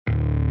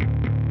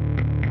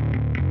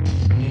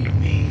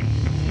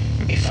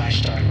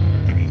started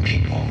murdering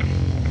people.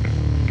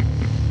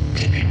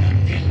 Dipping none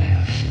of you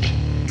left.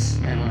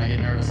 And when I get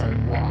nervous, I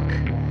walk.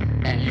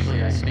 And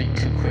usually I speak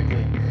too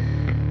quickly.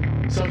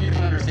 So if you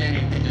don't understand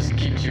anything, just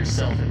keep it to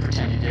yourself and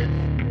pretend you did.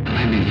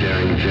 I'd be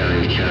very,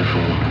 very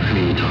careful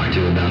who you talk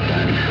to about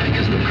that,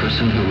 because the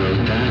person who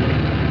wrote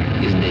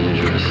that is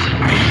dangerous.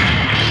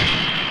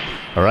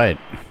 All right,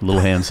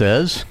 Little Hand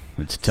says,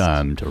 it's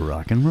time to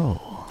rock and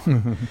roll.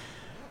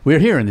 We're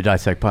here in the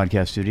Dissect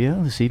Podcast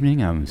studio this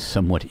evening. I'm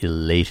somewhat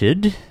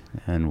elated,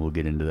 and we'll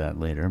get into that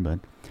later, but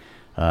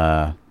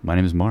my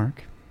name is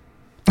Mark.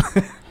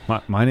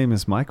 My name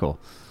is Michael.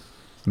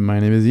 My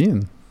name is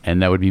Ian.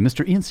 And that would be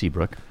Mr. Ian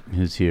Seabrook,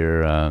 who's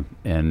here,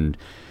 and...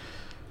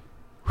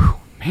 Whew,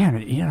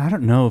 man, Ian, I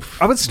don't know if...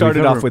 I would start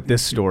it off with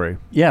this story.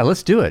 Yeah,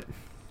 let's do it.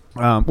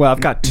 Well, I've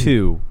got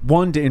two.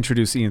 One to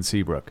introduce Ian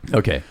Seabrook.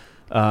 Okay.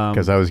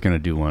 Because I was going to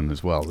do one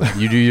as well.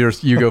 You do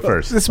yours. You go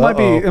first. This might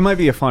be. It might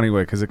be a funny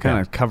way because it kind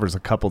of covers a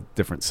couple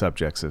different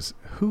subjects.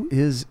 Who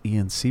is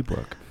Ian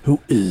Seabrook? Who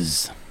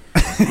is?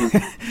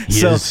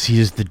 He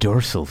is the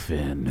dorsal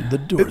fin. The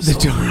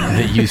dorsal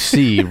that you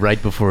see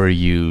right before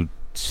you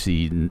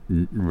see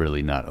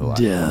really not a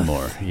lot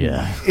more.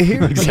 Yeah,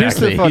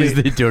 exactly. He's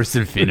the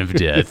dorsal fin of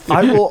death.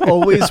 I will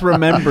always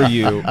remember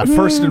you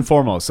first and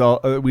foremost.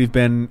 We've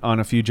been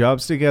on a few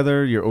jobs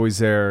together. You're always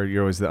there.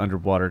 You're always the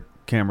underwater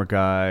camera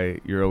guy.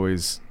 You're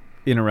always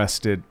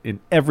interested in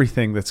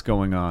everything that's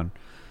going on.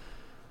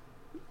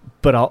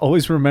 But I'll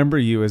always remember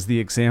you as the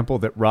example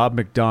that Rob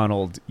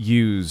McDonald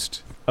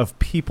used of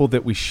people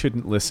that we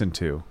shouldn't listen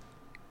to.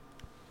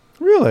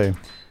 Really?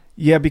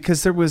 Yeah,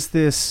 because there was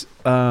this...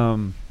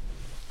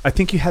 I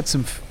think you had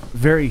some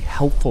very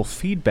helpful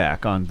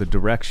feedback on the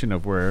direction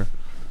of where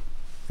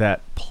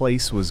that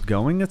place was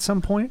going at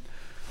some point.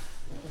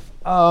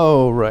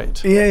 Oh,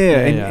 right.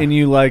 Yeah. And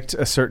you liked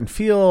a certain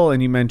feel,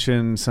 and you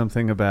mentioned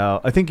something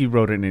about... I think you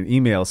wrote it in an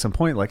email at some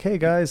point, like, hey,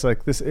 guys,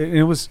 like this... And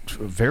it was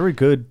very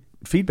good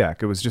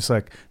feedback. It was just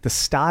like the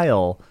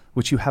style,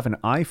 which you have an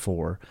eye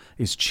for,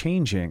 is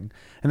changing.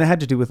 And that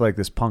had to do with like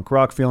this punk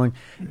rock feeling.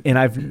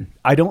 And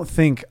I don't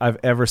think I've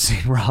ever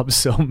seen Rob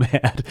so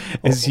mad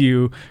as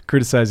you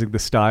criticizing the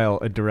style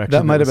and direction.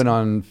 That might have been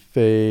on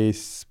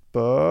Facebook.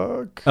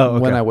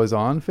 When I was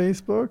on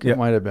Facebook. Yeah. It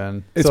might have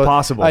been. It's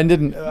possible. I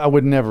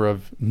would never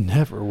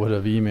would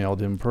have emailed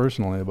him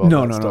personally about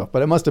that stuff.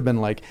 But it must have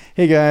been like,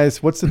 hey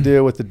guys, what's the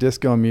deal with the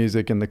disco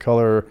music and the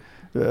color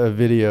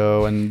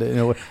video? And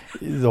the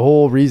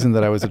whole reason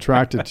that I was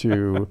attracted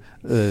to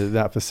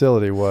that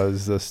facility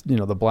was this,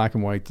 the black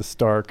and white, the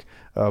stark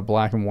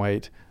black and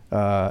white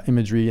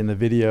imagery in the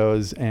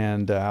videos,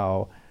 and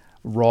how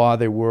raw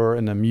they were,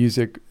 and the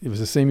music, it was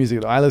the same music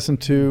that I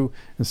listened to.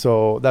 And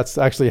so that's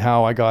actually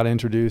how I got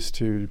introduced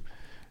to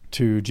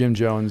Jim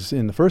Jones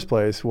in the first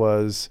place,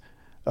 was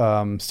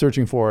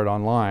searching for it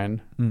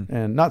online,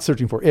 and not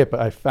searching for it, but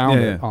I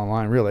found it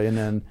online, really. And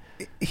then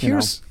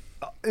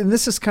and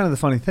this is kind of the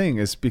funny thing,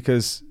 is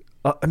because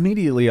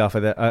immediately off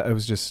of that, I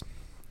was just,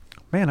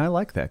 man, I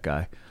like that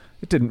guy.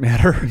 It didn't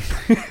matter.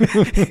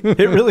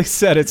 It really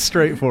set it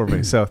straight for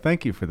me. So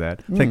thank you for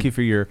that. Thank you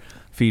for your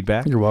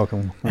feedback. You're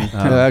welcome.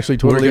 Actually,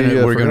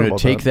 totally. We're going to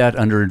take that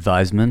under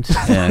advisement,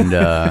 and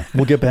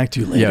we'll get back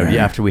to you later.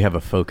 Yeah, after we have a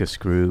focus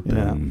group,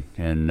 and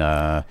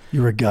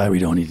you're a guy we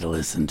don't need to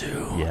listen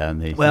to. Yeah, and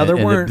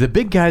the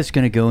big guy's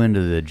going to go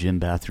into the gym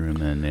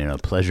bathroom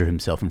and pleasure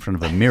himself in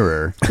front of a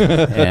mirror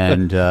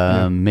and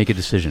make a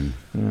decision.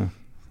 Yeah.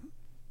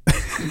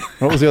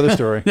 What was the other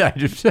story? Yeah,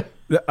 just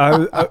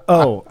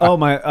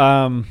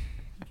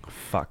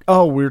fuck.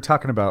 Oh, we were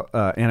talking about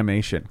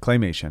animation,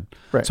 claymation.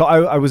 Right. So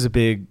I was a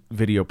big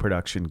video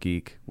production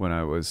geek when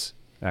I was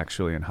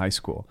actually in high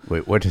school.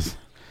 Wait, what is...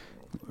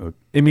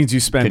 It means you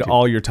spend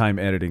all your time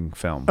editing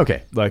film.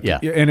 Okay.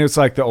 And it's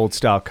like the old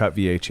style cut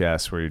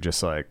VHS where you're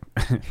just like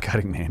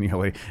cutting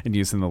manually and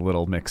using the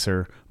little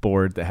mixer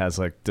board that has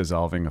like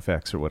dissolving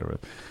effects or whatever.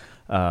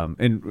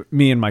 And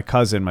me and my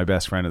cousin, my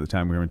best friend at the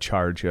time, we were in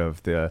charge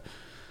of the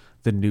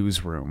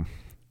newsroom.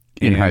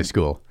 In high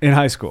school. In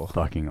high school.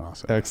 Fucking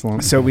awesome.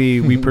 Excellent. So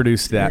we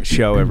produced that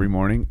show every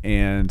morning,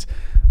 and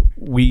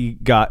we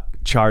got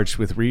charged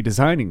with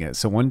redesigning it.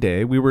 So one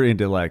day we were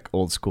into like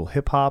old school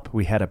hip hop.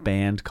 We had a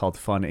band called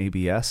Fun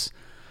ABS.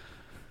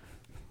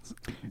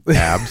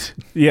 Abs.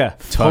 Yeah,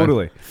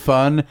 totally.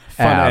 Fun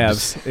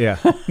abs. Yeah.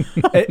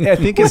 I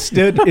think it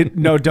stood...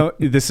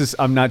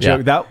 I'm not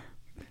joking.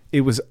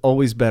 It was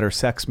Always Better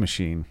Sex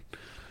Machine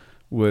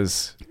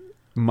was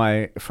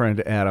my friend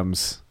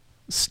Adam's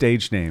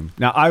stage name.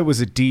 Now, I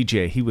was a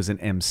DJ. He was an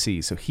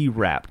MC, so he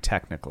rapped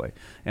technically.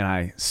 And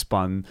I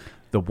spun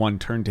the one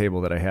turntable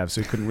that I have,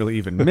 so it couldn't really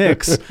even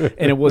mix. And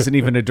it wasn't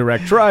even a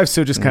direct drive,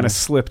 so it just kind of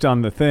slipped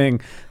on the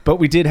thing. But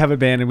we did have a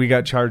band, and we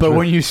got charged. But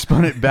when you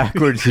spun it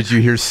backwards, did you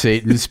hear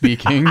Satan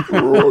speaking? I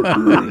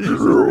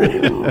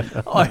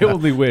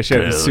only wish. I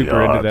was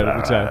super into that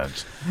at the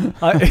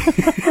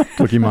time.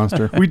 Cookie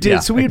Monster. We did. Yeah,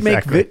 so we'd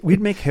exactly.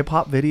 make hip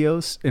hop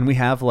videos, and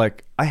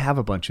I have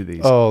a bunch of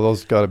these. Oh,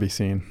 those got to be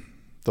seen.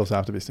 Those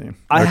have to be seen.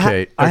 I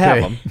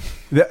have them.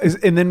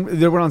 And then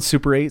they were on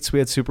Super 8s. We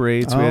had Super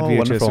 8s. We had VHS.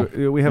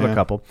 Wonderful. We have a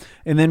couple.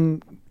 And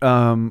then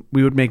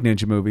we would make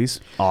ninja movies,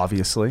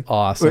 obviously.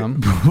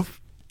 Awesome.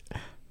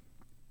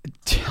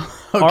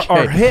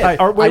 Our hit.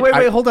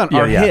 Hold on.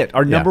 Our hit.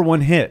 Our number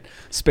one hit,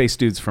 Space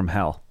Dudes from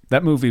Hell.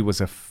 That movie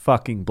was a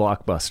fucking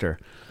blockbuster.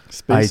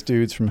 Space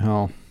Dudes from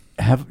Hell.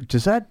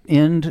 Does that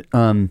end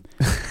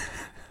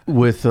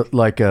with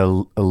like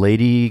a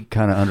lady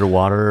kind of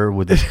underwater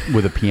with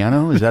a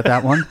piano? Is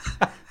that one?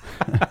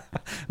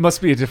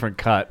 Must be a different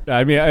cut.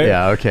 I mean,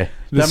 okay.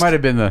 That might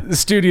have been the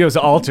studios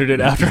altered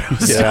it after it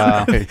was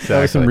exactly.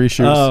 Some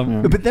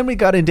reshoots. But then we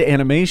got into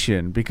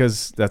animation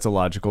because that's a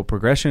logical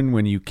progression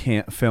when you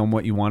can't film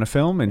what you want to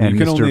film, and you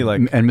can only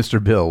like. And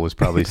Mr. Bill was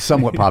probably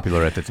somewhat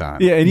popular at the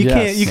time. Yeah, and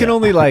you can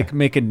only like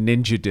make a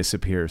ninja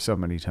disappear so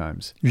many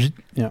times.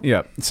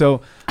 Yeah.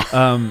 So.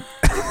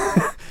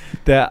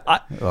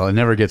 Well, it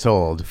never gets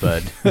old,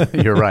 but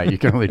you're right. You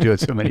can only do it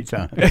so many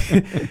times.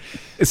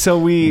 So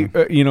we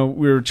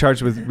were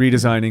charged with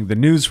redesigning the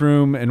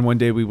newsroom, and one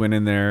day we went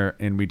in there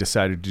and we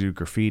decided to do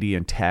graffiti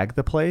and tag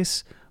the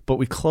place, but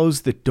we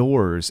closed the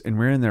doors and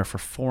we're in there for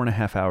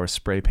 4.5 hours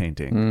spray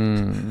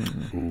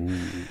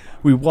painting.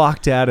 We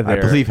walked out of there.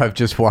 I believe I've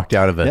just walked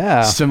out of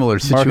a similar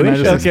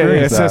situation.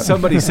 Okay, so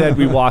somebody said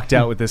we walked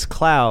out with this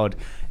cloud,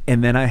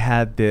 and then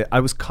I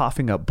was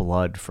coughing up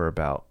blood for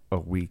about a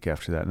week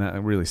after that, and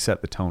that really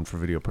set the tone for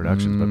video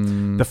productions.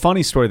 But the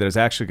funny story that I was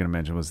actually going to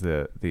mention was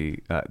the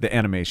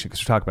animation, because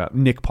we're talking about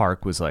Nick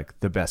Park was like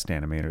the best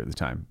animator at the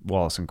time,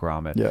 Wallace and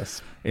Gromit.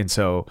 Yes, and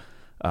so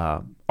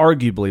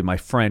arguably my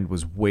friend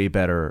was way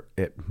better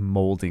at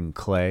molding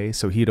clay,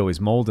 so he'd always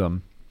mold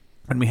them,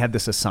 and we had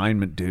this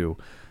assignment due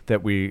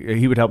that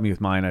he would help me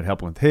with mine, I'd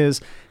help him with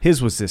his.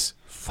 His was this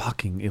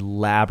fucking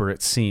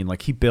elaborate scene.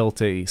 Like he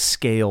built a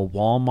scale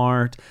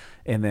Walmart.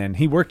 And then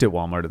he worked at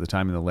Walmart at the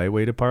time in the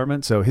layaway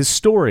department. So his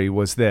story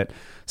was that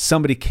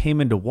somebody came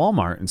into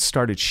Walmart and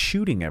started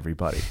shooting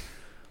everybody.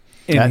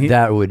 And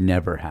that would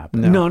never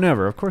happen. No,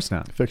 never. Of course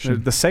not.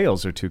 Fiction. The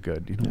sales are too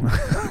good.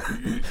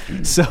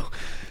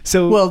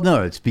 Well,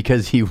 no, it's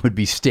because he would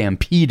be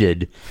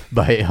stampeded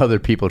by other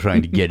people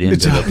trying to get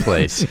into the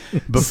place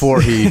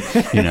before he,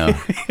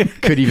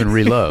 could even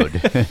reload.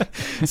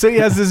 So he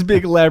has this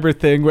big elaborate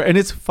thing and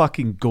it's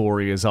fucking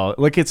gory as all.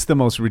 Like it's the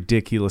most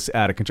ridiculous,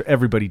 out of control.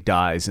 Everybody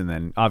dies, and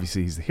then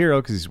obviously he's the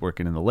hero because he's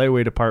working in the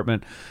layaway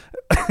department.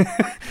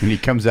 And he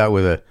comes out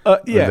with a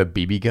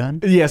BB gun.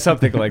 Yeah,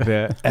 something like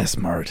that.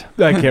 Smart.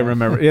 I can't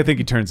remember. I think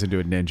he turns into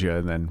a ninja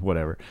and then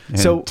whatever.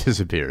 And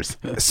disappears.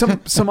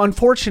 Some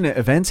unfortunate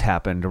events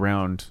happened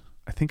around.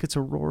 I think it's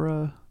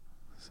Aurora.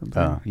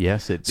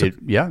 Yes,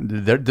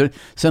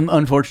 some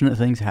unfortunate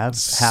things have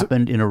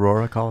happened in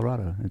Aurora,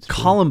 Colorado.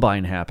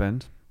 Columbine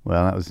happened.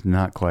 Well, that was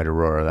not quite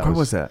Aurora. Where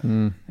was that?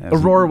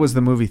 Aurora was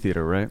the movie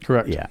theater, right?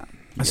 Correct. Yeah.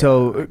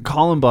 So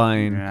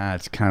Columbine.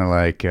 It's kind of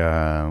like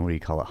what do you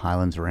call it?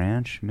 Highlands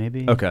Ranch,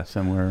 maybe. Okay,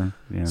 somewhere.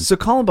 So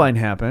Columbine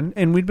happened,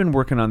 and we'd been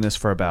working on this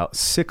for about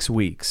 6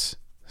 weeks.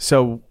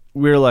 So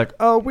we were like,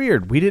 "Oh,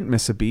 weird. We didn't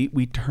miss a beat."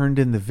 We turned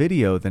in the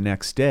video the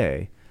next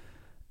day,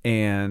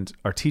 and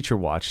our teacher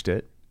watched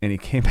it, and he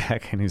came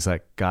back and he's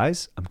like,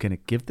 "Guys, I'm gonna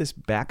give this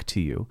back to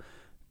you.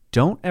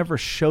 Don't ever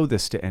show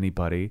this to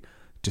anybody.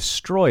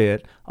 Destroy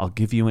it. I'll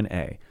give you an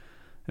A."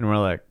 And we're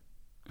like,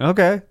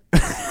 "Okay."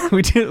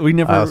 We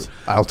never.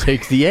 I'll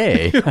take the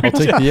A. I'll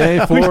take the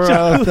A for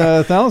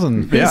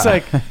 1,000. It's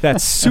like,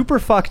 that's super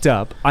fucked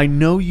up. I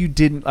know you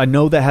didn't. I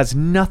know that has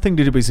nothing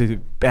to do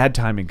with bad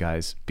timing,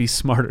 guys. Be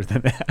smarter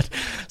than that.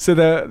 So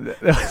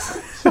that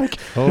was like,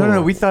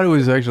 no. We thought it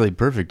was actually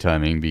perfect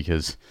timing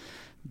because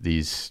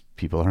these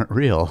people aren't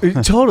real.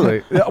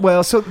 Totally.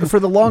 Well, so for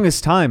the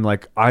longest time,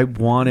 like I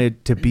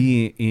wanted to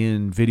be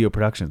in video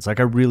productions. Like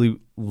I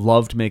really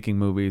loved making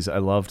movies. I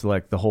loved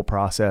like the whole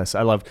process.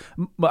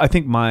 I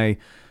think my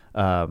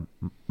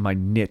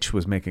niche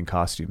was making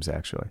costumes,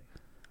 actually.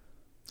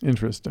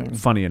 Interesting.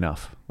 Funny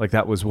enough. Like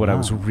that was what I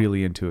was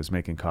really into, is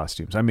making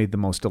costumes. I made the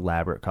most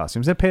elaborate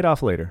costumes. That paid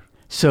off later.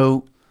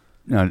 So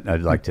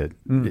I'd like to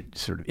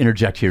sort of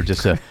interject here.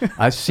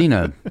 I've seen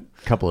a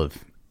couple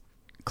of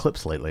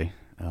clips lately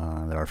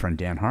that our friend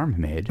Dan Harm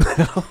made.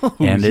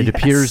 And it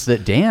appears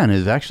that Dan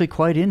is actually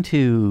quite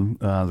into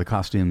the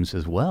costumes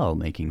as well,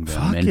 making them.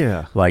 Fuck and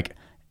yeah. Like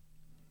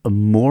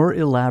more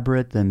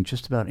elaborate than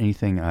just about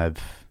anything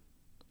I've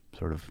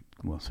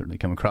certainly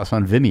come across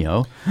on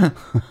Vimeo.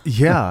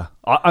 Yeah.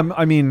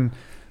 I mean,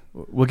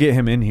 we'll get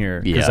him in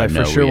here because I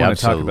for sure want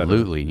to talk about it.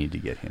 Absolutely need to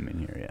get him in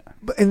here,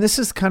 yeah. And this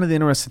is kind of the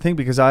interesting thing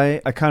because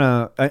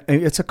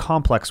it's a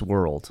complex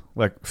world.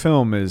 Like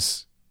film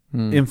is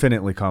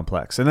infinitely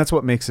complex, and that's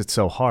what makes it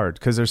so hard,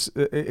 because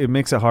it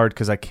makes it hard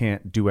because I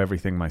can't do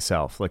everything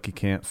myself. Like you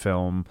can't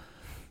film,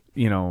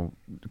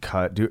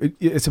 cut,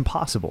 it's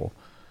impossible.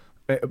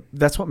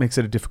 That's what makes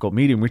it a difficult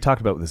medium. We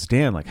talked about with this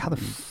Dan, like how the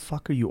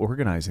fuck are you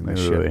organizing this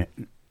shit?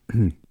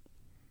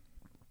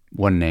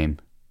 One name.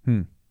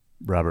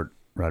 Robert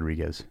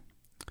Rodriguez.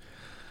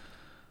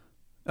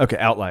 Okay,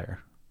 Outlier.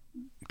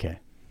 Okay.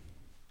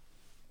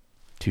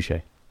 Touche.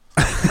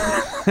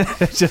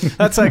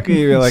 That's like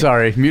you're like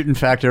sorry, mutant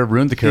factor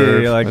ruined the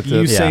curve. you're like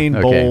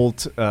Usain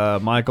Bolt,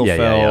 Michael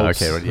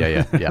Phelps.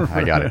 Yeah.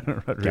 I got it.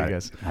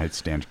 Rodriguez. Got it. I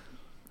stand.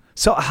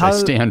 So I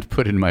stand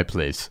put in my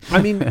place.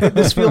 I mean,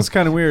 this feels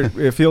kind of weird.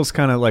 It feels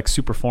kind of like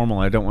super formal.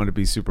 I don't want to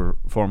be super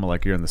formal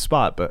like you're in the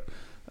spot, but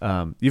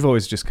you've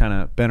always just kind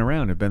of been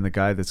around and been the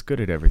guy that's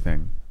good at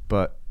everything.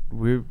 But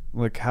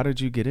how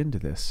did you get into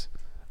this?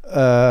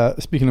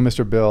 Speaking of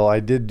Mr. Bill, I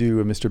did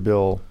do a Mr.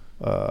 Bill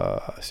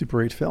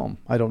Super 8 film.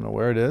 I don't know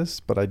where it is,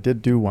 but I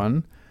did do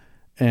one,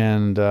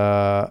 and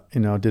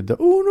did the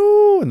oh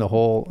no and the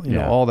whole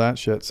all that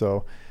shit.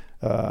 So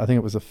I think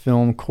it was a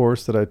film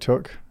course that I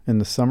took in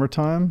the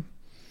summertime,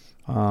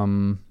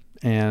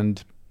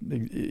 and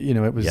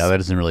it was that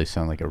doesn't really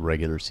sound like a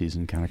regular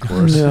season kind of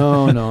course.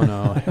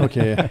 No.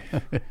 Okay,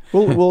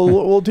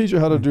 we'll teach you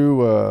how to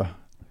do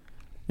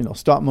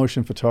stop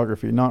motion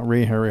photography, not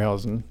Ray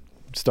Harryhausen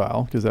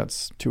style, because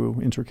that's too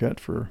intricate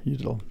for you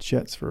little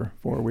shits for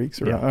 4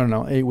 weeks or I don't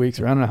know, 8 weeks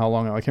or I don't know how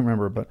long, I can't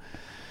remember, but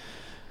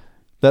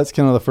that's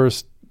kind of the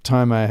first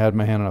time I had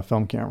my hand on a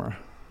film camera,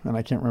 and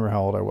I can't remember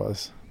how old I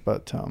was,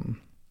 but film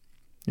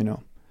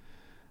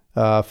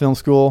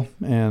school,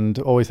 and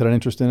always had an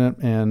interest in it.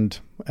 And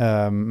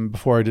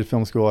before I did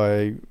film school,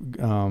 I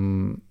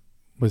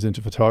was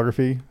into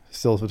photography,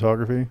 stills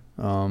photography,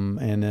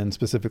 and then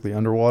specifically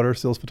underwater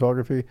stills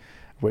photography,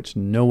 which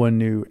no one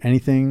knew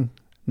anything.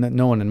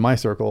 No one in my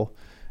circle,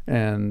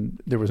 and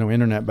there was no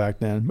internet back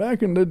then.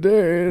 Back in the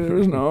day, there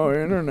was no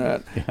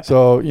internet. Yeah.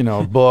 So,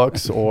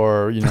 books,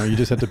 or, you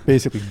just had to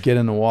basically get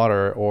in the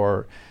water,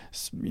 or,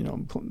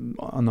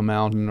 on the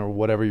mountain, or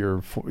whatever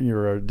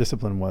your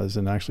discipline was,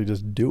 and actually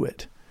just do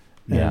it.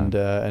 Yeah.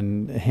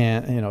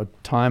 And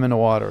time in the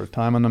water,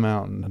 time on the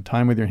mountain,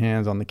 time with your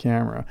hands on the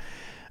camera,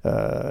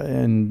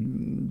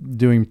 and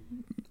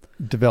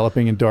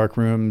developing in dark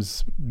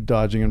rooms,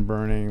 dodging and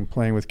burning,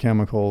 playing with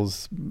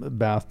chemicals,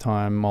 bath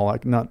time, all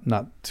like not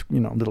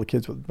little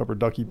kids with rubber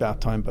ducky bath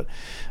time, but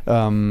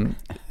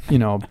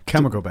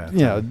chemical bath.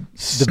 Yeah,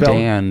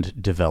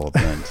 stand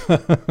development.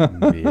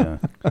 Yeah.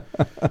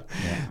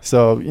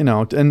 So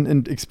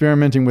and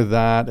experimenting with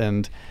that,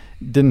 and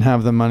didn't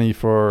have the money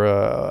for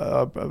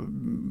a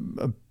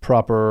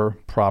proper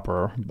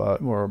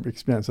but more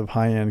expensive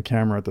high-end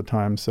camera at the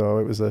time, so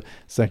it was a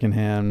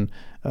secondhand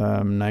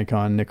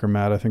Nikon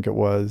Nickermat, I think it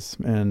was,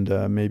 and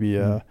maybe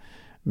a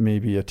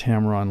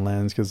Tamron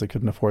lens, because I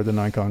couldn't afford the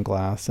Nikon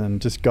glass,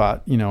 and just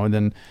got and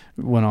then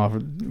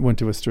went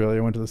to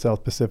Australia, went to the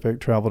South Pacific,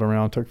 traveled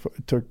around,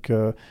 took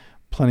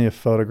plenty of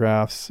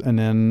photographs, and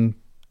then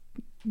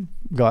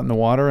got in the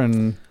water.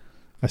 And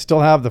I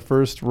still have the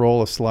first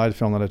roll of slide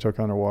film that I took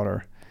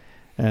underwater,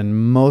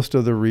 and most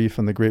of the reef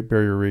on the Great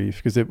Barrier Reef,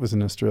 because it was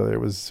in Australia,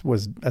 was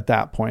at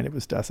that point it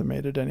was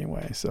decimated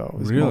anyway, so it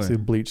was mostly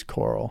bleached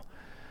coral,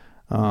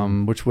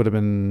 which would have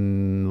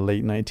been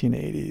late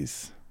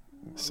 1980s.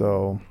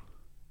 So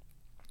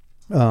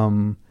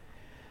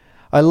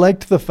I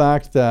liked the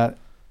fact that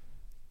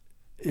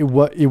it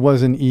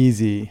wasn't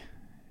easy.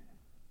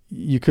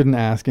 You couldn't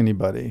ask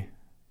anybody.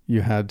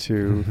 You had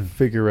to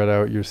figure it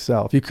out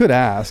yourself. You could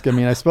ask. I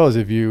mean, I suppose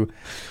if you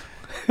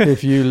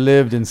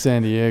lived in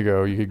San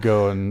Diego, you could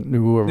go and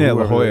whoever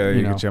La Jolla,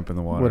 you could jump in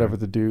the water. Whatever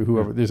to do,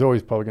 whoever. There's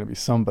always probably going to be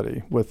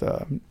somebody with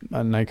a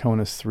Nikon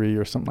S3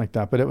 or something like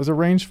that. But it was a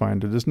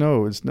rangefinder.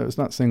 It's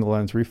not single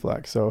lens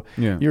reflex. So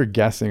you're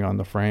guessing on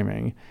the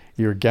framing,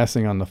 you're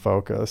guessing on the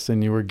focus,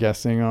 and you were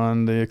guessing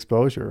on the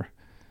exposure.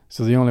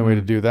 So the only way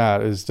to do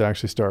that is to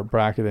actually start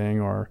bracketing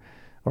or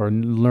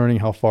learning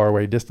how far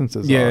away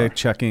distances are. Yeah,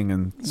 checking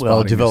and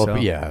develop. yourself.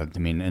 Yeah, I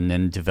mean, and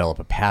then develop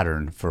a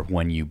pattern for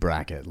when you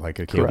bracket. Like,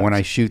 okay, Correct. when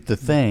I shoot the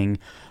thing,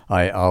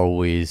 I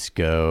always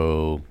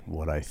go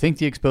what I think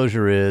the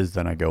exposure is,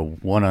 then I go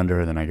one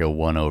under, then I go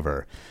one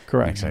over.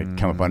 Correct. Next, I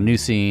come up on a new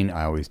scene,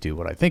 I always do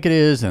what I think it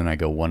is, and then I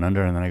go one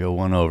under, and then I go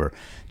one over.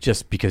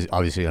 Just because,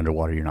 obviously,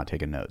 underwater, you're not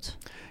taking notes.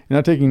 You're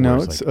not taking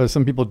Whereas notes.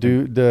 Some people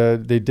do.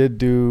 They did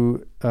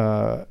do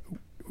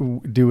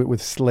it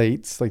with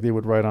slates, like they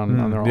would write on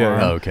their arm.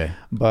 Oh, okay.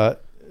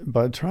 But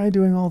try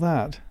doing all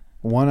that.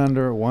 One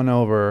under, one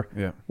over.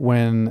 Yeah.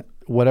 When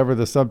whatever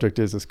the subject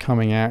is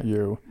coming at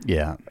you.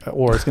 Yeah.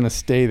 Or it's going to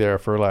stay there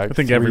for like I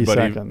think 3 everybody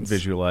seconds.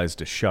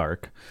 visualized a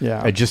shark.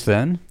 Yeah. Just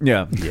then?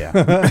 Yeah. Yeah.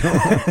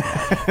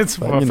 It's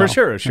for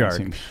sure a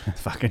shark.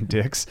 Fucking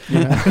dicks.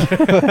 Yeah.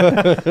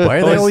 Why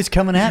are they always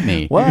coming at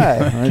me?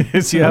 Why?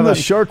 You I'm have the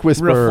shark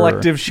whisperer.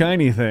 Reflective,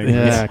 shiny thing.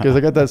 Yeah, because I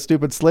got that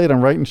stupid slate.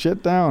 I'm writing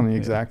shit down.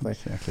 Exactly.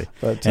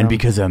 But, and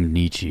because I'm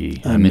Nietzsche,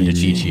 I'm into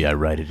Nietzsche, I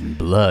write it in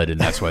blood, and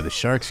that's why the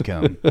sharks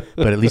come. But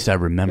at least I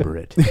remember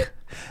it.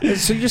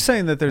 So you're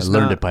saying that there's I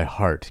learned it by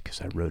heart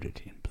because I wrote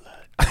it in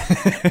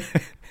blood.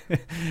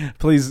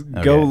 Please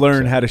go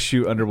learn how to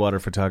shoot underwater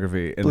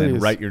photography and then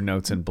write your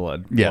notes in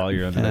blood while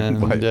you're under there.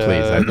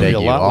 Please, I beg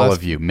you, all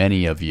of you,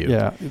 many of you.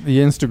 Yeah, the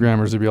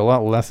Instagrammers would be a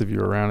lot less of you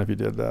around if you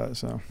did that.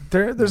 So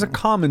there's a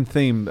common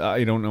theme.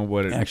 I don't know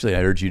what it. Actually,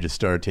 I urge you to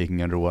start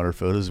taking underwater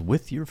photos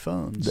with your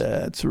phones.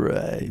 That's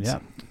right. Yeah,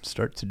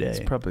 start today.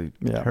 It's probably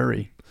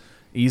hurry.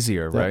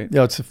 easier, right?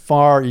 Yeah, it's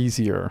far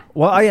easier.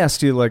 Well, I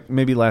asked you like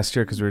maybe last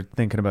year because we were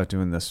thinking about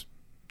doing this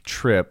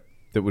trip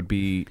that would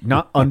be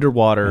not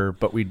underwater,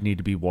 but we'd need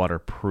to be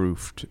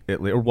waterproofed,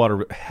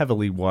 or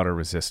heavily water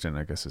resistant,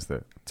 I guess is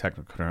the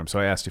technical term. So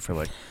I asked you for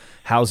like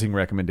housing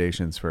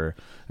recommendations for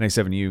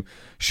 97. You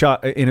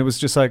shot, and it was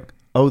just like,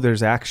 oh,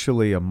 there's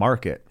actually a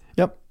market.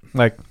 Yep.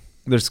 Like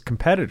there's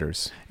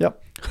competitors.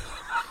 Yep.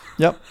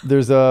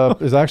 There's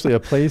actually a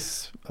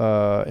place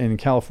in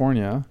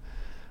California.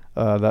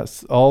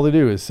 That's all they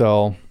do is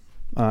sell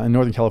in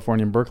Northern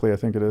California, in Berkeley, I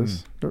think it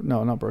is.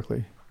 No, not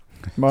Berkeley.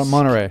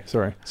 Monterey,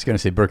 sorry. I was going to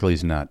say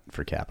Berkeley's not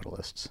for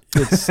capitalists.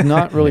 It's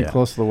not really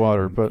close to the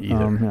water, but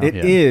It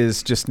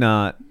is just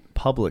not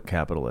public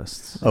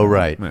capitalists. Oh,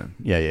 right.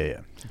 Yeah.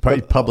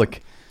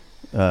 Public,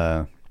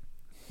 do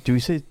we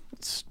say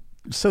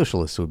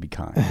socialists would be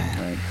kind,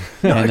 right?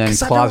 No, and then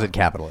closet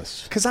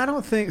capitalists. Because I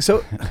don't think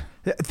so.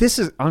 This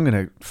is. I'm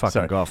going to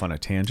fucking go off on a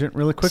tangent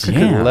really quick.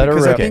 Yeah, let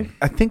her rip.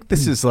 I think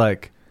this is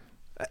like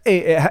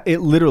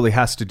it literally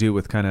has to do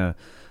with kind of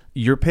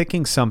you're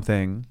picking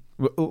something.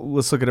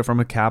 Let's look at it from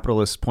a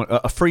capitalist point,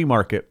 a free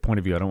market point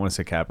of view. I don't want to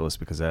say capitalist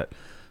because that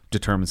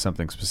determines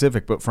something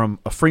specific, but from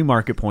a free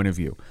market point of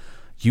view,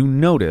 you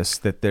notice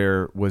that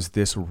there was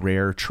this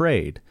rare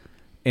trade,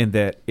 and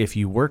that if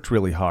you worked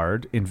really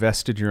hard,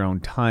 invested your own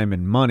time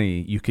and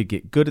money, you could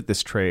get good at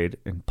this trade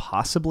and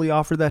possibly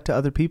offer that to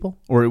other people,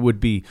 or it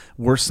would be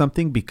worth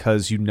something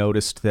because you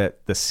noticed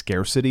that the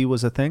scarcity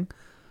was a thing.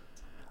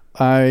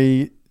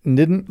 I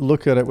didn't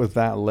look at it with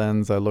that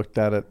lens. I looked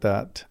at it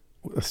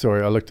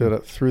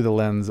through the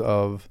lens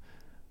of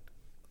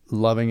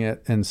loving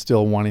it and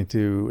still wanting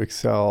to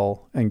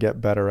excel and get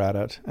better at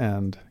it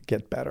and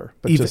get better.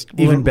 But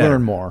even better.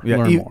 Learn more. Yeah,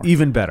 learn more.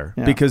 Even better.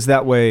 Yeah. Because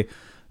that way,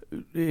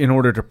 in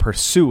order to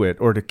pursue it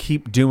or to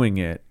keep doing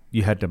it,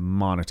 you had to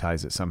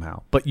monetize it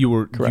somehow. But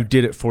you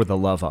did it for the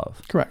love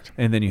of. Correct.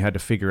 And then you had to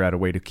figure out a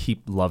way to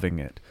keep loving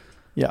it.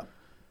 Yeah.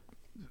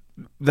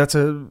 That's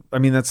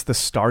the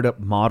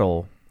startup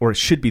model, or it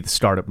should be the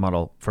startup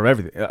model for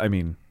everything. I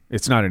mean,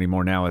 it's not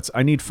anymore now. It's,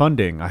 I need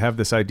funding. I have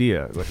this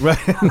idea.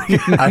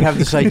 I have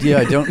this idea.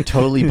 I don't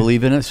totally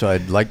believe in it,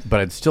 but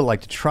I'd still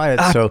like to try it.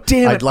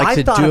 I'd like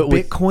to do it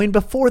with Bitcoin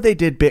before they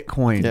did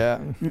Bitcoin.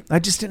 Yeah. I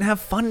just didn't have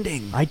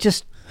funding.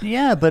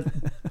 But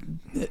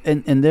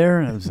and there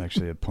was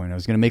actually a point I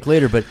was going to make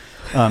later, but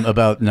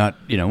about not,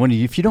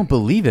 if you don't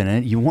believe in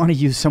it, you want to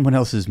use someone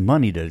else's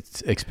money to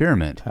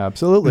experiment.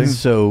 Absolutely.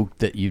 So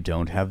that you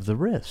don't have the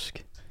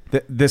risk.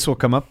 This will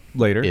come up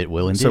later. It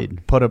will indeed.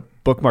 So put a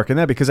bookmark in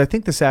that, because I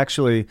think this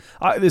actually,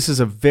 this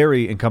is a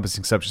very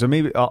encompassing subject. So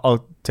maybe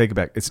I'll take it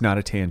back. It's not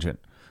a tangent.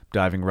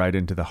 Diving right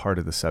into the heart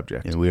of the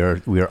subject. And we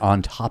are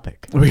on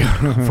topic. We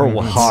are for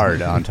once.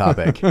 Hard on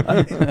topic.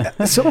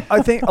 So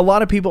I think a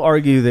lot of people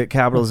argue that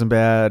capitalism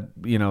bad,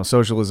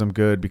 socialism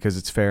good because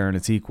it's fair and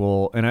it's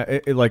equal. And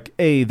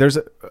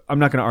I'm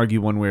not going to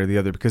argue one way or the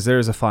other, because there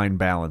is a fine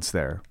balance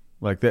there.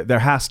 Like there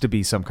has to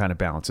be some kind of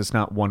balance. It's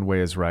not one way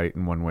is right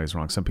and one way is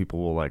wrong. Some people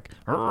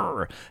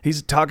will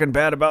he's talking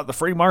bad about the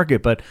free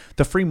market, but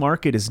the free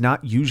market is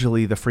not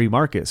usually the free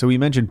market. So we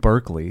mentioned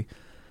Berkeley.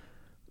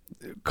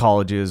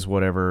 Colleges,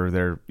 whatever,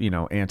 they're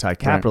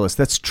anti-capitalist.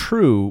 Right. That's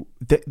true.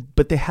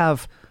 But they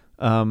have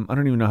I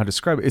don't even know how to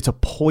describe it. It's a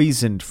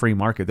poisoned free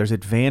market. There's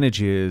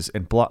advantages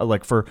and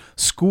like for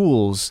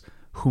schools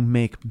who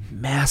make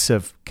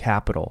massive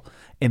capital,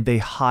 and they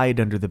hide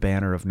under the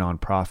banner of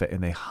nonprofit,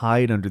 and they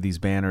hide under these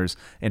banners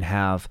and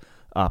have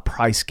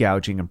price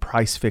gouging and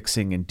price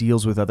fixing and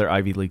deals with other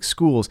Ivy League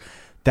schools.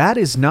 That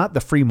is not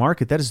the free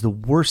market. That is the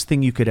worst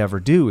thing you could ever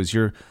do. Is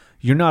you're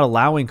not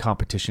allowing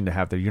competition to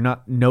have there. You're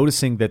not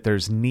noticing that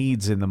there's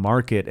needs in the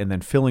market and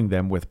then filling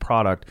them with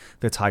product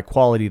that's high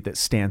quality, that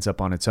stands up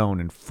on its own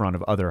in front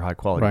of other high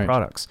quality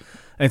products.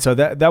 And so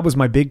that was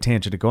my big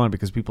tangent to go on,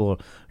 because people are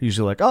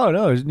usually like, oh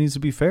no, it needs to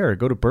be fair.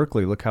 Go to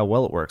Berkeley. Look how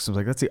well it works. I was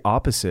like, that's the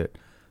opposite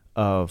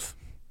of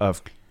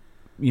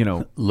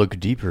look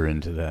deeper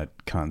into that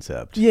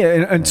concept.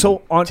 Yeah. And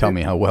so tell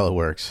me how well it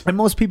works. And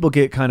most people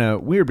get kind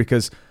of weird,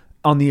 because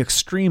on the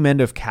extreme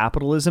end of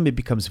capitalism, it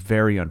becomes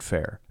very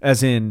unfair.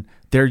 As in,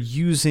 they're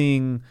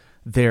using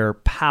their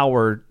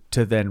power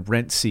to then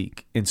rent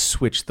seek and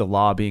switch the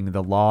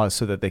laws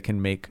so that they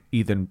can make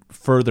even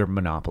further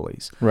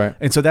monopolies. Right.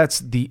 And so that's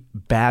the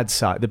bad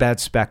side, the bad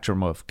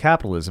spectrum of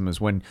capitalism,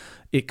 is when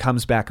it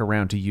comes back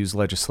around to use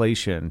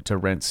legislation to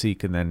rent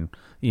seek and then,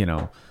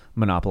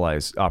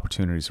 monopolize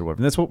opportunities or whatever.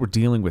 And that's what we're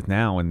dealing with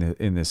now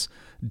in this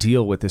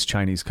deal with this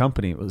Chinese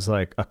company. It was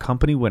like a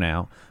company went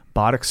out,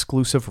 bought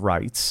exclusive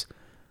rights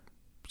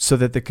so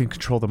that they can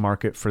control the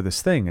market for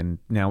this thing. And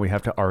now we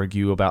have to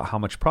argue about how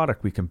much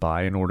product we can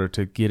buy in order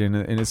to get in.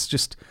 And it's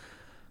just,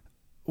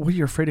 what,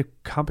 you're afraid of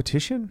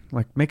competition?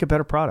 Like, make a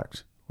better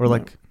product, or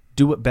like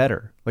do it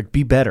better, like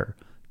be better,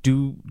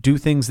 do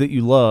things that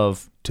you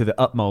love to the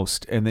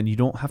utmost. And then you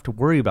don't have to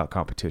worry about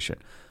competition.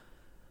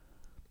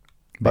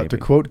 But to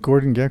quote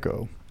Gordon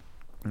Gekko,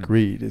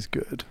 greed is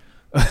good.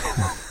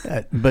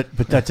 But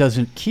that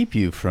doesn't keep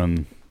you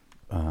from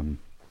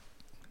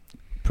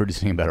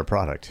producing a better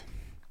product.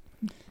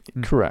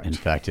 Correct. In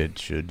fact, it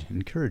should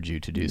encourage you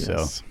to do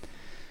so.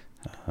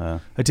 I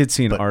did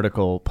see an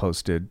article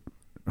posted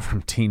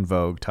from Teen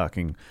Vogue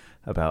talking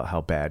about how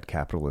bad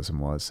capitalism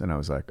was, and I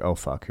was like, "Oh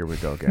fuck, here we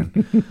go again."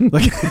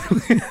 Like,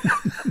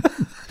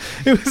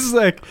 it was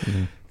like,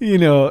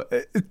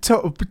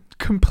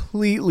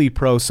 completely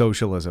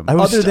pro-socialism.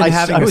 Other than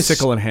having a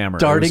sickle and hammer.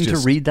 Starting to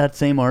read that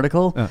same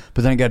article, but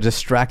then I got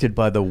distracted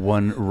by the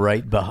one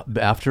right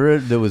after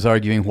it that was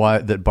arguing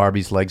that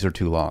Barbie's legs are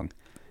too long.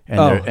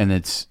 And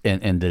it's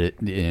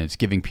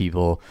giving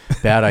people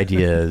bad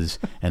ideas,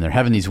 and they're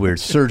having these weird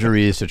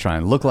surgeries to try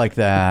and look like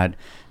that,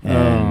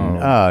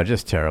 and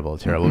just terrible.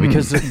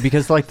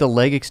 Because like the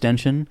leg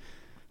extension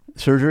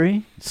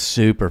surgery,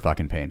 super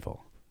fucking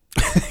painful.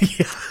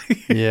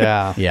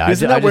 Yeah.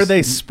 Isn't that where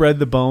they spread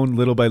the bone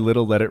little by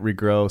little, let it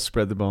regrow,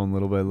 spread the bone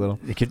little by little?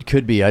 It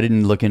could be. I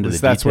didn't look into the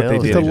details. That's what they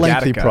did. It's a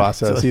lengthy Gattaca.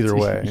 process either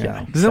way. Yeah.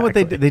 Yeah. Isn't that what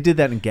they did? They did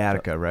that in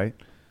Gattaca, right?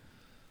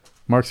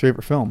 Mark's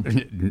favorite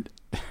film.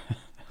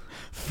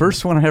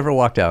 First one I ever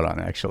walked out on,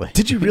 actually.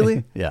 Did you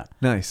really? Yeah.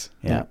 Nice.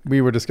 Yeah.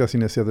 We were discussing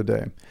this the other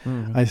day.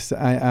 Mm-hmm. I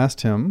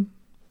asked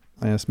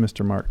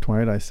Mr. Mark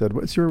Twight, I said,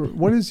 what's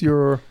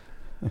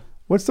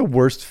the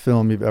worst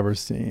film you've ever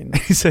seen?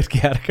 He said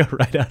Gattaca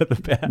right out of the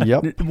bat.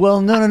 Yep.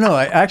 Well, no.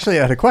 I actually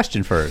had a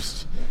question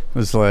first. It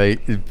was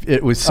like,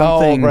 it was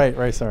something. Oh,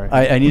 right. Sorry.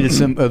 I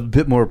needed a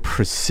bit more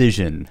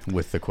precision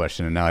with the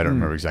question, and now I don't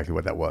remember exactly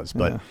what that was.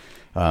 But,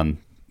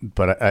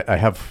 but I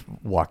have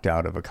walked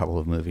out of a couple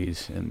of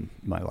movies in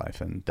my life,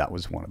 and that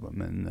was one of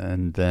them.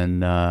 And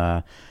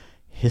then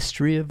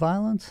History of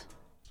Violence?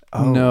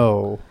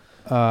 No.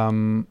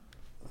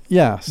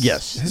 Yes.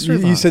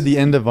 You said The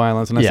End of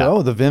Violence, and I said,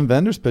 "Oh, the Wim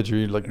Wenders picture."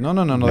 You're like, no,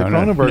 the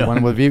Cronenberg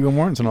one with Viggo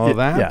Mortensen and all of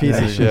that piece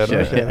of shit.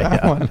 Okay,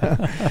 that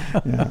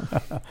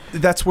one.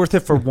 That's worth it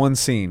for one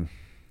scene.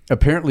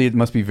 Apparently, it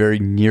must be very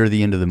near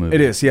the end of the movie.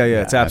 It is. Yeah.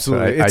 It's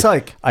absolutely. It's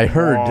like I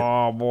heard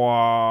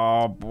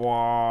blah,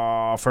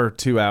 blah, for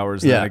 2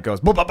 hours, and then it goes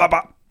blah, blah, blah,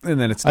 blah,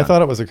 and then it's done. I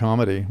thought it was a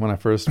comedy when I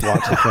first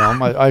watched the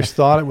film. I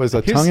thought it was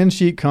a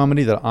tongue-in-cheek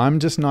comedy that I'm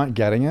just not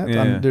getting it.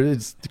 Yeah.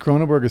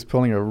 Cronenberg is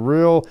pulling a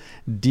real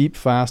deep,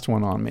 fast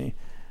one on me.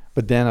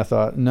 But then I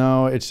thought,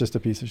 no, it's just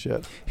a piece of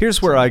shit.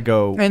 Here's where I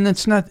go. And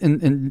it's not,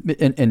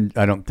 and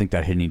I don't think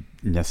that had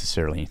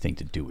necessarily anything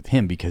to do with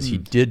him, because he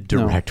did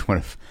direct one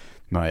of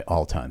my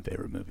all-time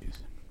favorite movies.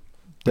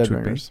 Dead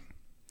Ringers.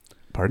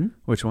 Pardon?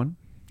 Which one?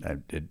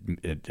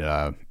 It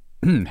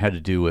had to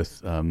do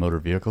with motor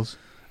vehicles.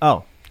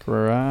 Oh.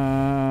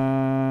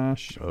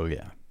 Crash. Oh,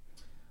 yeah.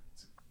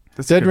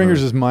 Dead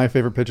Ringers is my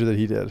favorite picture that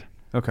he did.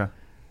 Okay.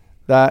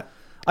 That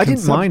I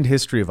didn't mind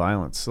History of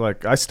Violence.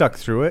 Like, I stuck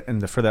through it,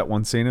 and for that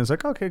one scene, I was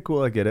like, okay,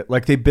 cool, I get it.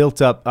 Like, they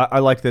built up. I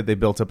like that they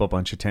built up a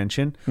bunch of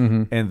tension,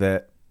 and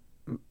that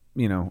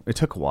it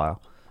took a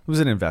while. It was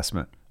an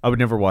investment. I would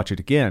never watch it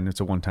again. It's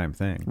a one-time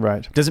thing.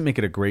 Right. It doesn't make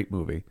it a great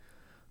movie,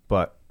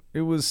 but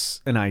it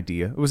was an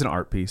idea. It was an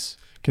art piece.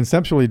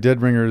 Conceptually,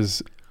 Dead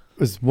Ringers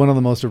was one of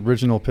the most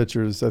original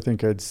pictures I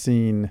think I'd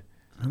seen.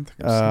 I don't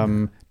think I've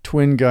seen that.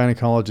 Twin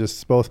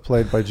gynecologists, both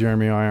played by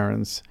Jeremy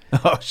Irons.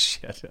 Oh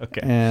shit!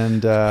 Okay.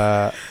 And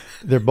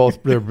they're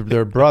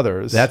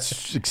brothers.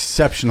 That's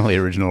exceptionally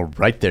original,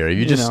 right there. If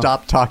you just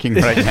stop talking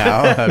right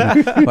now,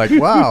 I'm like,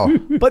 wow.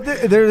 But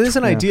there is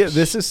an idea.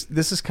 This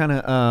is kind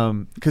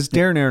of because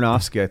Darren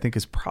Aronofsky, I think,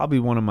 is probably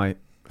one of my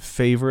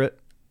favorite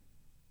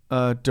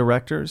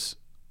directors.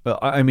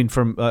 I mean,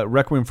 from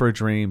Requiem for a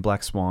Dream,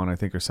 Black Swan, I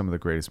think, are some of the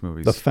greatest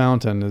movies. The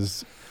Fountain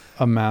is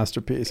a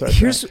masterpiece.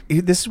 This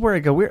is where I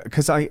go weird,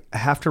 because I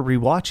have to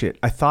rewatch it.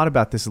 I thought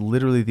about this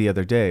literally the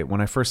other day.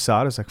 When I first saw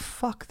it, I was like,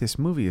 fuck, this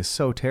movie is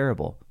so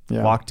terrible.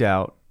 Yeah. Walked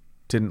out,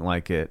 didn't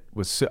like it.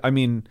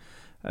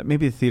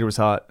 Maybe the theater was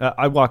hot.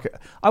 I walk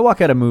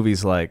out of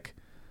movies like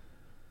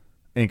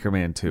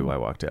Anchorman 2 I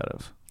walked out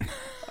of.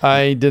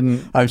 I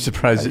didn't. I'm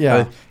surprised.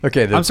 I'm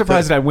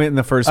surprised that I went in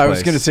the first place. I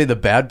was going to say the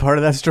bad part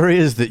of that story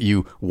is that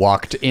you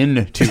walked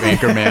into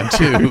Anchorman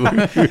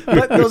 2.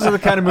 But those are the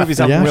kind of movies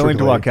I'm willing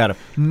to walk out of.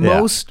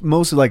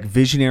 Most like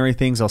visionary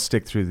things, I'll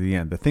stick through to the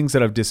end. The things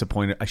that I've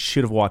disappointed, I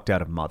should have walked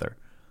out of Mother.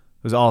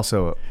 It was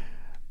also a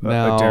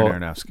Darren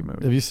Aronofsky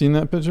movie. Have you seen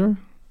that picture?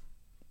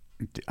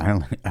 I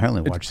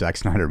only watch Zack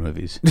Snyder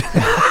movies.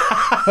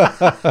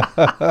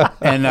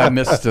 And I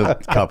missed a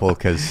couple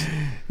because...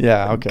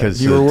 Yeah, okay.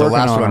 Because the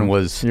last one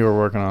was... You were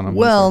working on them.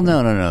 Well, no.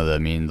 I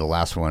mean, the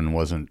last one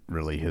wasn't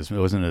really his...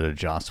 Wasn't it a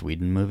Joss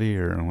Whedon movie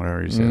or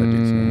whatever you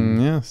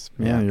said? Yes.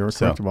 Yeah, you were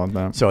correct about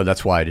that. So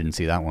that's why I didn't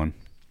see that one.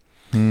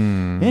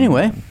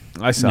 Anyway.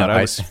 I saw it.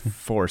 I was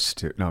forced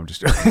to. No, I'm just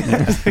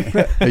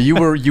joking.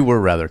 You were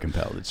rather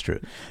compelled. It's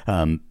true.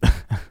 The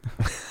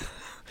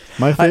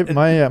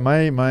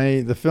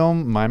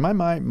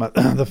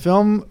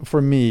film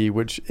for me,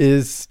 which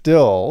is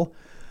still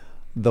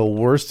the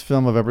worst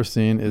film I've ever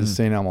seen, is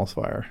St. Elmo's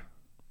Fire.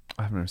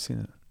 I've never seen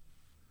it.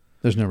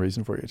 There's no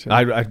reason for you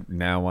to.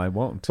 Now I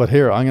won't. But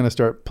here, I'm going to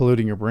start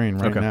polluting your brain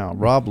right now.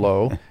 Rob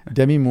Lowe,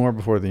 Demi Moore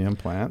before the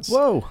implants.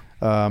 Whoa.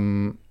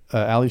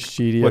 Ali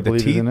Sheedy, I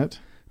believe, is in it.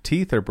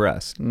 Teeth or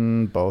breast?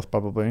 Both,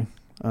 probably.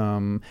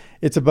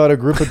 It's about a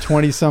group of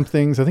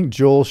 20-somethings. I think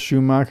Joel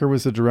Schumacher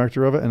was the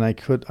director of it, and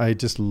I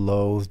just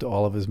loathed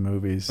all of his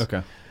movies.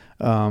 Okay.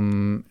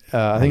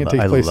 I think it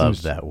takes place. I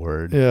love that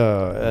word.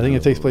 Yeah, I think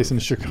it takes place in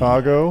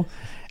Chicago,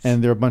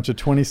 and they're a bunch of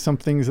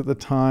 20-somethings at the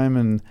time,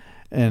 and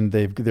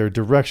they're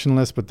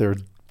directionless, but they're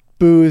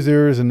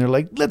boozers, and they're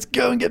like, let's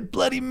go and get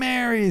Bloody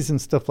Marys and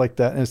stuff like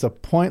that. And it's a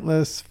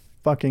pointless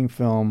fucking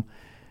film.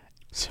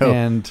 So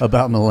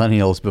about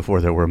millennials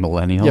before there were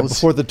millennials. Yeah,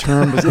 before the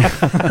term was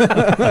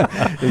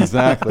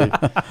exactly.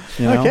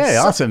 You know? Okay,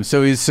 awesome.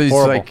 So he's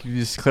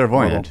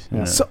clairvoyant.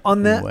 Yeah. So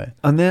on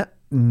that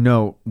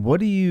note,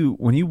 when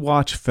you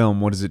watch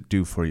film, what does it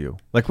do for you?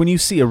 Like when you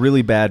see a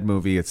really bad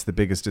movie, it's the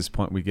biggest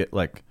disappointment we get.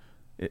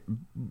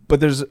 But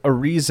there's a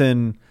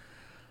reason.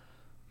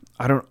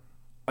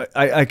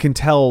 I can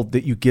tell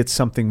that you get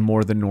something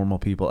more than normal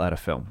people out of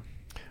film.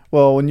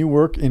 Well, when you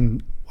work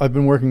in. I've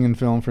been working in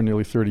film for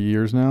nearly 30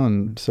 years now,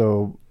 and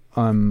so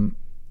I'm,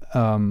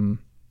 and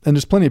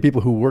there's plenty of people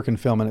who work in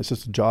film, and it's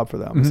just a job for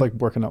them. Mm-hmm. It's like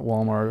working at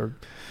Walmart or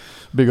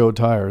Big O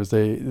Tires.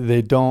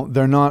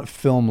 They're not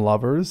film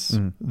lovers.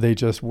 Mm. They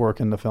just work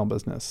in the film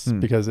business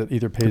because it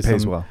either pays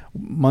them well.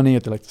 Money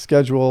if they like the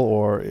schedule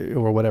or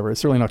whatever.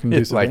 It's certainly not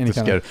conducive to any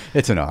kind of.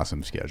 It's an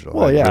awesome schedule.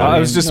 Well, yeah, I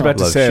was just about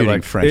to say,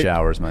 shooting French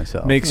hours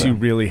myself. Makes you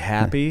really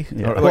happy.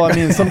 Yeah. Well, I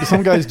mean,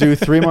 some guys do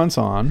 3 months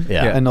on,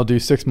 and they'll do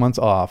 6 months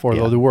off, or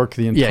they'll work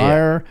the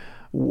entire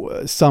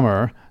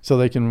summer so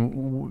they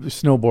can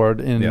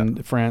snowboard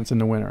in France in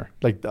the winter.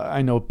 Like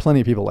I know plenty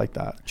of people like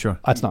that. Sure,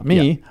 that's not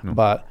me,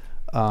 but.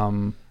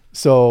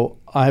 So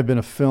I have been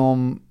a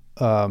film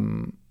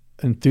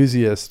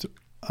enthusiast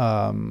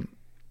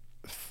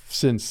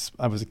since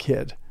I was a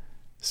kid.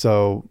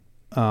 So,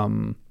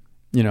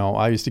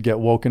 I used to get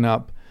woken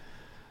up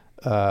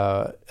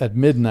at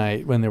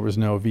midnight when there was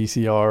no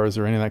VCRs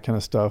or any of that kind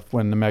of stuff,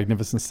 when The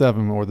Magnificent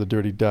Seven or The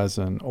Dirty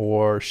Dozen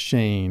or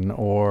Shane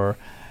or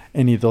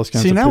any of those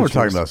kinds of See, now pictures.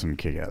 we're talking about some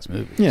kick-ass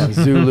movies. Yeah,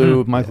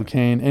 Zulu, Michael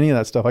Caine, any of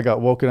that stuff. I got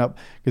woken up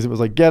because it was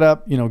like, get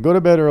up, go to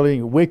bed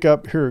early, wake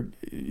up, here,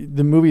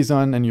 the movie's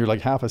on, and you're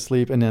like half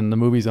asleep, and then the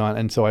movie's on.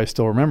 And so I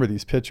still remember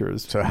these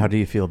pictures. So how do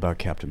you feel about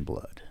Captain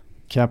Blood?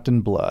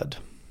 Captain Blood.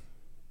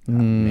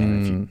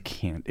 Man, if you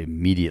can't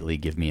immediately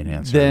give me an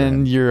answer,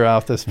 then you're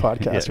off this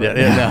podcast.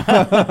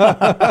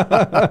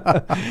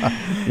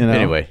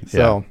 Anyway.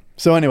 So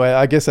anyway,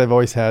 I guess I've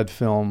always had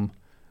film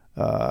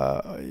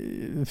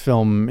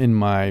in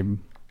my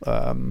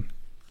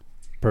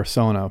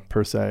persona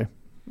per se,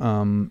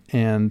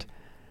 and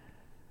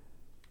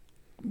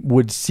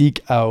would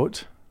seek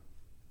out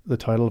the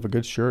title of a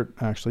good shirt.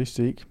 Actually,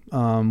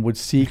 would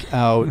seek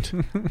out.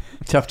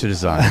 Tough to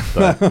design,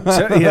 but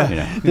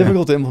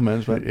difficult to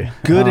implement. But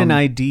good an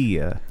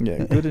idea.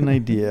 Yeah, good an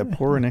idea.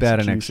 Poor in bad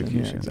execution. in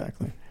execution. Yeah,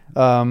 exactly.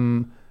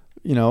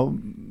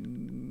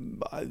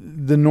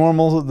 The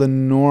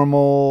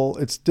normal.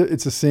 It's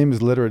the same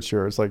as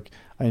literature. It's like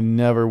I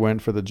never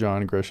went for the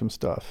John Grisham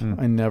stuff.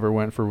 I never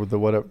went for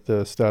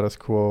the status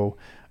quo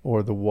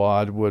or the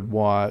Wad would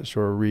watch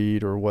or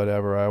read or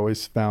whatever. I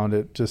always found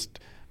it just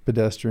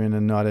pedestrian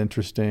and not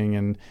interesting,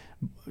 and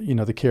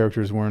the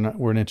characters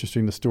weren't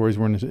interesting. The stories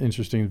weren't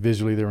interesting.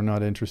 Visually, they were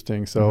not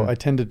interesting. So I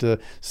tended to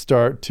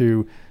start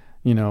to,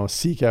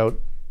 seek out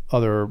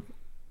other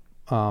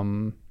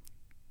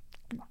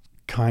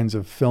kinds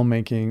of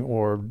filmmaking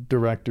or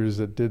directors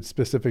that did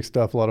specific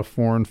stuff, a lot of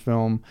foreign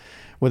film,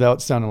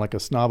 without sounding like a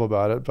snob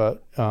about it,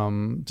 but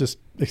just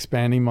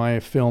expanding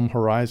my film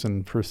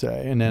horizon per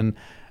se. And then,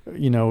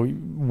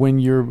 when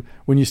you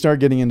start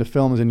getting into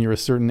films and you're a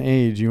certain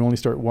age, you only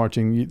start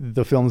watching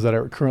the films that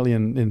are currently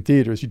in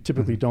theaters. You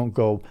typically don't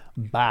go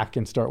back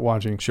and start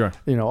watching. Sure.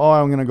 I'm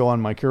going to go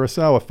on my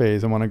Kurosawa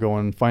phase. I want to go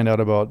and find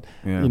out about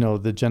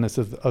the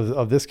genesis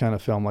of this kind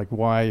of film, like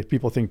why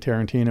people think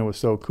Tarantino was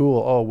so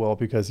cool. Oh, well,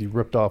 because he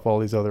ripped off all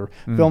these other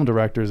film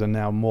directors and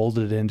now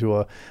molded it into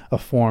a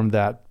form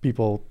that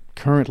people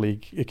currently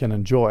it can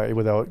enjoy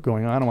without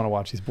going, I don't want to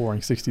watch these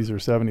boring 60s or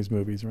 70s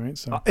movies, right?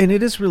 So and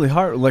it is really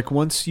hard. Like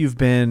once you've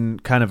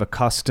been kind of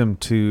accustomed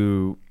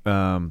to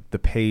the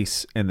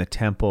pace and the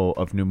tempo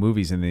of new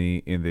movies and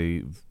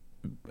the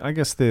I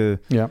guess the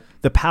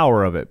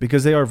power of it,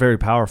 because they are very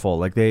powerful.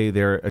 Like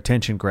they're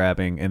attention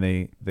grabbing and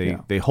they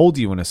hold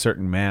you in a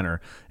certain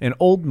manner. And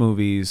old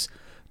movies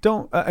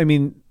don't.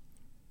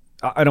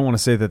 I don't want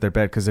to say that they're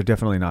bad, because they're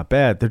definitely not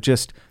bad.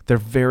 They're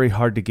very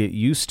hard to get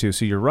used to.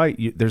 So you're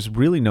right. There's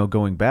really no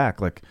going back.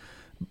 Like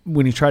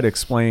when you try to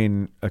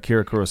explain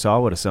Akira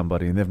Kurosawa to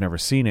somebody and they've never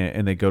seen it,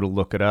 and they go to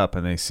look it up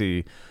and they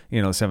see,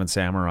 Seven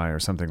Samurai or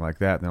something like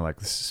that, and they're like,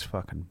 this is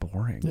fucking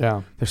boring.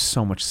 Yeah. There's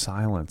so much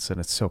silence and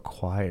it's so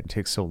quiet. It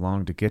takes so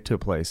long to get to a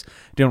place.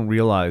 They don't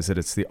realize that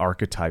it's the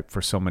archetype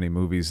for so many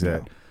movies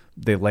that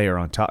they layer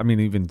on top. I mean,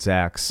 even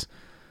Zach's,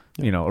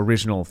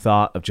 original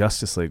thought of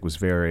Justice League was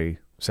very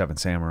Seven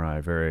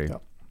Samurai, very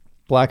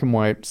black and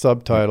white,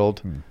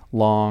 subtitled,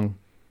 long,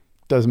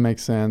 doesn't make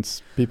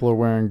sense. People are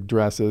wearing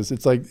dresses.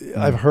 It's like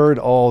I've heard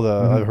all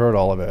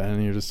of it,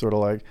 and you're just sort of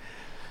like,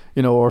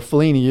 or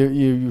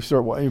Fellini.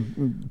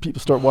 People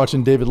start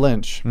watching David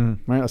Lynch,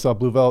 right? I saw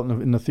Blue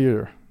Velvet in the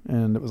theater.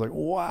 and it was like,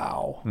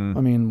 wow.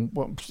 I mean,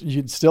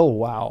 you'd still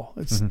wow.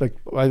 It's like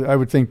I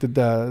would think that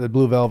the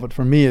Blue Velvet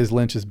for me is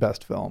Lynch's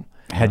best film.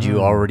 Had you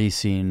already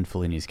seen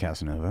Fellini's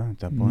Casanova at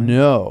that point?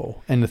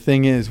 No. And the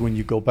thing is, when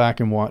you go back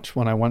and watch,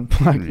 when I went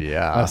back,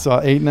 I saw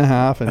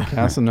 8.5 and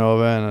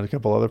Casanova and a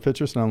couple other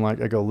pictures, and I'm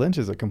like, I go, Lynch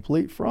is a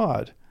complete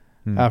fraud.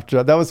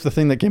 After that was the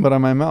thing that came out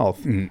of my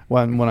mouth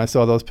when I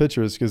saw those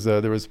pictures, because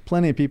there was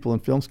plenty of people in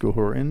film school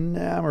who were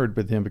enamored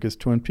with him because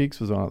Twin Peaks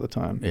was on at the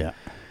time. Yeah.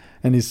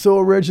 And he's so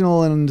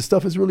original, and the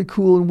stuff is really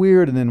cool and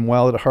weird. And then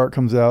Wild at Heart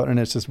comes out, and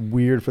it's just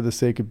weird for the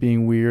sake of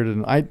being weird.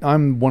 And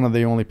I'm one of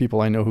the only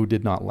people I know who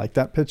did not like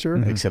that picture.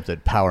 Except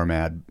that Power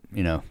Mad,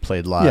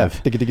 played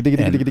live. Oh,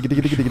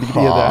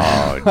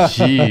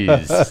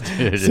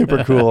 jeez.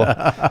 Super cool.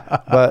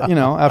 But,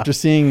 after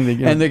seeing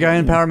the... and the guy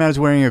in Power Mad is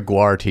wearing a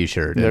Guar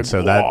t-shirt. And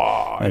so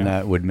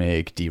that would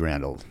make D.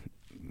 Randall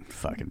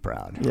fucking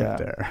proud right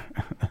there.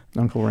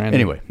 Uncle Randy.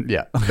 Anyway,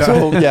 yeah.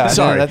 So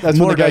sorry, that's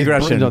more when the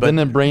digression. But then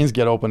the brains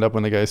get opened up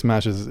when the guy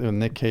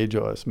Nick Cage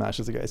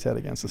smashes the guy's head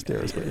against the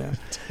stairs.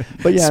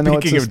 But yeah.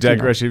 Speaking of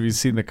digression, have you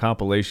seen the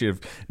compilation of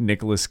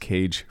Nicolas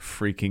Cage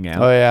freaking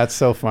out? Oh yeah, it's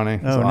so funny.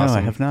 It's awesome. No, I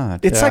have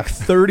not. It's like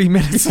 30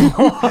 minutes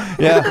long.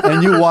 Yeah,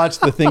 and you watch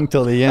the thing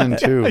till the end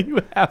too.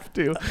 You have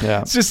to.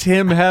 Yeah, it's just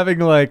him having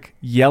like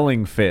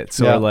yelling fits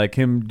or like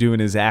him doing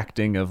his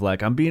acting of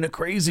like, I'm being a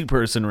crazy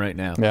person right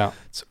now. Yeah.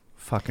 It's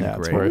fucking it's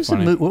great. very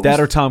funny. That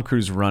or Tom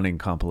Cruise running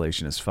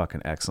compilation is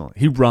fucking excellent.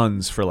 He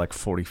runs for like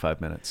 45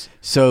 minutes.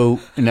 So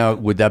now,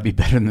 would that be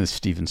better than the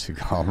Steven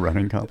Seagal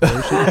running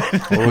compilation?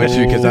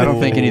 Because I don't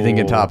think anything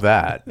can top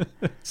that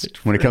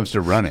when it comes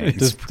to running.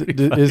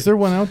 Is there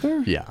one out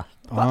there? Yeah.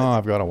 Oh,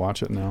 I've got to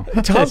watch it now.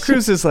 Tom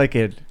Cruise is like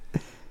an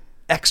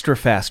extra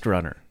fast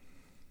runner.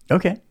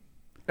 Okay.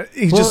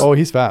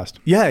 He's fast.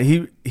 Yeah,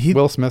 he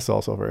Will Smith's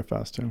also very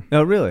fast too.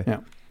 Oh, really? Yeah.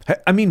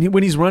 I mean,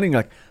 when he's running,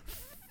 like,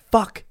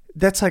 fuck,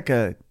 that's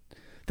at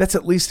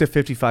least a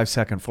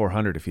 55-second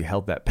 400 if he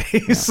held that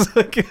pace. Yeah.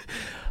 Like,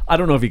 I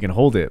don't know if he can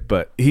hold it,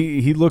 but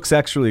he looks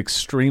actually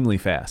extremely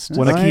fast.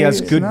 When he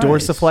has good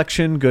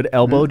dorsiflexion, good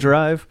elbow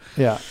drive.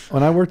 Yeah.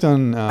 When I worked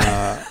on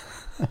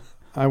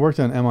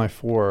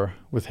MI4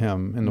 with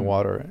him in the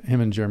water,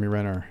 him and Jeremy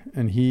Renner,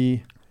 and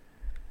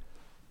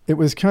it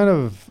was kind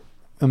of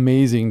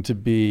amazing to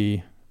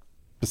be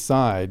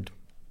beside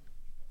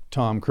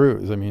Tom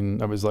Cruise. I mean,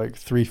 I was like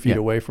 3 feet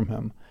away from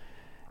him.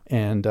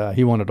 And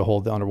he wanted to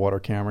hold the underwater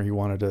camera. He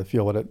wanted to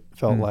feel what it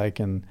felt like.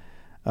 And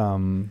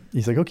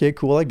he's like, okay,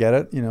 cool, I get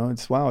it.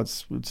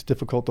 It's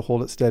difficult to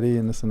hold it steady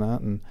and this and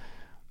that.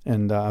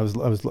 And I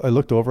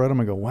looked over at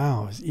him. I go,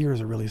 wow, his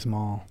ears are really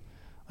small.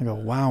 I go,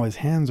 wow, his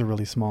hands are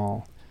really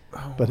small.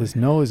 But his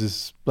nose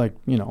is like,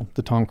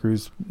 the Tom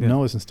Cruise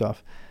nose and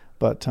stuff.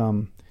 But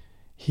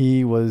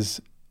he was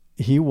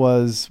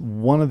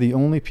one of the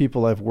only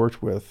people I've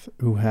worked with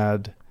who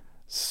had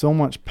so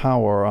much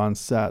power on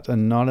set,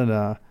 and not in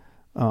a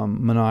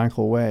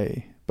maniacal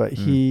way, but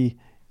he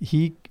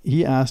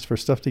asked for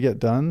stuff to get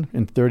done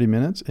in 30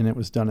 minutes and it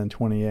was done in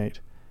 28,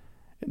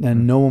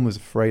 and no one was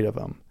afraid of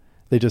him.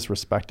 They just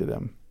respected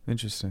him.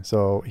 Interesting.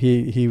 So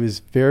he was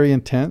very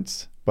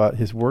intense, but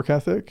his work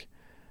ethic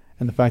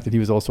and the fact that he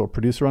was also a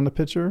producer on the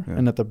picture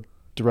and that the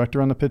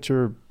director on the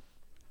picture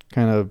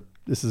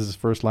this is his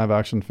first live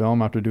action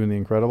film after doing The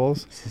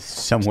Incredibles.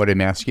 Somewhat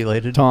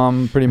emasculated.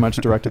 Tom pretty much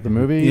directed the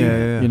movie.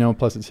 Yeah.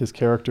 Plus it's his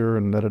character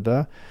and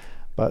da-da-da.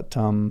 But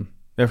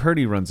I've heard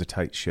he runs a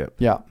tight ship.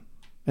 Yeah,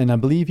 and I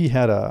believe he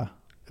had I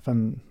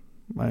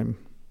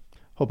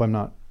hope I'm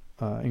not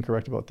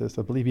incorrect about this.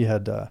 I believe he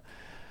had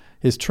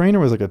his trainer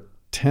was like a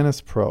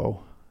tennis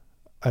pro.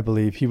 I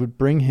believe he would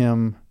bring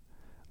him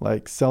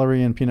like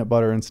celery and peanut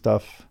butter and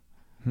stuff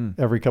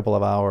every couple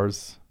of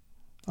hours.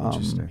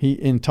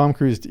 In Tom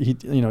Cruise,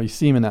 you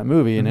see him in that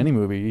movie, in any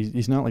movie,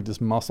 he's not like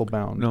this muscle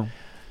bound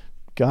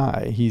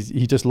guy.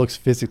 He just looks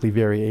physically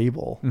very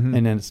able, and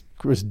then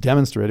it's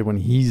demonstrated when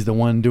he's the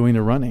one doing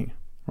the running,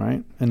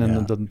 right? And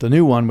then the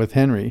new one with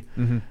Henry,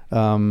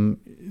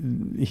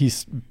 he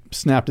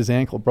snapped his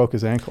ankle, broke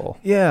his ankle.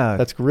 Yeah,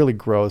 that's really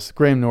gross.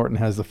 Graham Norton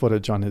has the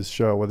footage on his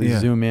show where they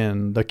zoom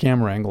in the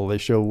camera angle. They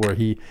show where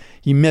he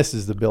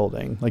misses the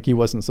building, like he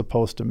wasn't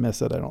supposed to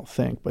miss it, I don't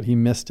think, but he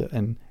missed it,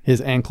 and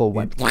his ankle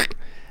went,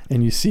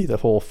 and you see the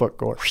whole foot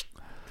go.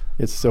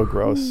 It's so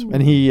gross.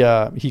 And he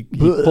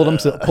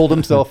pulled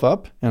himself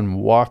up and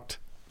walked,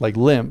 like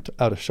limped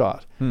out of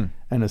shot. And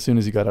as soon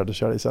as he got out of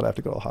shot, he said, I have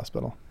to go to the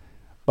hospital.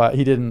 But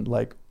he didn't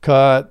like,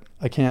 cut,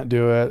 I can't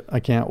do it, I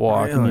can't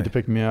walk, you need to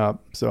pick me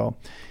up. So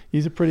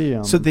he's a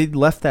pretty... so they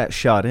left that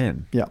shot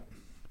in? Yeah.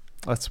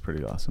 That's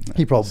pretty awesome.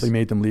 He probably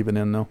made them leave it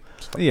in though.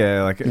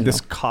 Yeah, like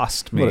this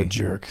cost me. What a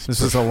jerk. This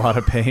is a lot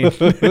of pain.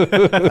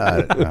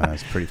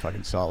 It's pretty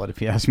fucking solid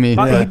if you ask me.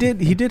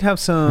 He did have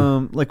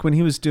some, like when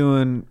he was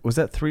doing, was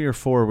that 3 or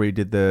 4 where he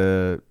did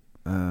the,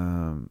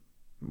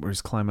 where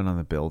he's climbing on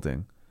the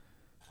building?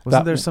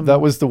 Wasn't there some?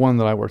 That was the one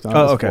that I worked on.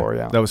 Oh, okay. 4,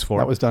 yeah. That was 4.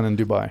 That was done in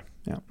Dubai.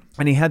 Yeah.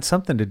 And he had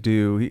something to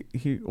do.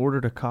 He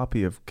ordered a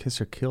copy of Kiss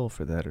or Kill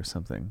for that or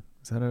something.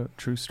 Is that a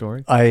true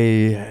story?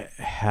 I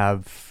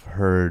have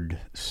heard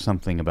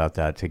something about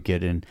that to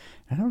get in.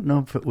 I don't know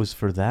if it was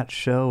for that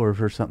show or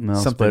for something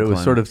else, but it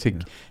was sort of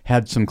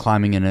had some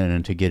climbing in it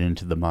and to get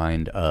into the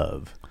mind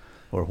of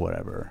or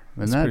whatever.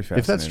 And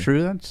if that's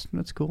true,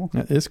 that's cool.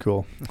 It is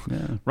cool.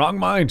 Yeah. Wrong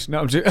mind.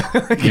 No,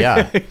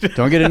 yeah.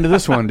 Don't get into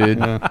this one, dude.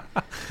 Yeah.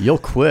 You'll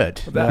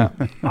quit.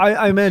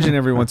 I imagine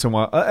every once in a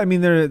while. I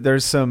mean,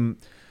 there's some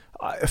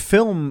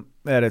film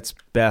at its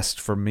best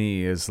for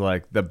me is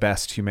like the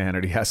best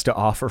humanity has to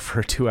offer for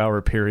a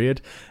 2-hour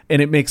period,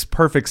 and it makes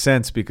perfect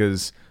sense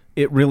because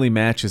it really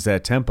matches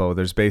that tempo.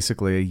 There's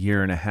basically a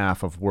year and a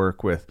half of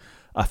work with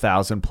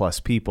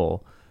 1,000+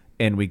 people,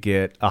 and we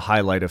get a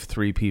highlight of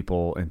 3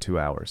 people in 2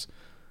 hours.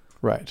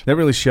 Right. That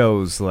really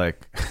shows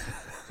like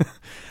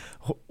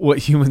what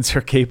humans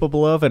are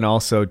capable of, and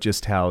also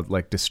just how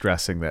like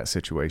distressing that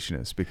situation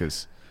is.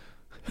 Because,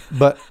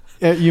 but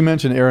you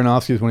mentioned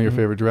Aronofsky is one of your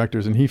favorite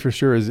directors, and he for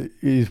sure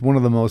he's one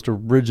of the most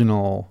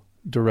original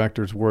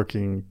directors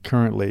working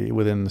currently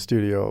within the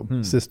studio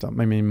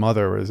system. I mean,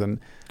 Mother is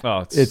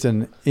it's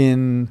an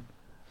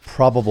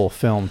improbable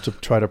film to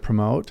try to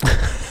promote,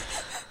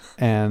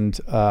 and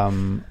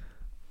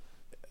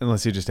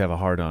unless you just have a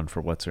hard on for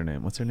what's her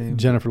name?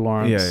 Jennifer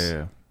Lawrence.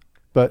 Yeah.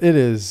 But it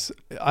is.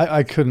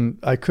 I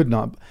could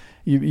not.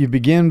 You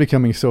begin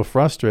becoming so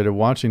frustrated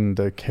watching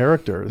the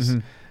characters. Mm-hmm.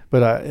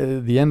 But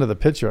at the end of the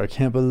picture, I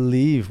can't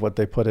believe what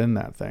they put in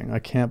that thing.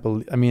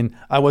 I mean,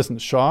 I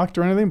wasn't shocked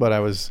or anything, but I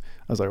was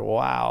like,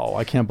 wow,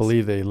 I can't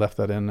believe they left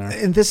that in there.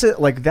 And this is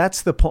like,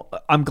 that's the point.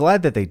 I'm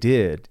glad that they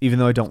did, even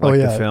though I don't like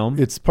the film.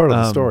 It's part of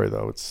the story,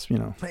 though. It's,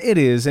 it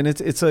is, and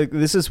it's like,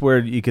 this is where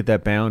you get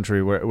that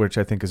boundary, which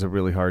I think is a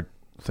really hard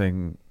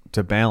thing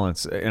to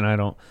balance. And I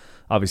don't,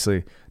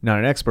 obviously, not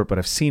an expert, but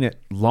I've seen it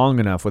long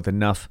enough with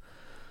enough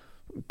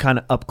kind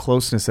of up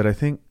closeness that I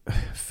think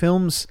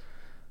films,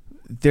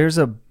 there's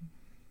a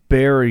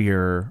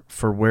barrier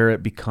for where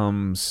it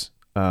becomes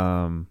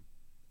a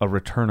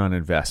return on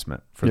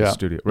investment for the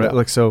studio, right? Yeah.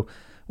 Like, so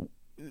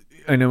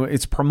I know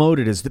it's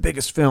promoted as the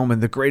biggest film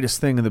and the greatest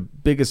thing and the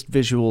biggest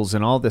visuals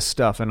and all this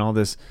stuff and all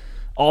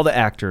the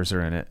actors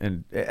are in it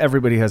and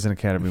everybody has an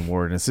Academy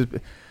Award,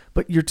 and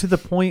but you're to the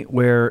point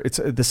where it's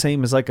the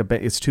same as like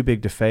it's too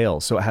big to fail,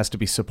 so it has to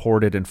be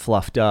supported and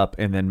fluffed up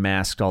and then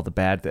masked all the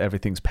bad.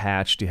 Everything's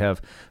patched. You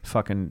have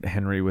fucking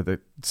Henry with a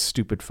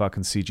stupid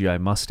fucking CGI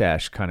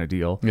mustache kind of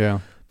deal. Yeah,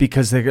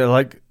 because they're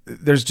like,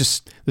 there's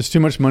too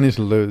much money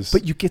to lose.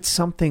 But you get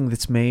something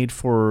that's made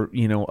for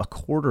a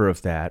quarter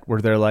of that,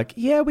 where they're like,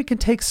 yeah, we can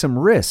take some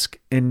risk,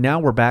 and now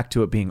we're back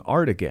to it being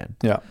art again.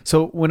 Yeah.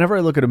 So whenever I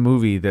look at a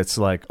movie that's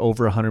like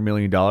over $100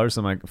 million,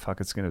 I'm like,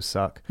 fuck, it's gonna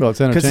suck. Well, it's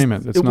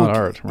entertainment. It's not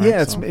art, right?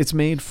 Yeah, it's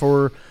made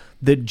for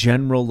the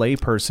general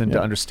layperson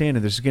to understand,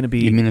 and there's going to be.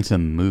 You mean it's a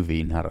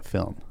movie, not a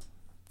film?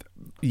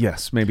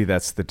 Yes, maybe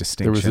that's the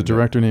distinction. There was a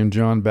director named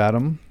John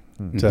Badham,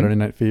 Saturday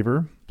Night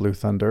Fever, Blue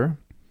Thunder.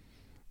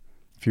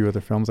 Few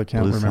other films I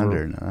can't remember.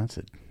 Thunder, no, that's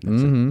a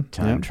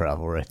time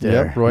travel right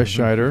there. Yep, Roy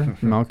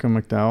Scheider,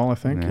 Malcolm McDowell, I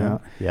think.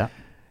 Yeah.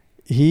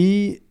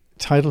 He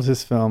titled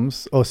his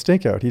films. Oh,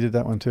 Stakeout. He did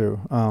that one too.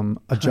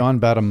 A John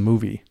Badham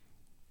movie.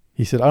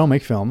 He said, "I don't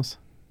make films.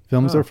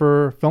 Films are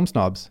for film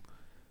snobs,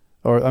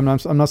 or I'm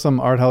not some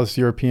art house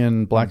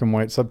European black and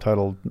white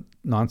subtitled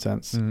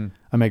nonsense.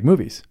 I make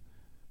movies."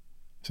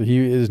 So he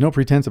is no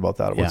pretense about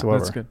that whatsoever.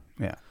 That's good.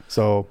 Yeah.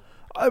 So.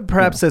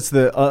 Perhaps that's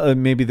the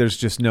maybe there's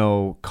just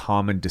no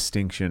common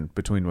distinction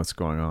between what's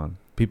going on.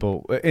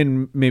 People,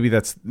 and maybe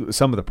that's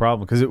some of the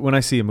problem, because when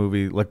I see a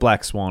movie like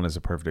Black Swan is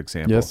a perfect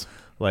example. Yes.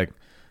 Like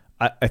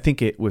I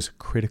think it was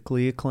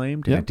critically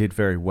acclaimed and it did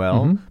very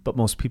well, but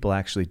most people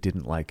actually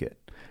didn't like it.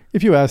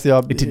 If you ask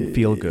it didn't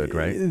feel good,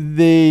 right?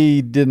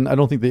 They didn't. I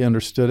don't think they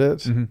understood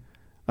it.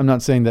 I'm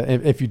not saying that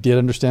if you did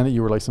understand it,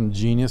 you were like some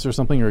genius or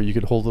something, or you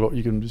could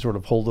you can sort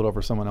of hold it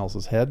over someone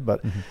else's head.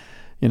 But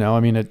I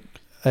mean,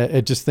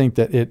 I just think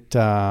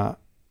that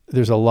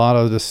there's a lot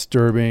of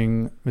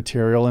disturbing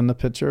material in the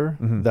picture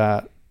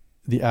that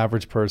the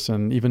average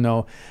person, even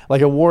though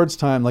like awards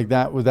time, like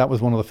that was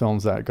one of the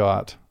films that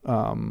got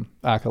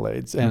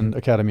accolades and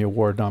Academy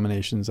Award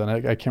nominations, and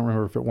I can't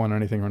remember if it won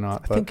anything or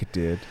not. I think it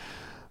did.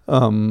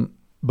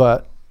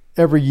 But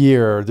every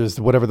year there's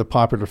whatever the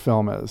popular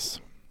film is.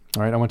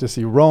 All right, I went to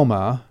see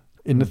Roma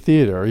in the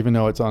theater, even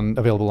though it's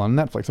available on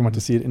Netflix. I went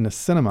to see it in the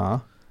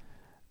cinema.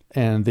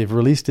 And they've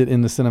released it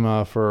in the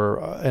cinema for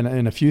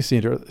in a few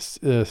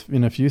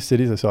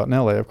cities. I saw it in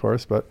LA, of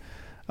course, but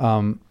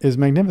is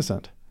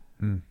magnificent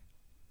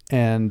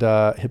and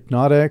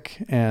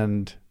hypnotic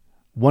and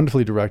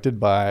wonderfully directed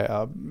by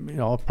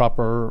a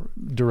proper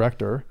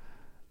director.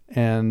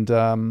 And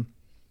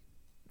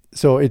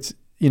so it's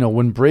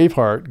when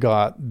Braveheart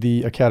got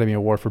the Academy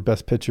Award for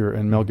Best Picture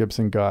and Mel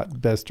Gibson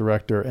got Best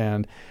Director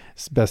and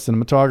Best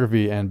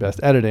Cinematography and Best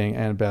Editing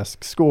and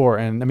Best Score,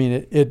 and I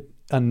mean it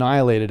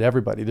annihilated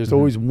everybody. There's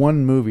always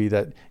one movie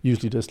that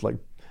usually just like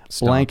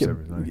stomps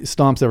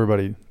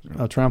everybody,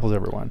 tramples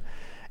everyone,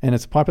 and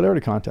it's a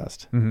popularity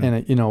contest.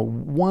 And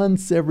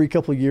once every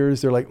couple of years,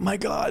 they're like, "My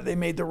God, they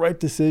made the right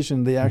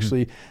decision. They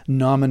actually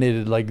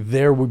nominated like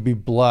There Would Be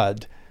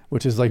Blood,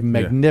 which is like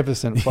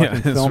magnificent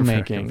fucking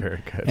filmmaking.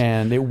 Very good.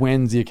 And it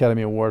wins the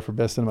Academy Award for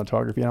Best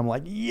Cinematography. And I'm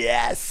like,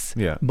 yes!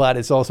 Yeah. But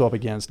it's also up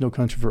against No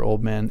Country for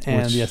Old Men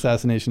and The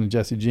Assassination of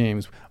Jesse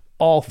James.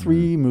 All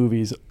three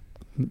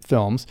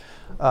films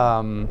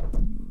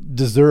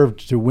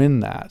deserved to win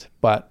that.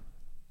 But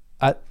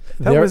that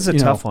was a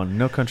tough one.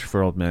 No Country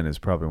for Old Men is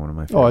probably one of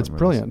my favorite movies.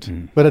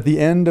 Brilliant. But at the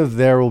end of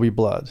There Will Be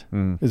Blood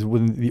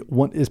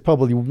is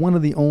probably one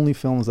of the only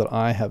films that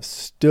I have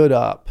stood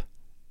up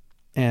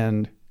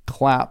and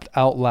clapped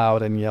out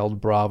loud and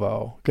yelled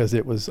bravo, because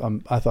it was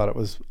I thought it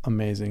was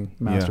amazing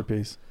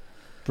masterpiece.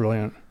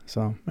 Brilliant.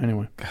 So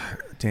anyway,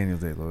 Daniel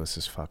Day-Lewis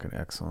is fucking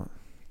excellent.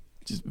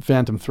 Just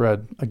Phantom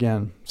Thread,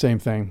 again, same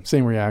thing,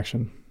 same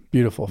reaction.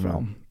 Beautiful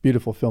film,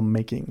 beautiful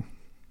filmmaking.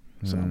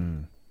 So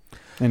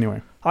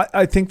anyway,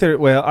 I think that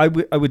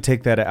I would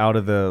take that out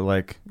of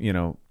the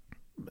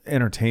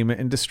entertainment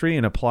industry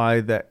and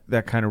apply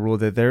that kind of rule,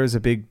 that there is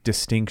a big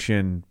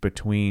distinction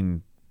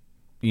between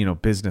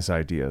business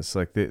ideas,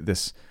 like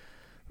this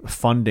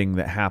funding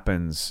that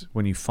happens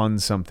when you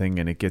fund something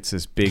and it gets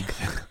this big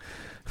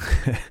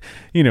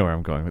you know where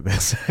I'm going with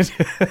this.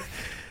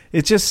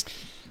 It's just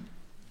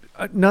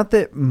not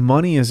that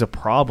money is a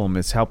problem,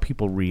 it's how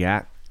people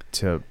react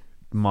to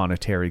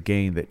monetary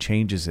gain that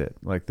changes it.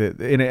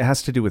 And it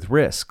has to do with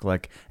risk.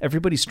 Like,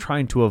 everybody's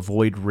trying to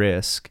avoid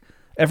risk.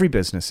 Every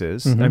business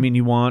is. I mean,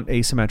 you want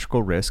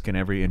asymmetrical risk in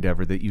every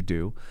endeavor that you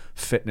do.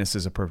 Fitness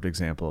is a perfect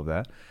example of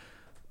that.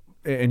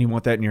 And you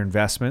want that in your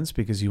investments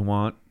because you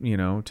want,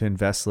 to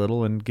invest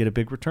little and get a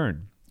big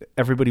return.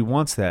 Everybody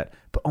wants that,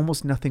 but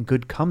almost nothing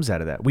good comes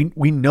out of that.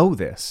 We know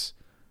this.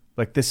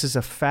 Like, this is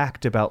a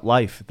fact about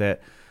life,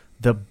 that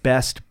the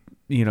best,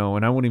 and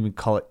I wouldn't even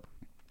call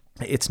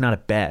it's not a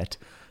bet.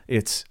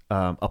 It's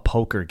a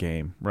poker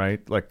game,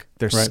 right? Like,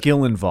 there's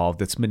skill involved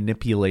that's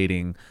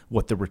manipulating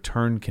what the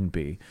return can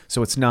be.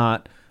 So it's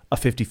not a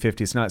 50-50.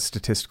 It's not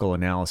statistical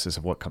analysis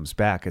of what comes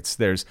back.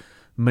 There's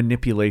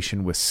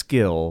manipulation with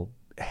skill,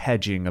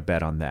 hedging a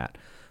bet on that.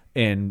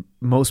 And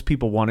most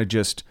people want to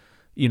just,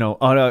 I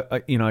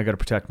got to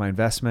protect my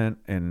investment.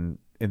 And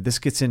this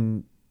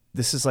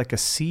is like a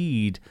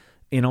seed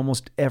in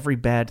almost every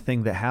bad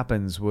thing that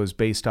happens was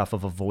based off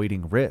of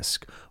avoiding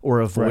risk or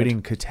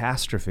avoiding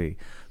catastrophe.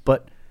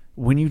 But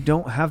when you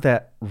don't have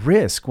that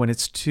risk, when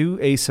it's too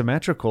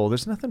asymmetrical,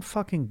 there's nothing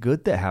fucking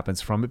good that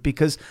happens from it,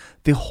 because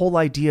the whole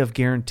idea of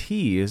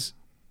guarantee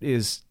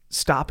is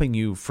stopping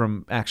you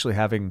from actually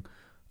having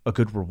a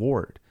good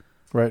reward.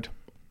 Right.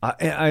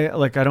 I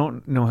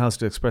don't know how else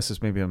to express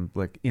this. Maybe I'm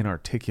like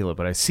inarticulate,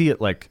 but I see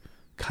it like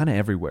kind of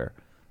everywhere.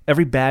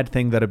 Every bad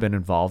thing that I've been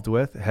involved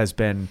with has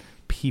been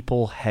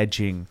people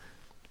hedging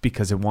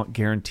because they want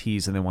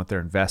guarantees and they want their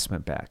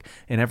investment back.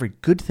 And every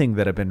good thing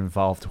that I've been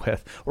involved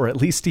with, or at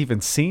least even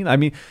seen, I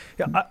mean,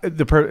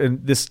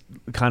 and this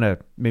kind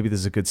of, maybe this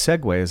is a good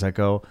segue as I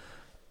go,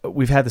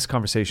 we've had this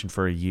conversation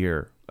for a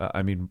year.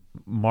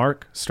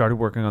 Mark started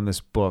working on this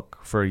book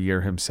for a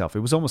year himself. It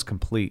was almost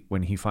complete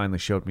when he finally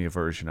showed me a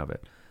version of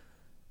it.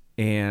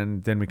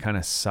 And then we kind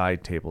of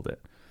side tabled it.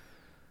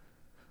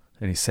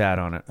 And he sat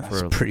on it. I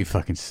was pretty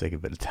fucking sick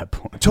of it at that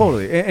point.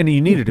 Totally. And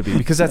he needed to be,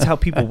 because that's how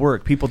people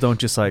work. People don't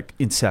just like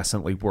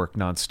incessantly work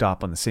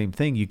nonstop on the same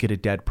thing. You get a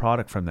dead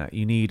product from that.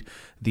 You need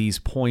these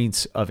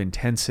points of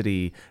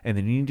intensity, and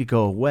then you need to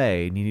go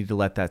away, and you need to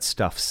let that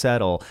stuff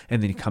settle,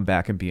 and then you come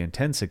back and be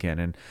intense again.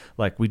 And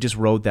like, we just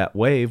rode that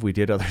wave. We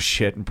did other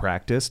shit and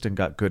practiced and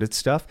got good at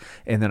stuff.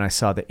 And then I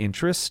saw the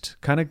interest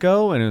kind of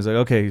go, and it was like,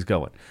 okay, he's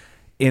going.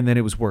 And then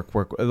it was work.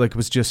 Like,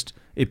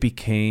 it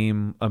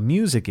became a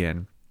muse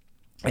again.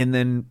 And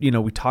then,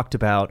 we talked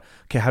about,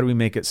 okay, how do we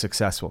make it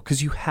successful?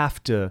 Because you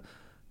have to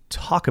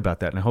talk about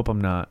that. And I hope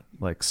I'm not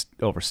like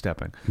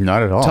overstepping.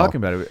 Not at all. Talking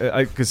about it,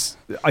 because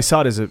I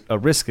saw it as a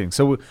risk thing.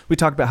 So we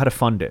talked about how to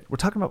fund it. We're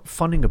talking about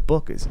funding a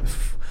book. Is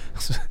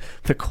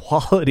the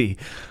quality.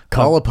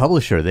 Call a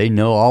publisher. They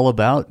know all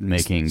about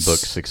making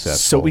books successful.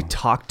 So we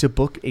talked to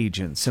book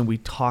agents, and we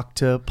talked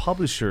to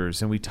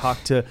publishers, and we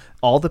talked to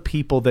all the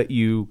people that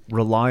you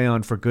rely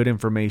on for good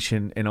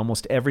information, and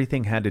almost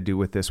everything had to do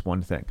with this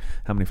one thing.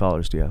 How many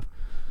followers do you have?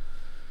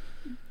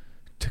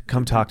 To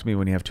come talk to me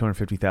when you have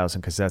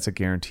 250,000, because that's a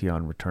guarantee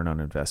on return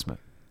on investment.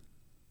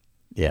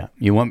 Yeah.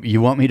 You want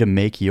me to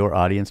make your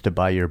audience to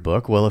buy your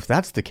book? Well, if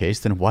that's the case,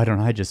 then why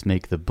don't I just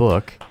make the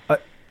book?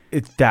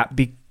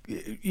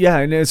 Yeah,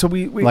 and so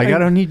we I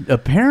don't need.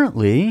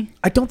 Apparently,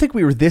 I don't think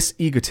we were this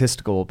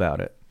egotistical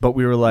about it, but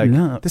we were like,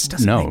 no, this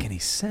doesn't make any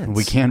sense.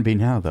 We can be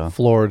now, though.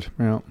 Floored.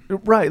 Yeah.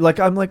 Right. Like,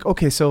 I'm like,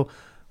 okay, so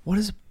what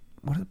does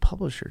the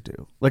publisher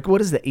do? Like, what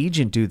does the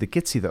agent do that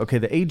gets you there? Okay,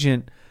 the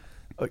agent,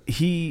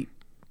 he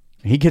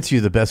gets you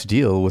the best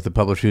deal with the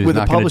publisher who's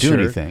not going to do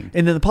anything.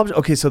 And then the publisher,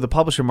 okay, so the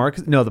publisher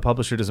markets. No, the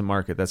publisher doesn't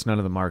market. That's none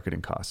of the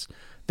marketing costs.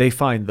 They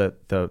find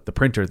the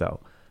printer,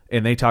 though.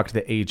 And they talk to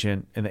the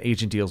agent, and the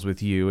agent deals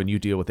with you, and you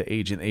deal with the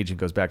agent. The agent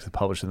goes back to the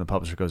publisher, and the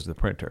publisher goes to the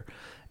printer.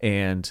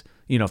 And,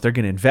 if they're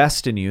going to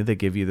invest in you, they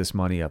give you this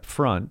money up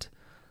front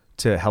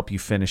to help you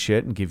finish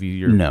it and give you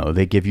your... No,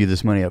 they give you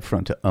this money up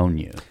front to own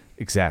you.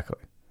 Exactly.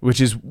 which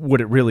is what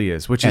it really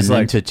is. Which and is then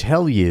like to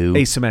tell you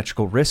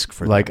asymmetrical risk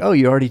for like, them. oh,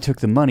 you already took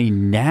the money.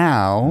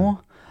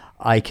 Now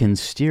I can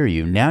steer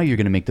you. Now you're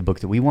going to make the book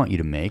that we want you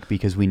to make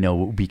because we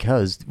know,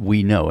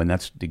 and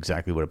that's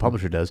exactly what a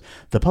publisher does.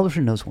 The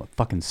publisher knows what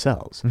fucking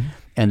sells,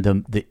 and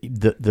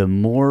the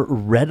more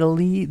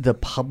readily the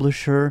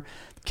publisher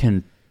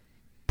can,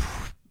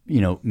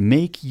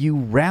 make you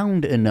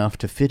round enough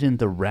to fit in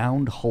the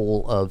round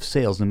hole of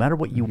sales, no matter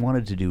what you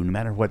wanted to do, no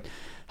matter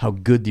how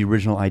good the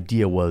original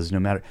idea was,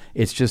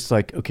 it's just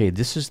like, okay,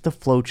 this is the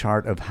flow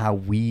chart of how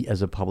we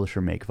as a publisher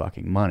make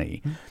fucking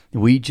money.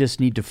 We just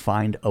need to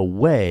find a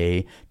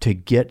way to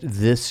get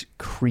this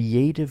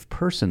creative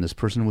person, this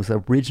person with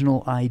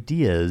original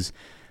ideas,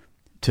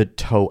 to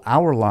toe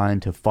our line,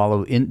 to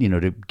follow in,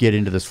 to get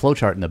into this flow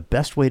chart. And the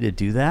best way to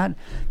do that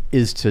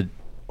is to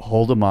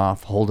hold them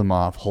off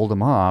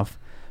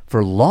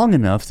for long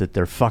enough that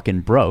they're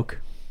fucking broke.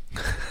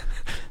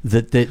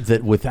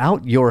 That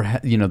without your,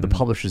 the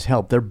publisher's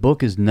help, their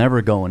book is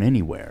never going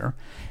anywhere.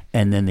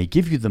 And then they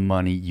give you the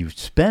money, you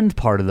spend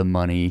part of the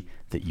money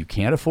that you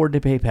can't afford to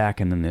pay back,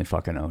 and then they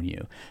fucking own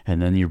you.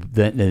 And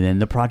then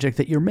the project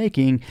that you're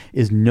making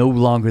is no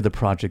longer the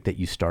project that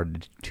you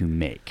started to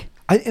make.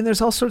 And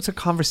there's all sorts of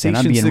conversations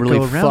and I'm being that really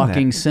go around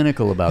fucking that.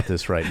 cynical about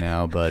this right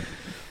now, but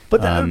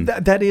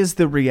that is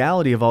the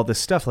reality of all this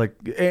stuff. Like,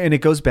 and it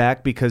goes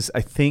back because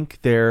I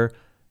think they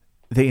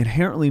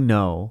inherently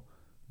know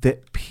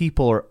that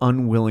people are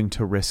unwilling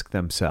to risk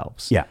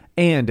themselves. Yeah.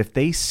 And if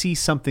they see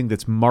something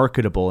that's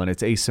marketable and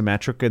it's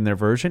asymmetric in their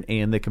version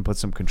and they can put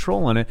some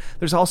control on it,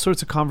 there's all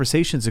sorts of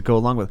conversations that go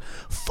along with,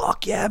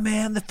 fuck yeah,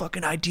 man, the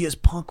fucking idea is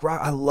punk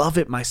rock. I love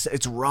it.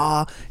 It's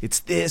raw. It's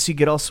this. You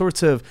get all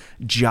sorts of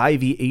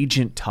jivey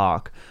agent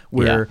talk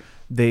where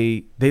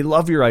they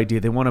love your idea.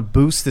 They want to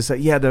boost this.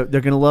 Yeah, they're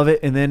going to love it.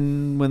 And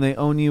then when they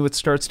own you, it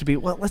starts to be,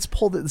 well, let's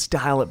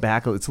dial it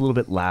back. It's a little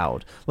bit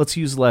loud. Let's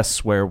use less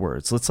swear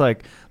words. Let's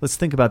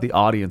think about the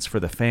audience for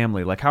the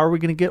family. Like, how are we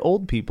going to get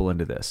old people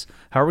into this?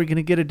 How are we going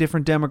to get a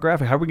different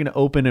demographic? How are we going to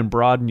open and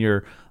broaden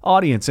your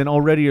audience? And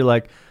already you're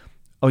like,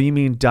 oh, you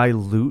mean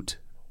dilute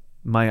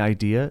my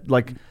idea?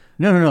 Like,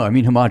 no. I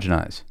mean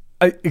homogenize.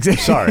 Exactly.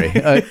 Sorry.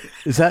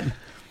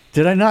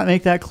 Did I not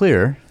make that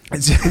clear?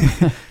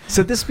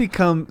 So this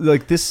become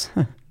like this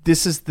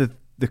is the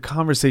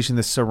conversation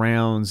that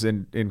surrounds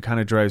and kind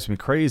of drives me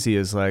crazy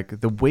is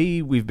like the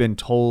way we've been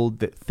told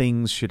that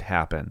things should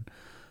happen.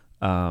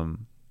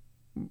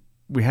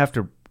 We have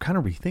to kind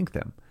of rethink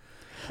them.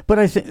 But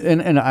I think,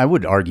 and I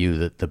would argue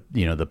that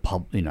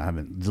I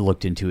haven't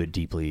looked into it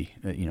deeply,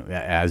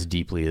 as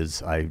deeply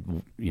as I,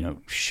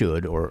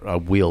 should or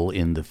will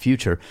in the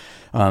future.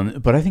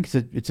 But I think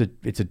it's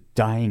a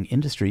dying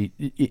industry.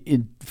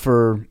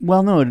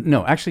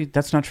 Actually,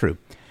 that's not true.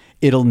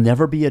 It'll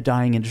never be a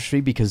dying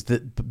industry because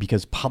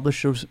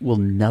publishers will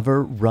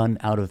never run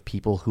out of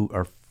people who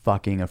are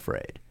fucking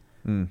afraid,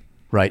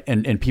 right?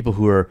 And people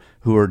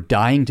who are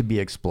dying to be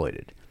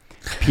exploited,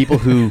 people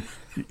who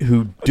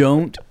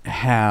don't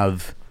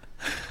have,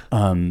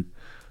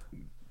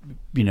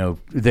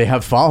 they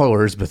have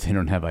followers, but they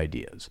don't have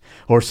ideas.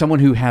 Or someone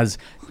who has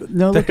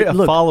they have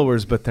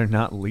followers, but they're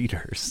not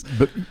leaders.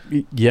 But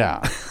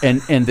yeah, and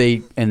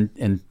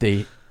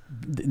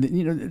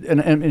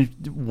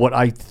what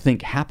I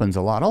think happens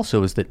a lot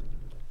also is that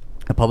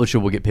a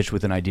publisher will get pitched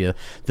with an idea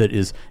that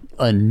is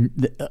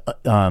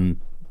that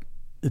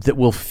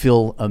will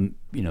fill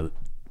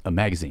a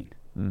magazine,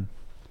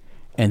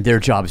 and their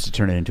job is to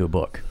turn it into a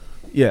book.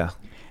 Yeah,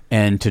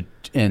 and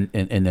then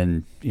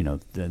then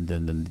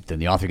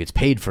the author gets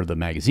paid for the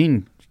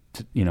magazine,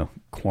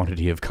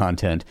 quantity of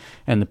content,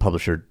 and the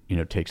publisher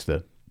takes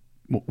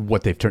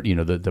what they've turned,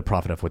 the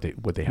profit of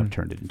what they have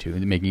turned it into,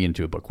 and making it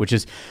into a book, which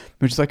is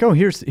like, oh,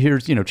 here's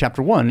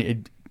chapter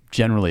one.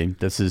 Generally,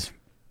 this is,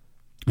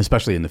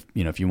 especially in the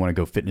if you want to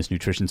go fitness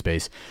nutrition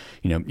space,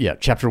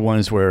 chapter one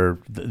is where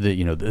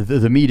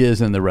the meat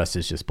is, and the rest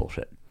is just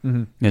bullshit.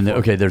 And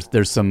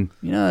there's some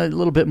a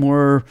little bit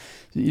more,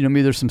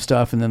 maybe there's some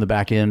stuff, and then the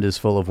back end is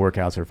full of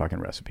workouts or fucking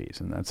recipes,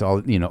 and that's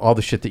all all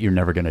the shit that you're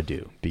never gonna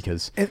do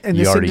because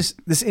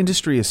this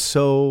industry is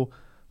so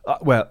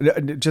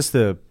just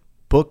the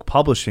book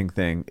publishing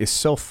thing is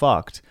so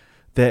fucked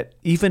that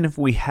even if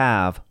we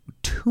have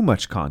too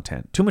much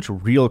content, too much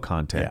real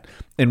content,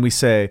 and we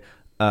say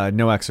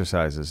no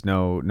exercises,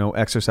 no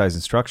exercise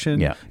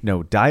instruction,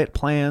 no diet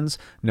plans,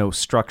 no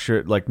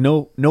structure, like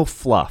no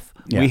fluff.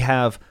 We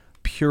have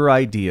pure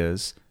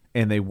ideas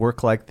and they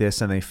work like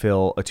this and they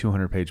fill a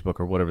 200-page book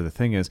or whatever the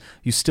thing is.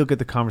 You still get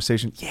the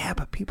conversation,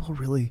 but people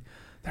really,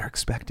 they're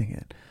expecting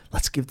it.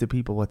 Let's give the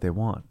people what they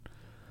want.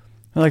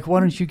 Like,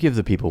 why don't you give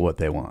the people what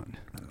they want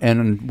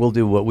and we'll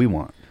do what we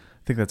want?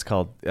 I think that's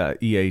called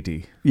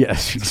EAD.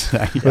 Yes,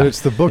 exactly. But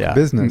it's the book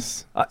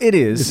business. It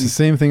is. It's the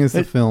same thing as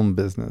the film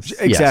business.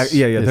 Exactly.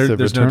 Yes. Yeah.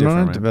 There's no return on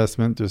different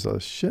investment. There's a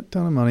shit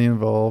ton of money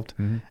involved.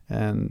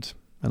 And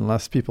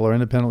unless people are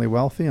independently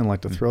wealthy and like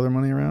to throw their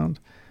money around,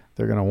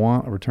 they're going to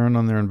want a return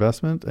on their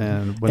investment.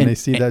 And when they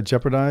see that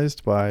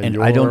jeopardized by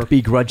I don't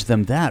begrudge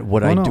them that.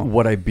 What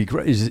I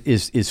begrudge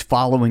is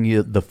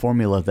following the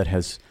formula that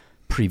has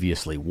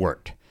previously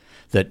worked.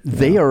 that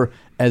they are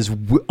as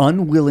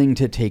unwilling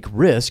to take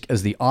risk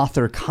as the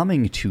author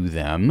coming to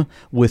them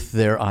with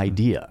their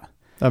idea.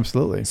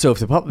 Absolutely. So if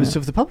the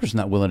publisher's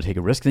not willing to take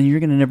a risk, then you're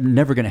going to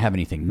never going to have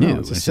anything new. No,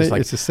 it's a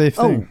safe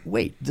thing. Oh,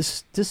 wait,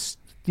 this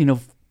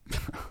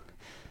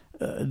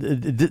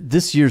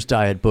this year's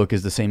diet book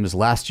is the same as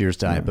last year's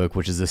diet book,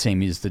 which is the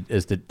same as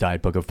the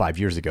diet book of 5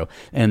 years ago.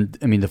 And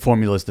I mean, the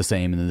formula is the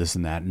same, and this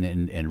and that,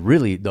 and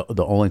really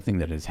the only thing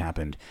that has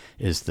happened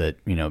is that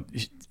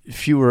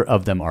fewer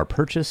of them are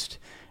purchased,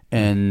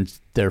 and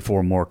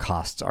therefore more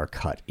costs are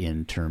cut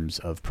in terms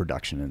of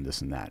production and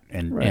this and that.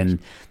 And the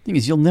thing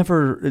is, you'll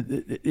never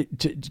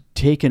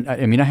take an.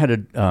 I mean, I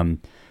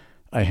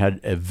had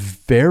a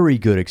very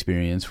good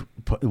experience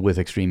with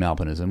Extreme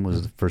Alpinism.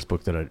 Was the first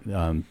book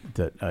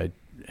that I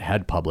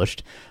had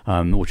published,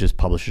 which is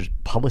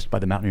published by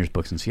the Mountaineers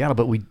Books in Seattle.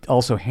 But we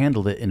also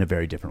handled it in a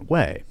very different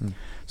way.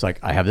 It's like,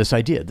 I have this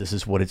idea. This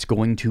is what it's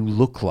going to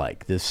look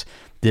like. This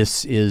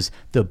is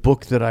the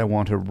book that I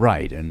want to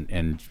write.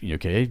 And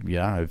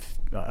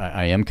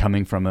I am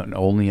coming from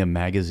only a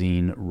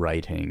magazine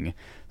writing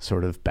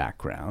sort of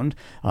background.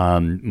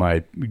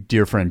 My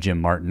dear friend Jim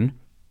Martin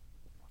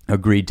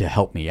agreed to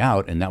help me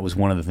out, and that was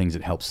one of the things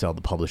that helped sell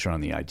the publisher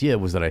on the idea,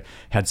 was that I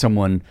had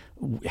someone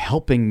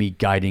helping me,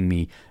 guiding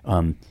me,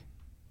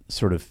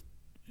 sort of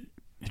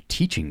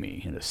teaching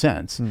me in a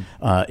sense,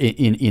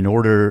 in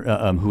order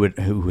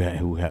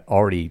who had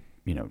already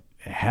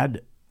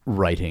had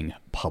writing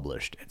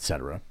published,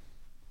 etc.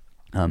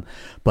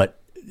 But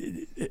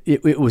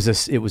it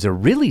was a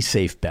really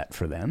safe bet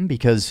for them,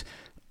 because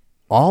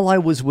all I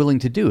was willing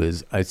to do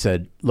is I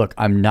said, look,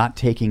 I'm not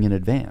taking an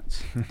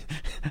advance.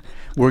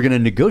 We're going to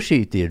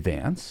negotiate the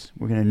advance.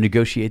 We're going to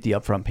negotiate the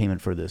upfront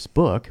payment for this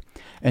book,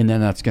 and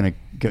then that's going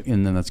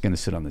to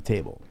sit on the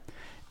table.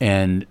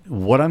 And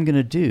what I'm going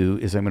to do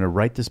is I'm going to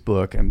write this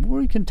book, and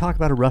we can talk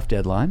about a rough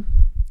deadline,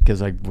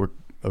 because we're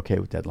okay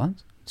with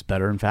deadlines. It's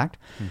better, in fact.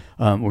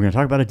 We're going to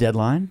talk about a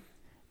deadline,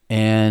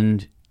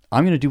 and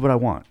I'm going to do what I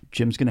want.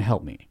 Jim's going to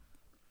help me.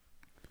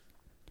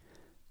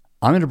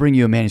 I'm going to bring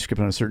you a manuscript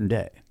on a certain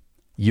day.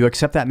 You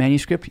accept that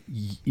manuscript,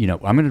 we're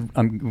going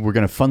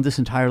to fund this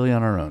entirely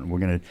on our own. We're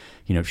going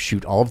to,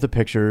 shoot all of the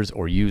pictures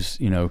or use,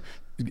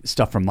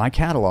 stuff from my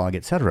catalog,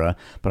 etc.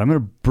 But I'm going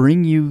to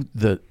bring you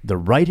the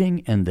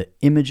writing and the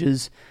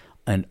images,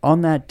 and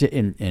on that,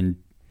 and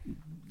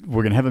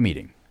we're going to have a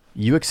meeting.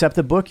 You accept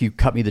the book, you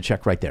cut me the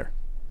check right there.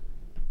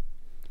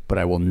 But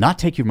I will not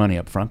take your money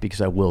up front,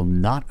 because I will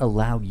not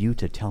allow you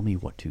to tell me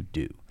what to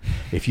do.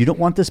 If you don't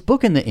want this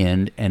book in the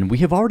end, and we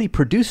have already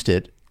produced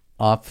it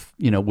off,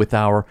 with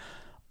our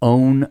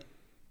own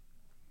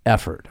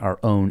effort, our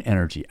own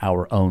energy,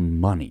 our own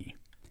money.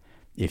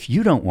 If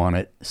you don't want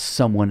it,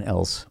 someone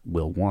else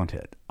will want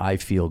it. I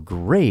feel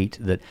great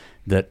that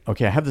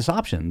okay, I have this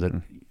option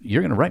that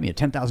you're going to write me a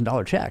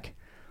 $10,000 check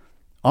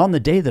on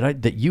the day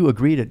that you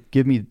agree to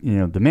give me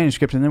the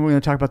manuscript, and then we're going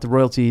to talk about the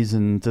royalties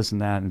and this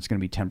and that, and it's going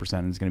to be 10%,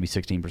 and it's going to be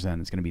 16%,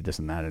 and it's going to be this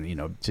and that,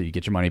 and so you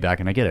get your money back,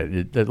 and I get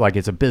it. Like,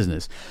 it's a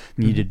business.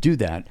 You need to do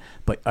that,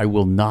 but I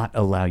will not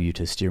allow you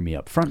to steer me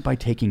up front by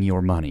taking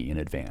your money in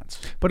advance.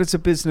 But it's a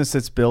business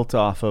that's built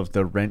off of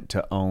the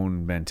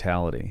rent-to-own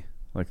mentality,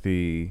 like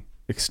the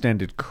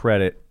extended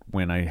credit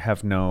when I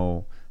have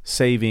no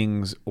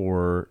savings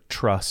or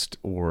trust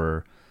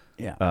or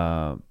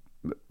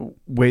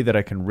way that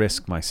I can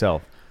risk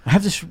myself. I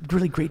have this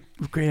really great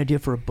idea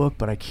for a book,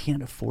 but I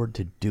can't afford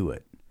to do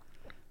it.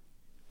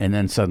 And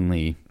then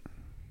suddenly,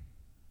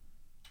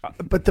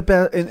 but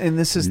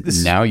this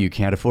is now you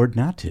can't afford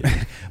not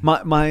to.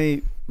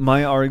 my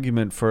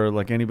argument for,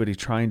 like, anybody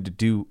trying to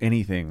do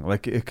anything,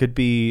 like, it could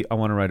be I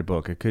want to write a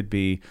book, it could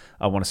be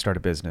I want to start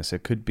a business,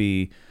 it could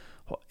be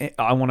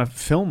I want to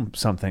film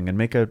something and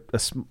make a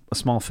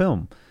small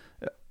film.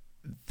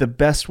 The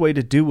best way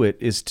to do it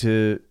is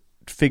to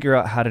figure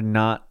out how to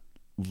not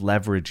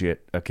leverage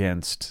it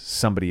against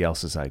somebody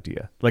else's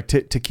idea, like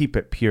to keep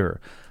it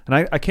pure.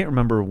 And I can't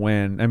remember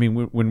when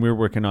we were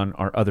working on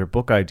our other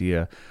book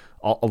idea,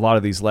 a lot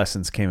of these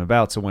lessons came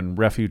about. So when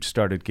Refuge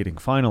started getting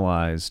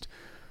finalized,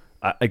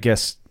 I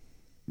guess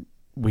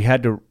we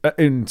had to,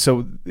 and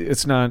so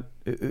it's not,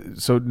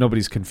 so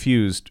nobody's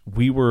confused.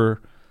 We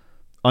were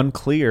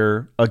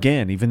unclear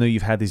again, even though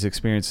you've had these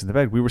experiences in the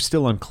bag, we were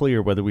still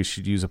unclear whether we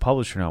should use a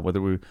publisher or not,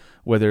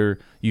 whether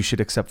you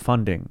should accept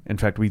funding. In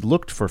fact, we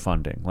looked for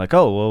funding, like,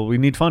 oh, well, we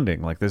need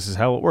funding, like, this is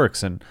how it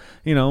works, and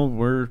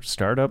we're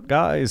startup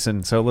guys,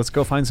 and so let's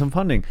go find some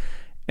funding.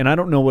 And I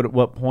don't know at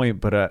what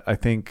point, but I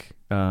think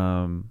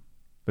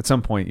at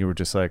some point you were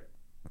just like,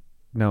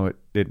 no,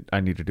 I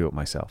need to do it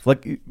myself.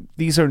 Like,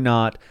 these are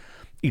not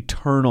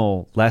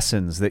eternal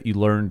lessons that you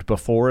learned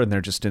before and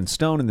they're just in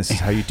stone and this is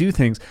how you do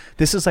things.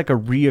 This is like a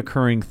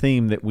reoccurring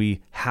theme that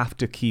we have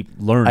to keep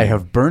learning. I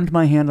have burned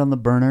my hand on the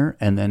burner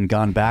and then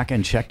gone back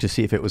and checked to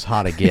see if it was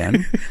hot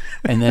again,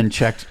 and then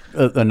checked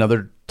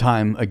another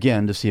time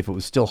again to see if it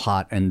was still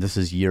hot, and this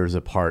is years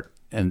apart.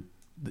 And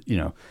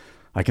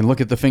I can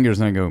look at the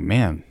fingers and I go,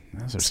 man,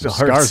 those are some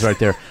scars right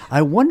there.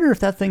 I wonder if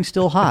that thing's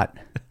still hot.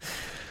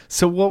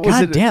 So what was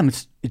God it? Damn,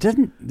 it's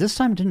This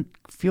time didn't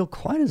feel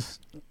quite as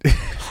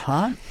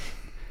hot.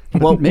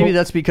 Well, maybe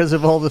that's because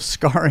of all the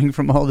scarring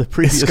from all the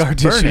previous scar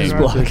tissue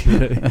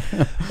burning.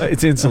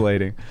 It's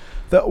insulating.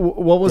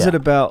 What was it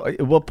about?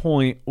 At what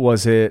point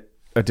was it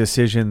a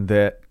decision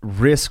that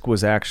risk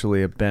was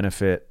actually a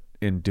benefit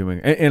in doing?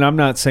 And I'm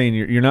not saying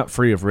you're not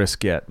free of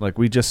risk yet. Like,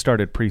 we just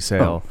started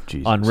pre-sale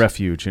on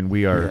Refuge, and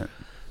we are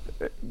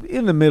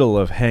in the middle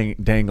of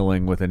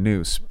dangling with a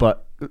noose.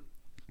 But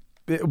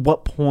at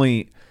what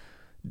point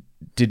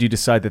did you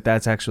decide that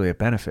that's actually a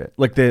benefit?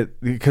 Like,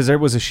 because there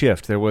was a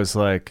shift. There was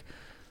like,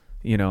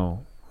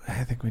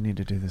 I think we need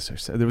to do this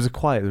ourselves. There was a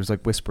quiet. There was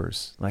like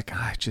whispers. Like,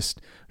 I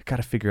got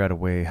to figure out a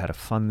way how to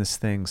fund this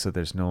thing so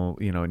there's no,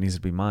 it needs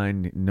to be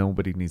mine.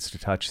 Nobody needs to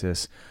touch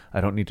this.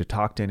 I don't need to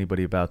talk to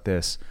anybody about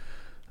this.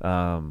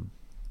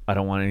 I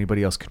don't want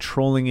anybody else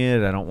controlling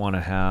it. I don't want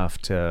to have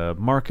to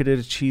market it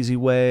a cheesy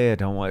way. I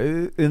don't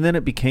want. And then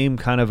it became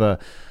kind of a,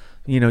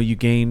 you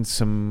gained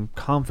some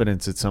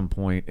confidence at some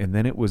point, and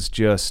then it was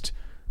just,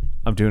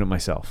 I'm doing it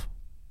myself.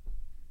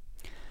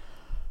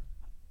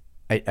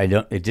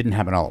 It didn't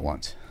happen all at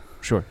once.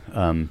 Sure.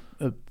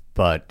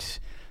 But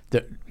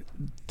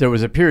there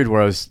was a period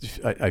where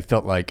I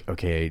felt like,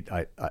 okay,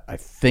 I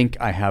think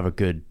I have a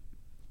good,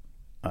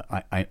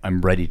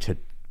 I'm ready to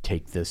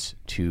take this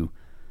to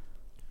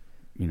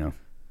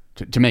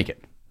make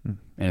it.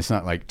 And it's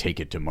not like take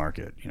it to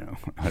market,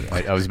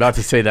 I was about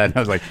to say that, and I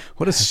was like,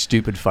 what a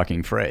stupid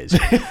fucking phrase.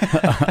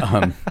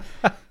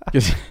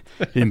 Because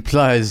it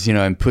implies,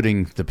 I'm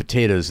putting the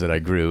potatoes that I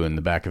grew in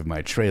the back of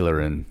my trailer,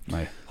 and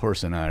my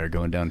horse and I are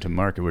going down to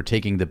market. We're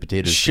taking the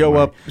potatoes. Show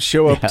up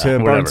to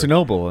Barnes &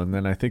 Noble, and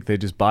then I think they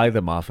just buy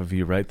them off of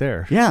you right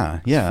there.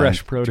 Yeah, yeah.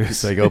 Fresh produce.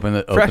 It's like open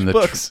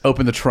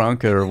the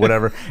trunk or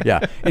whatever.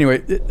 Yeah.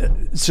 Anyway,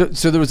 so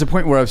there was a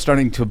point where I was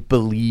starting to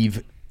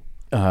believe.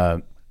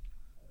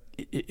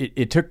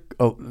 It took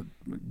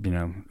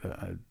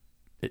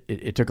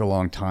it took a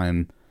long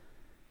time,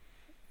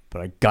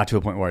 but I got to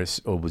a point where I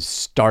was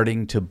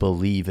starting to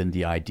believe in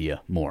the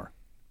idea more.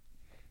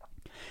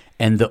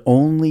 And the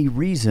only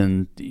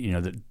reason,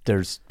 that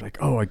there's like,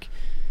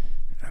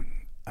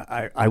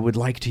 I would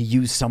like to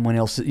use someone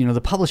else.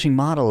 The publishing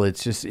model,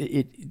 it's just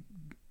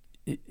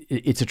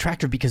it's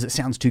attractive because it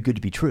sounds too good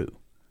to be true.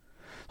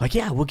 Like,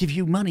 yeah, we'll give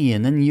you money,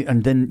 and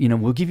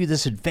then we'll give you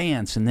this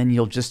advance, and then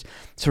you'll just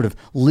sort of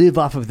live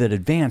off of that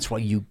advance while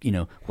you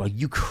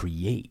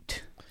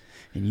create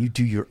and you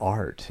do your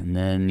art, and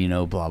then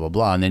blah blah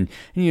blah, and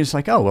you're just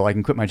like, oh well, I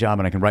can quit my job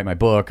and I can write my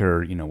book,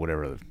 or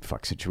whatever the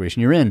fuck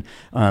situation you're in.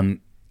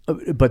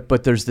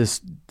 But there's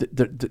this,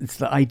 it's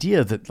the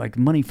idea that like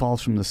money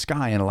falls from the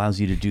sky and allows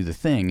you to do the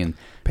thing, and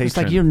it's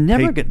like you're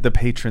never the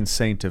patron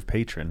saint of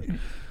patron.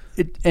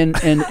 And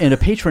a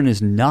patron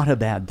is not a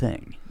bad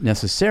thing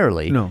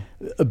necessarily. No,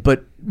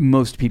 but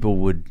most people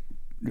would,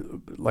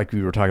 like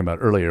we were talking about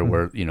earlier,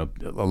 where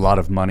a lot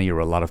of money or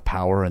a lot of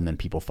power, and then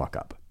people fuck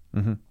up.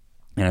 Mm-hmm.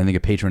 And I think a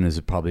patron is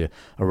probably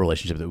a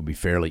relationship that would be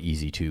fairly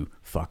easy to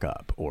fuck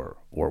up or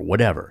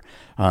whatever.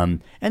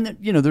 And then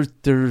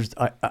there's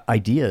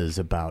ideas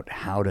about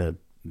how to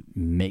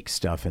make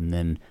stuff and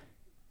then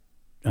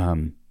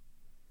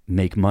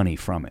make money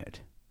from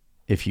it,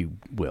 if you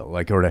will,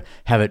 like, or to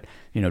have it,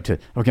 okay,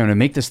 I'm going to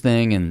make this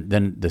thing, and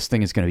then this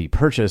thing is going to be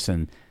purchased,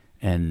 and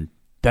then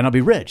I'll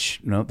be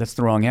rich. No, that's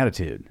the wrong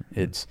attitude.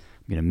 It's,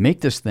 I'm going to make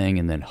this thing,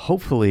 and then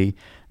hopefully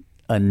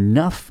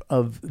enough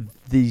of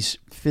these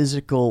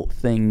physical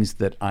things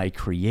that I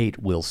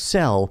create will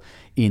sell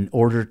in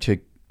order to,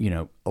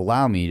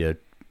 allow me to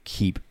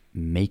keep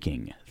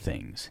making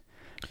things.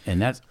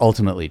 And that's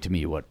ultimately, to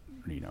me, what,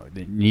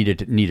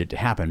 needed to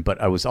happen.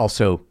 But I was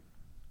also,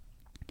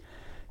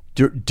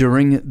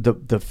 during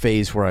the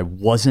phase where I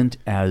wasn't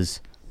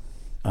as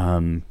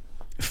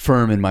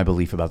firm in my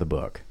belief about the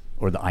book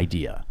or the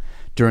idea,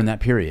 during that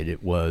period,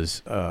 it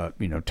was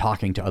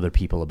talking to other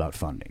people about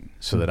funding,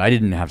 so that I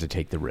didn't have to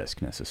take the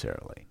risk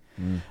necessarily,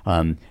 and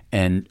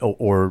then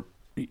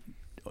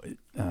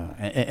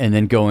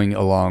going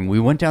along. We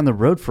went down the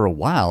road for a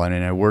while, and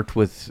I worked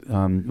with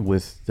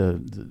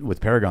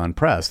Paragon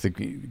Press, the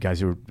guys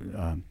who were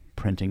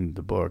printing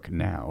the book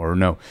now, or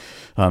no,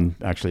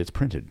 actually it's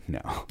printed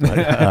now.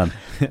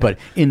 But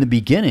in the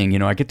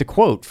beginning, I get the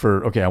quote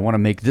for, okay, I want to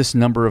make this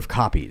number of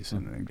copies,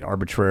 and I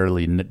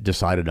arbitrarily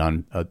decided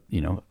on,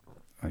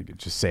 I could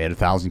just say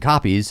 1,000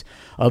 copies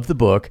of the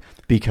book,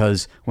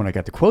 because when I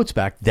got the quotes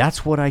back,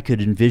 that's what I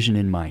could envision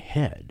in my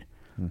head.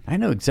 I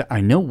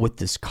know what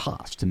this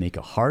costs to make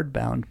a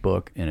hardbound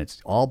book, and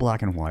it's all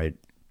black and white.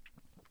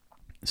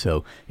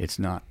 So it's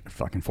not a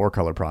fucking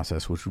 4-color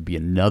process, which would be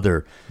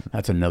another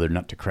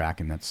nut to crack,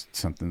 and that's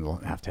something that'll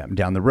have to happen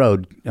down the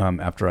road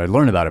after I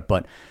learn about it.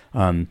 But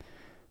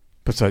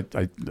so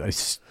I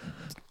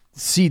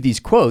see these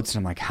quotes,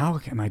 and I'm like, how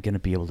am I going to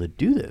be able to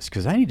do this?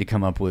 Because I need to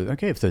come up with,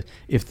 okay,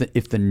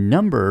 if the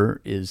number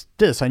is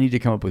this, I need to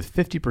come up with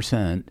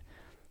 50%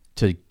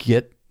 to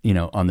get,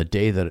 on the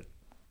day that,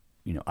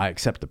 I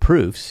accept the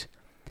proofs,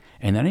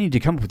 and then I need to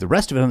come up with the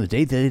rest of it on the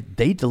day that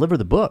they deliver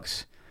the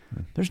books.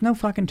 There's no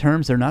fucking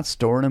terms. They're not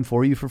storing them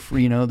for you for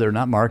free. They're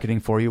not marketing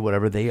for you,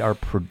 whatever. They are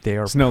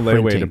There's no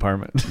layaway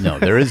department. No,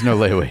 there is no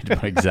layaway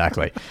department.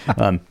 Exactly.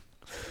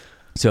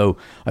 So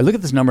I look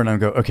at this number and I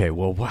go, okay,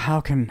 well,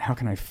 how can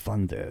I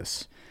fund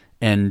this?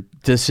 And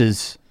this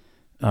is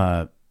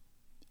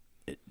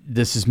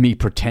me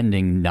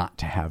pretending not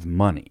to have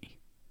money.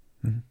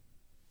 Mm-hmm.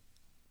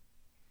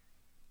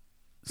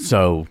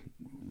 So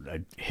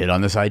I hit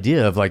on this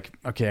idea of like,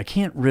 okay, I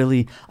can't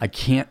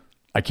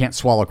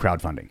swallow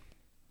crowdfunding.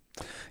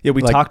 Yeah,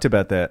 we talked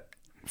about that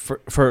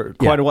for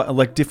quite a while,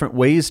 like different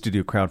ways to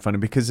do crowdfunding,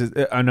 because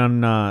and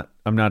I'm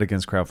not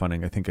against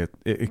crowdfunding. I think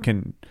it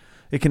can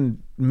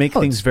make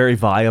things very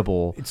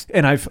viable.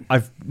 And I've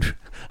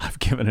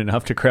given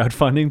enough to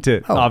crowdfunding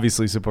to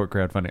obviously support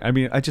crowdfunding. I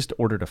mean, I just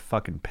ordered a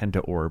fucking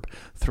penta orb,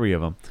 3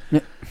 of them.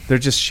 Yeah. They're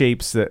just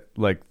shapes that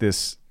like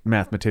this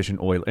mathematician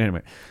oil.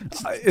 Anyway,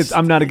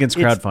 I'm not against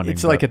crowdfunding.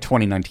 It's like a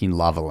 2019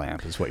 lava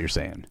lamp, is what you're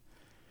saying.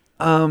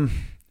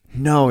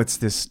 No, it's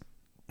this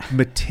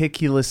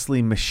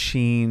meticulously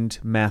machined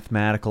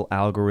mathematical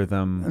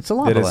algorithm. It's a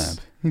lava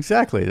lamp.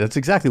 Exactly. That's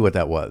exactly what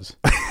that was.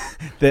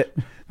 that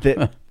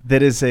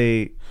is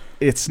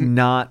it's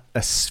not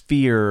a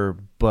sphere,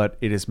 but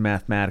it is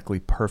mathematically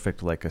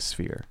perfect like a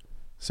sphere.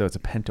 So it's a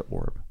penta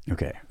orb.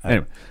 Okay.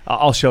 Anyway,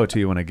 I'll show it to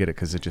you when I get it,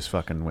 because it just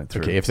fucking went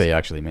through. Okay, if they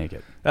actually make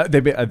it.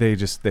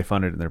 They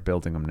funded it and they're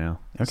building them now.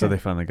 Okay. So they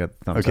finally got the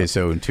thumbs up. Okay,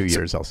 so in 2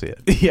 years I'll see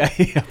it.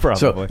 Yeah,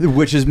 probably. So,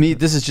 which is me.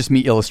 This is just me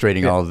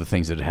illustrating all of the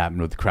things that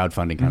happened with the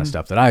crowdfunding kind of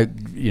stuff that I,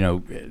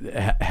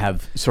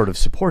 have sort of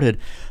supported.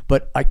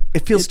 But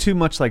it feels too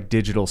much like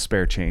digital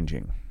spare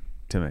changing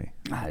to me.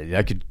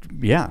 I could,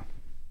 yeah.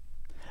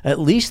 At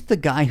least the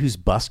guy who's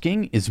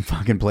busking is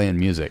fucking playing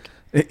music.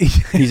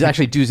 He's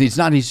actually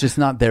he's just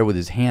not there with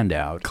his hand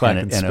out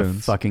and a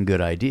fucking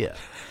good idea.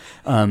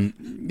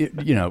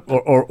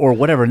 Or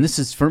whatever. And this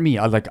is for me.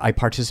 I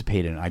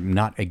participate in it. I'm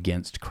not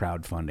against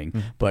crowdfunding,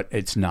 but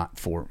it's not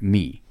for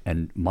me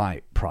and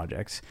my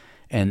projects.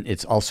 And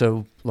it's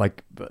also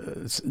like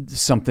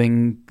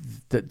something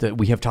that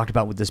we have talked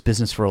about with this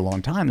business for a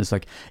long time. It's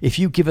like, if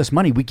you give us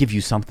money, we give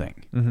you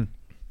something. Mm-hmm.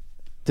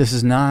 This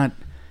is not,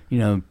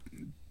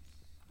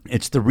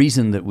 it's the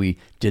reason that we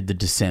did the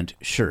Dissent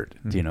shirt.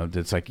 Mm-hmm.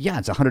 It's like,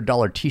 it's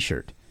 $100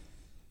 T-shirt.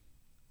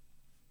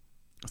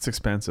 It's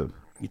expensive.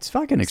 It's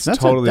fucking expensive.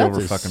 It's totally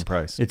over fucking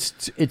price.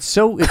 It's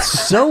so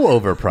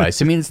overpriced.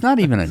 I mean, it's not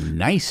even a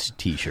nice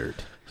T-shirt.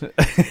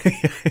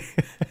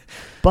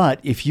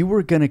 But if you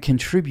were going to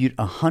contribute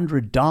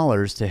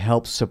 $100 to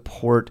help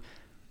support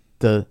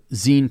the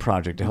zine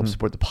project, to help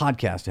support the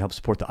podcast, to help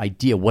support the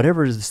idea,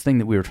 whatever is this thing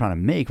that we were trying to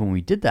make when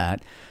we did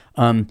that,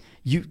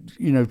 you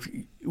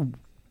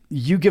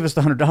give us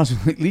the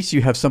 $100, at least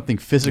you have something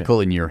physical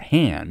in your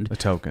hand, a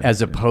token,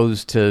 as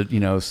opposed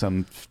to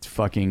some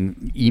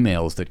fucking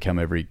emails that come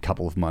every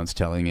couple of months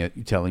telling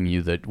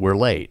you that we're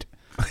late.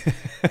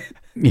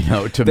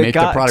 To make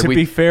the product. To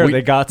be fair,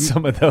 they got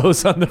some of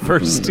those on the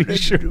first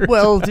T-shirt.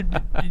 Well,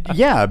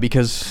 yeah,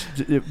 because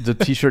the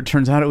T-shirt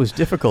turns out it was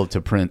difficult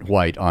to print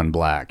white on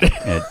black,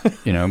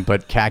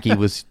 but khaki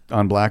was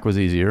on black was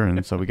easier,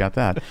 and so we got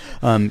that.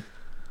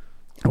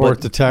 Or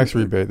it's a tax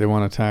rebate. They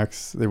want a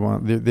tax. They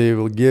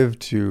will give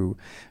to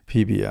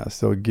PBS.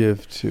 They'll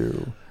give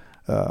to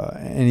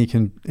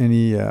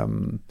any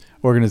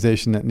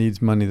organization that needs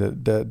money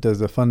that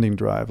does a funding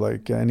drive,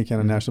 like any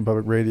kind of national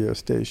public radio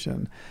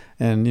station,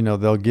 and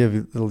they'll give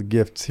little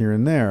gifts here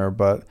and there.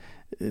 But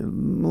a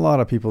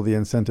lot of people, the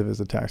incentive is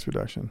a tax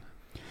reduction.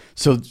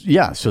 So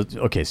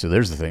okay. So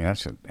there's the thing.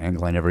 That's an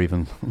angle I never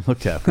even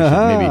looked at. We should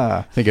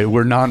maybe think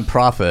we're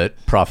non-profit,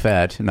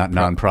 not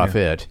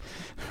non-profit.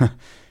 Yeah.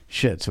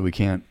 Shit, so we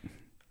can't.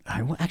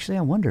 I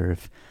wonder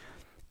if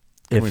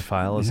we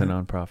file as a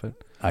nonprofit.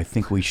 I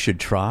think we should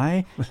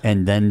try,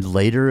 and then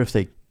later, if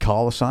they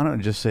call us on it,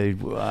 and just say,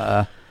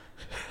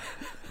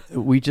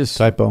 we just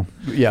typo.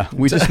 Yeah,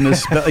 we just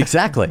misspelled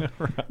exactly.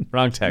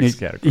 Wrong tax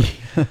category.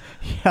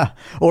 Yeah,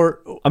 or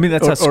I mean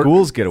that's how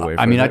schools get away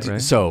from it.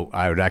 Right? So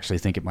I would actually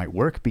think it might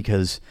work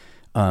because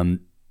I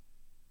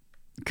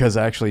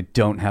actually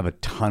don't have a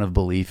ton of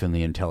belief in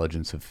the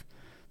intelligence of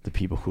the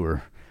people who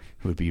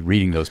would be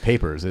reading those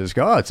papers. They just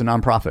go, it's a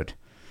nonprofit,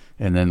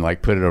 and then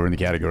put it over in the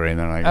category, and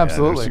then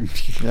absolutely.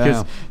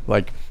 Anyway.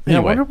 I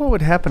wonder what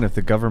would happen if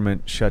the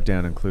government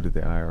shutdown included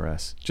the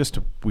IRS. Just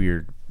a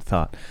weird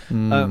thought.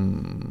 Well,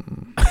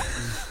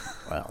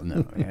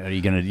 no, are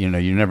you gonna?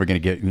 You're never gonna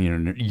get.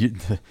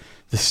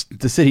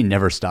 The city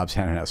never stops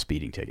handing out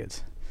speeding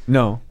tickets.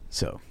 No,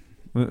 so.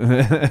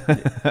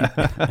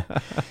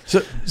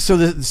 So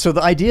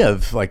the idea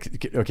of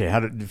okay, how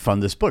to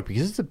fund this book,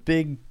 because it's a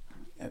big.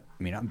 I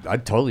mean,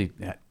 I'm totally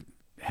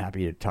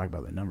happy to talk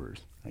about the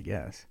numbers, I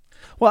guess.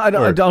 Well, I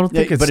don't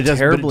think it's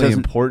terribly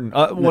important.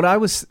 What I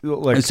was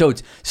like, so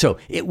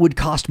it would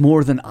cost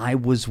more than I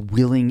was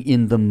willing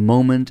in the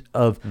moment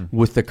of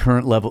with the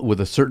current level, with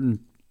a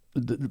certain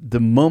the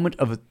moment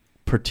of a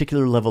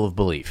particular level of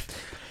belief.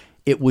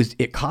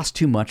 It cost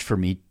too much for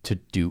me to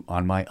do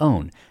on my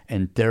own,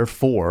 and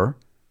therefore,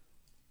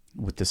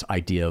 with this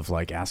idea of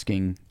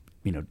asking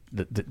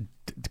the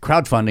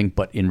crowdfunding,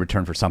 but in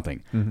return for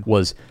something,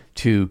 was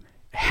to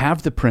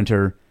have the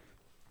printer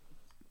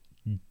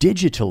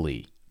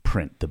digitally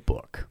print the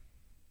book.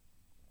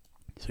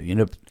 So you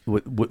end up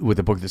with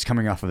a book that's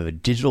coming off of a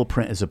digital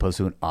print as opposed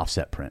to an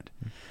offset print.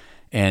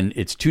 And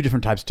it's two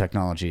different types of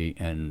technology,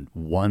 and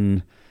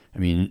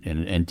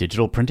and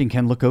digital printing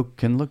can look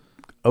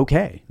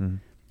okay.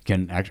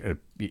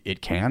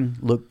 It can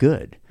look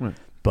good, right.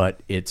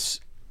 But it's,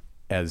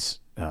 as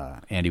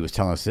Andy was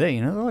telling us today,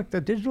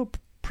 the digital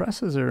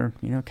presses are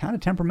kind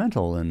of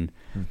temperamental, and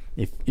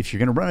if you're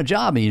going to run a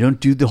job and you don't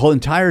do the whole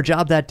entire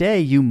job that day,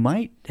 you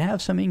might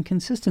have some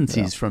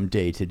inconsistencies from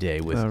day to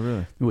day with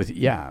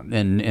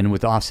and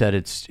with offset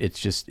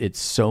it's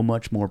so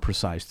much more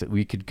precise that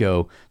we could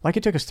go, like,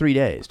 it took us 3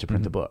 days to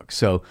print the book.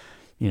 So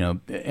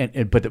but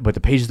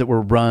the pages that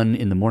were run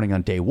in the morning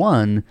on day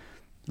one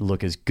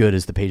look as good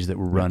as the pages that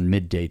were run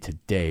midday to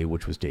day,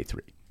 which was day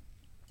 3.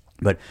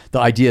 But the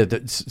idea at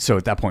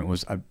that point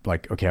was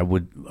okay, I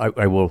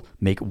will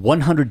make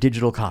 100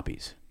 digital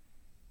copies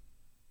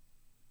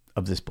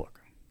of this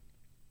book,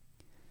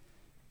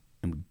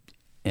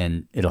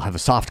 and it'll have a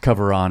soft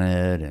cover on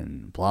it,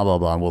 and blah blah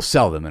blah. And we'll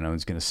sell them, and I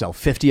was going to sell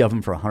 50 of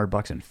them for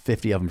 $100 and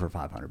 50 of them for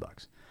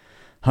 $500.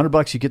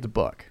 $100, you get the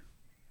book.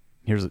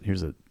 Here's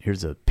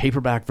a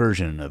paperback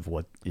version of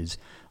what is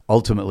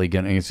ultimately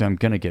going to. I'm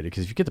going to get it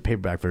because if you get the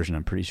paperback version,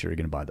 I'm pretty sure you're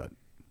going to buy the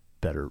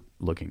better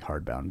looking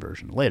hardbound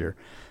version later,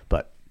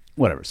 but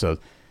whatever. So,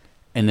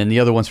 and then the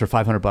other ones for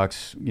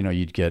 $500,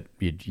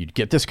 you'd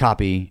get this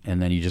copy,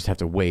 and then you just have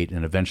to wait.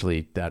 And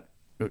eventually that,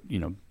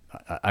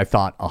 I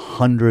thought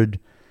 100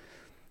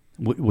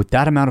 with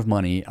that amount of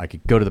money, I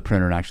could go to the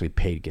printer and actually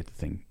pay to get the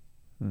thing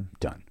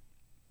done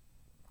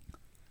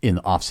in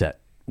the offset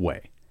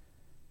way,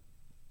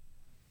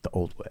 the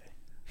old way,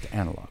 the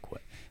analog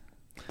way,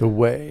 the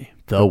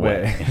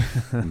way.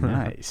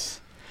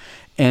 Nice.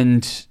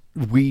 And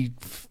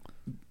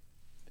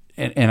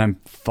And I'm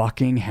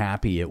fucking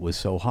happy it was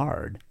so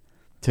hard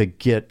to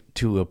get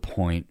to a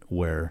point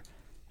where,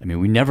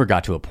 we never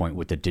got to a point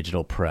with the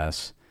digital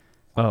press.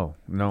 Oh,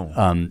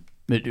 no.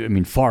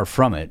 Far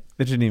from it.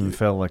 It didn't even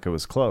feel like it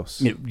was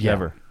close.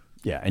 Never.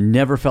 Yeah, it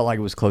never felt like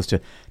it was close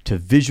to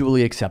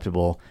visually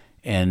acceptable.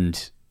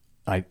 And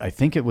I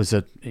think it was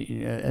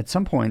at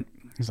some point,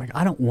 it's like,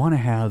 I don't want to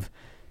have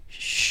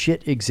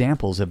shit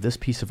examples of this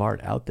piece of art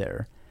out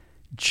there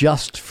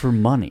just for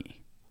money.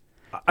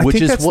 I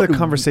think that's the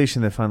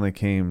conversation that finally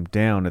came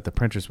down at the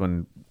printers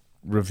when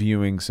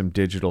reviewing some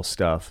digital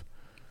stuff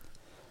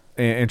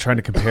and trying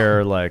to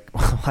compare, like,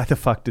 why the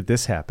fuck did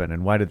this happen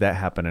and why did that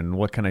happen and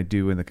what can I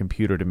do in the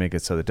computer to make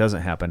it so that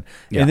doesn't happen?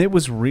 Yeah. And it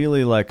was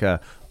really like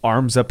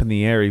arms up in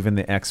the air. Even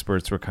the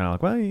experts were kind of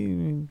like, well,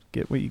 you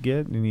get what you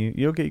get, and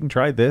you can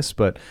try this,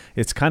 but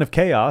it's kind of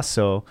chaos.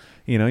 So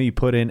you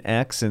put in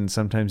X and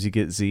sometimes you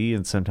get Z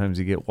and sometimes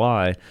you get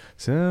Y.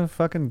 So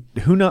fucking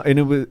who knows? And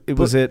it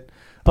was at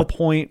a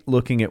point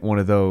looking at one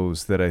of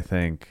those that I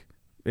think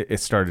it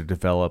started to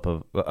develop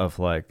of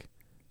like,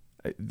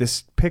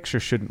 this picture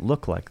shouldn't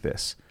look like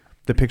this.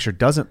 The picture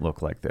doesn't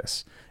look like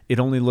this. It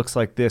only looks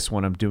like this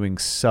when I'm doing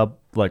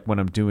when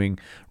I'm doing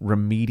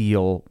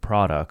remedial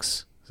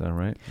products. Is that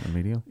right?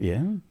 Remedial?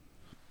 Yeah.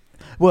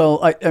 Well,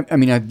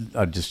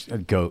 I'll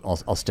just go.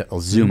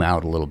 I'll zoom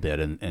out a little bit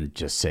and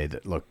just say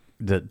that, look,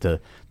 the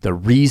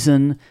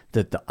reason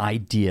that the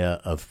idea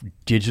of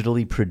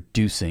digitally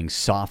producing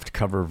soft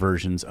cover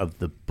versions of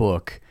the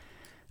book,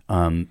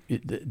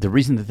 the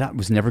reason that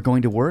was never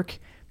going to work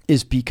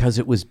is because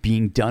it was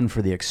being done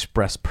for the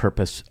express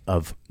purpose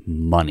of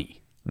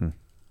money.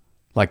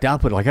 Like the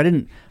output,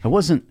 I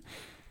wasn't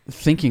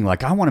thinking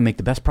like, I want to make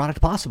the best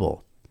product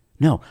possible.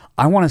 No,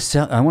 I want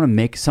to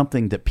make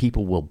something that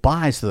people will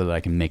buy so that I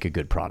can make a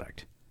good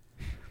product.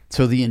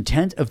 So the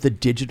intent of the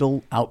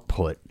digital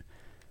output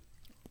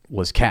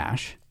was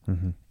cash,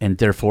 and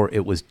therefore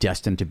it was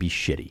destined to be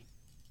shitty.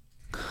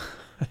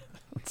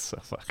 That's so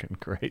fucking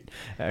great,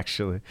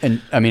 actually.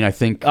 And I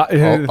think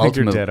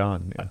you're dead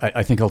on. Yeah.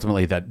 I think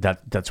ultimately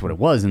that's what it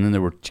was. And then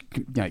there were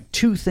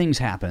two things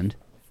happened,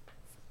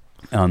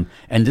 and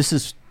this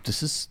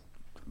is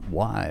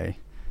why,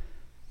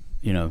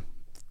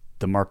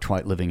 the Mark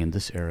Twight living in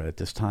this era at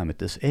this time at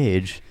this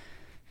age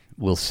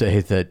will say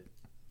that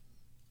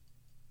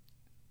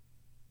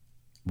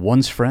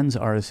one's friends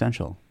are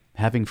essential.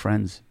 Having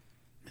friends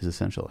is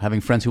essential.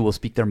 Having friends who will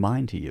speak their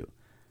mind to you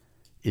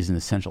is an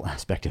essential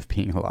aspect of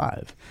being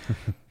alive.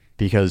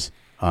 Because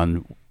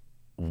on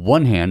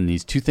one hand,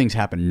 these two things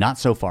happen not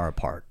so far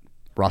apart.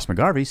 Ross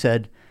McGarvey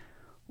said,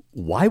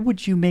 why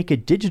would you make a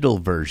digital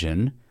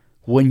version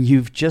when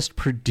you've just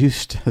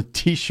produced a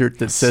T-shirt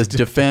that says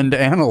defend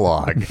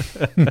analog?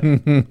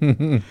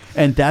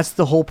 And that's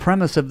the whole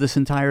premise of this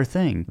entire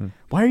thing.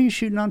 Why are you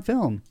shooting on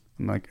film?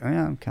 I'm like,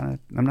 I'm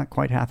not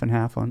quite half and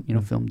half on,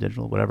 film,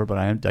 digital, whatever, but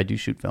I do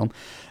shoot film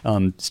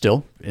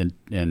still, and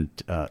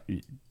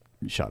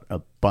shot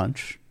a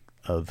bunch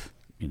of,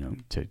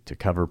 to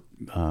cover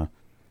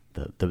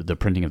the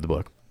printing of the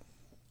book.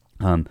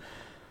 And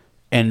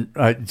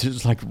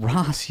just like,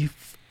 Ross, you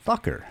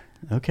fucker.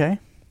 Okay.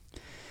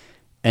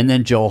 And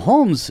then Joel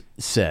Holmes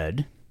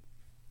said,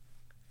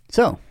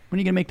 so when are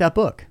you going to make that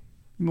book?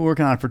 You've been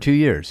working on it for 2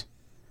 years.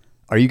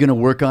 Are you going to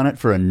work on it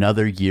for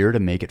another year to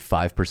make it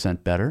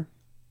 5% better?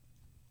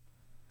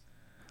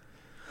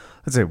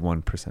 I'd say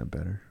 1%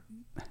 better.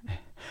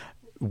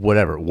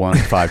 Whatever, 1,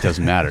 5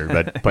 doesn't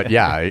matter. But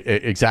yeah,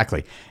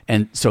 exactly.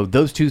 And so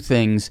those two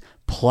things,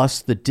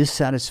 plus the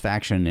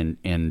dissatisfaction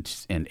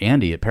and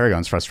Andy at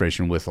Paragon's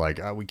frustration with like,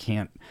 oh, we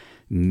can't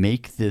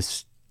make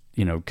this,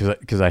 you know,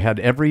 because I had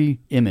every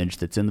image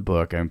that's in the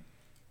book. I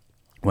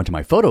went to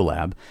my photo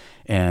lab,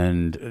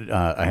 and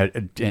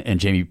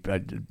Jamie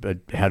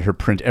had her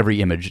print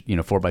every image,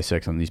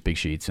 4x6 on these big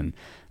sheets, and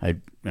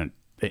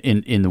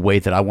in the way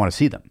that I want to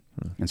see them.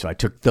 And so I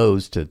took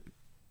those to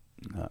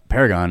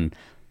Paragon,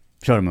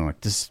 showed him, I'm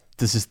like, this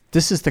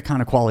is the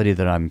kind of quality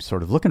that I'm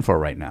sort of looking for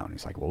right now. And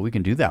he's like, well, we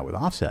can do that with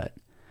offset.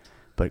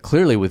 But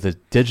clearly with a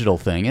digital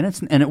thing,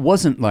 and it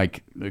wasn't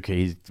like,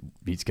 okay,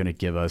 he's going to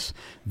give us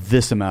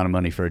this amount of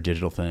money for a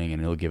digital thing,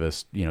 and he'll give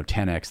us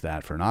 10x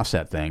that for an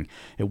offset thing.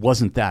 It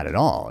wasn't that at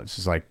all. It's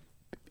just like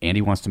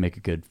Andy wants to make a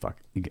good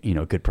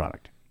good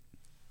product.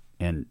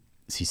 And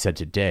as he said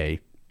today,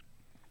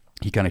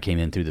 he kind of came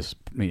into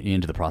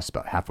the process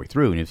about halfway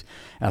through, and he was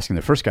asking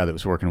the first guy that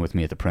was working with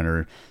me at the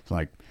printer,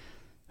 like,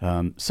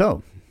 what's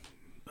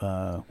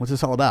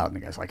this all about? And the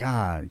guy's like,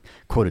 I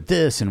quoted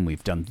this, and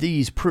we've done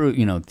these,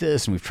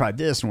 this, and we've tried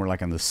this, and we're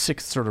like on the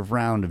 6th sort of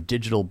round of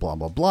digital, blah,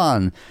 blah, blah.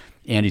 And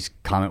Andy's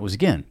comment was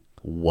again,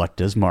 what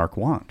does Mark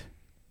want?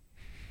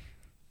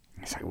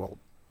 He's like, well,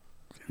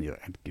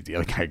 the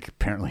other guy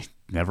apparently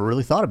never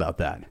really thought about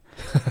that.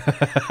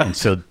 And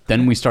so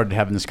then we started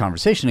having this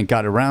conversation and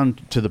got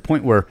around to the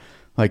point where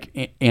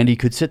like Andy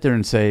could sit there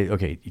and say,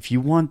 okay, if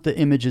you want the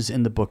images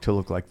in the book to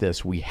look like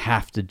this, we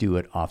have to do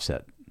it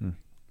offset.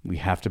 We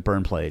have to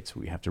burn plates.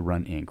 We have to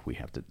run ink. We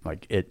have to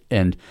like it,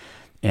 and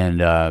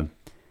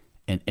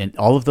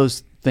all of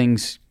those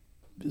things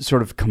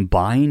sort of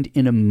combined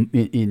in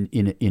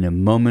a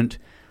moment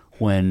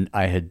when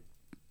I had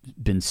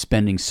been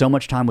spending so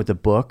much time with the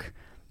book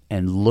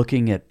and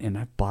looking at, and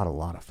I've bought a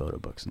lot of photo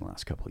books in the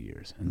last couple of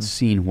years and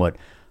seen what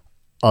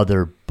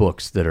other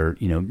books that are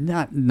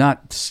not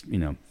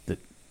that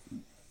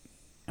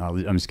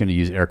I'm just going to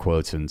use air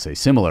quotes and say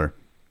similar.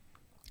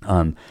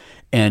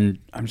 And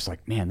I'm just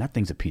like, man, that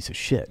thing's a piece of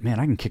shit. Man,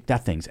 I can kick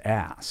that thing's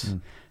ass.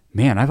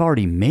 Man, I've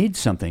already made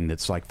something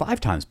that's like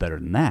 5 times better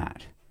than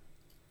that.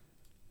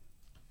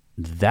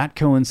 That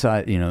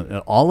coincide,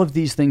 all of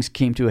these things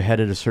came to a head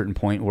at a certain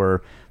point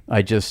where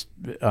I just,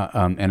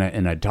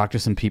 and I talked to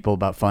some people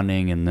about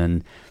funding, and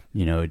then,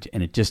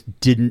 and it just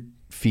didn't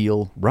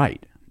feel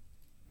right.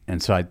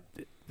 And so I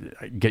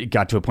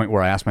got to a point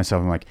where I asked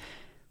myself,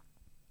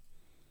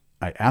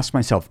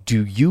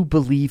 do you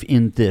believe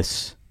in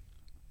this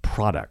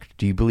product?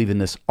 Do you believe in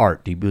this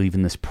art? Do you believe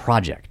in this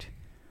project?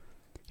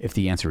 If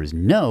the answer is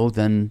no,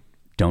 then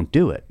don't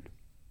do it.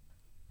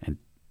 And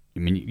I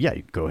mean, yeah,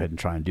 you go ahead and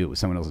try and do it with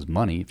someone else's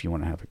money if you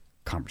want to have a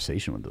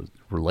conversation with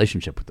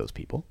relationship with those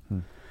people,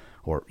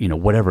 or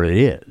whatever it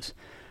is.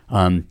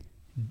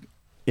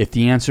 If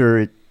the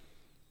answer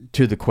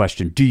to the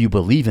question, do you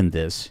believe in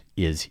this,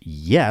 is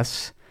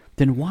yes,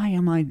 then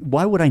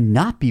why would I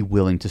not be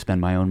willing to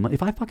spend my own money?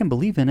 If I fucking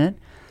believe in it,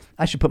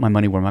 I should put my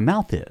money where my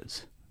mouth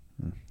is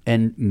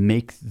and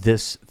make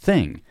this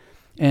thing.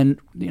 And,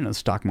 the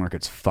stock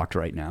market's fucked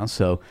right now,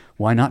 so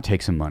why not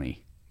take some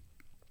money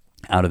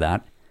out of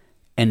that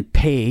and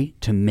pay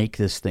to make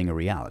this thing a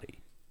reality?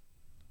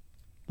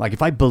 Like,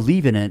 if I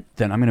believe in it,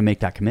 then I'm going to make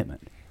that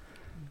commitment.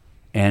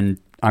 And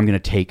I'm going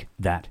to take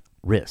that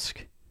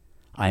risk.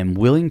 I am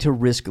willing to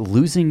risk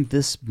losing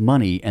this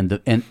money and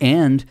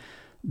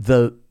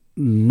the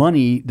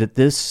money that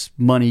this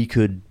money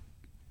could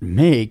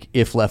make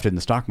if left in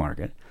the stock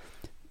market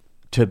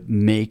to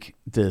make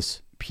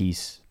this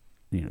piece,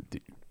 this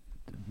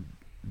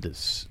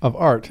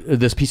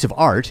piece of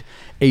art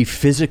a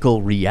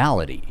physical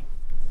reality.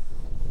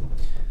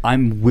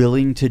 I'm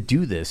willing to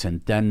do this,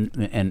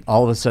 and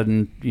all of a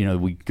sudden,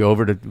 we go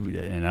over to,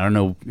 and I don't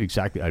know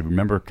exactly. I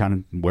remember kind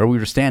of where we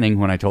were standing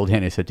when I told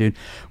Andy. I said, "Dude,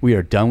 we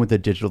are done with the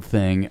digital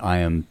thing. I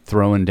am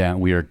throwing down.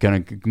 We are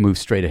going to move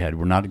straight ahead.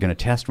 We're not going to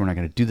test. We're not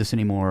going to do this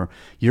anymore.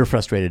 You're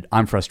frustrated.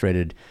 I'm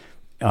frustrated,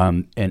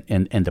 and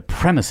the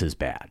premise is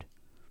bad.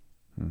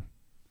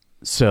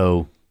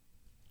 So,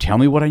 tell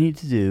me what I need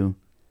to do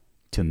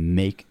to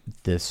make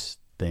this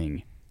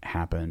thing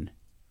happen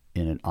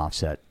in an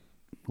offset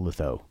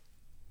litho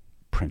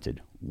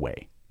printed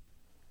way."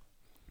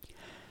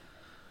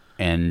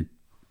 And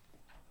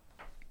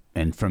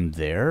from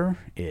there,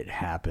 it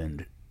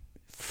happened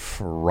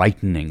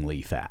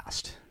frighteningly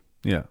fast.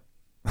 Yeah.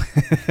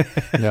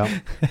 Yeah.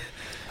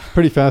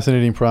 Pretty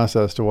fascinating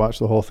process to watch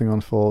the whole thing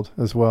unfold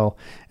as well.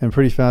 And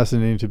pretty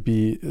fascinating to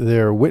be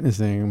there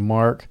witnessing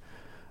Mark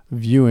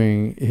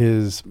viewing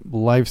his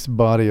life's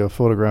body of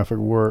photographic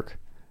work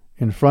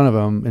in front of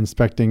him,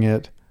 inspecting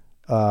it.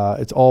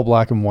 It's all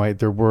black and white.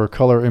 There was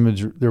color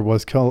imagery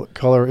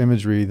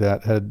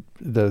that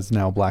is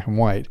now black and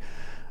white,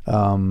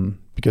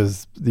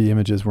 because the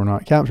images were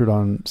not captured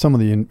on, some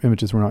of the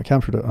images were not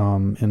captured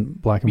in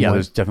black and white. Yeah,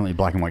 there's definitely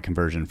black and white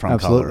conversion from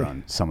color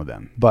on some of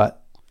them.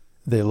 But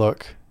they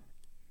have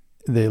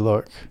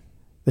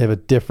a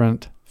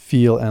different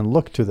feel and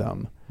look to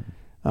them.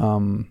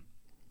 I'm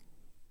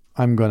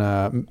going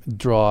to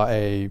draw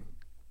a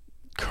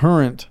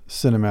current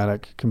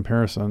cinematic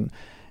comparison.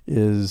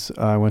 Is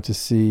I went to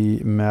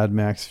see Mad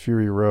Max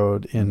Fury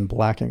Road in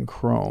black and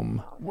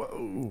chrome.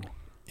 Whoa.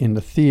 In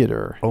the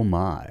theater. Oh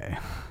my.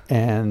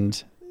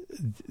 And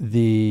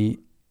the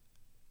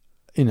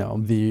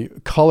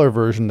color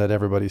version that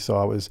everybody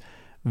saw was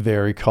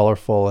very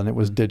colorful, and it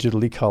was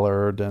digitally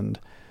colored, and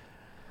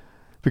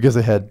because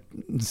they had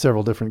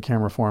several different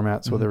camera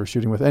formats what they were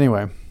shooting with.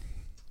 Anyway,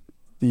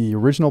 the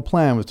original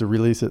plan was to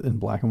release it in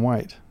black and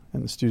white,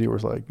 and the studio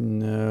was like,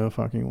 no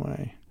fucking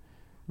way.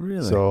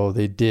 Really? So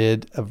they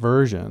did a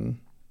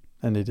version,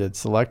 and they did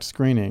select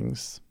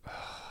screenings,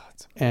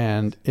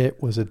 and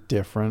it was a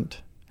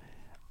different...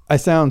 I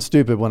sound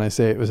stupid when I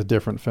say it was a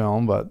different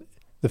film, but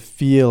the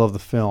feel of the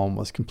film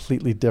was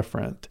completely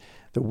different.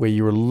 The way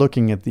you were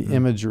looking at the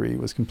imagery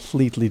was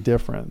completely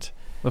different.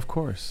 Of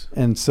course.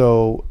 And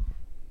so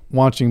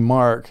watching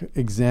Mark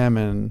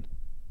examine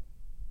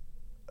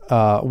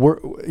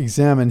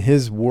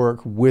his work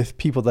with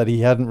people that he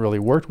hadn't really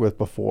worked with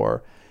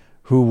before,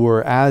 who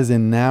were as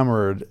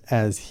enamored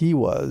as he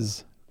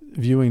was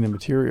viewing the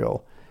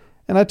material.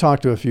 And I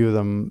talked to a few of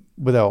them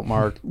without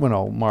Mark.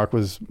 Mark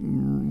was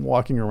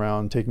walking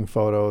around taking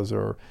photos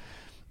or,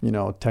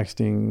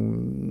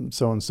 texting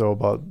so-and-so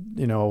about,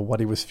 what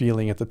he was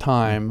feeling at the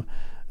time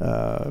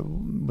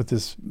with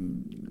this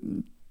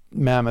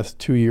mammoth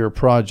 2-year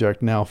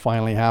project now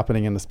finally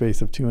happening in the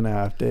space of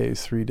 2.5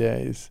 days, 3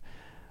 days.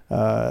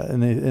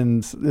 And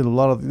a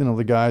lot of,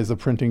 the guys, the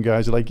printing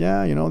guys are like,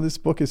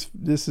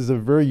 this is a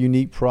very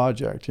unique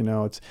project.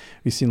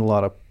 We've seen a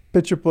lot of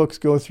picture books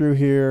go through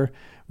here.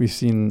 We've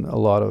seen a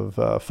lot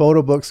of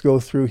photo books go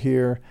through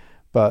here,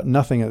 but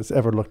nothing has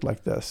ever looked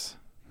like this.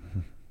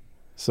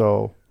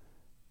 So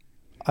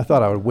I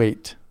thought I would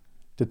wait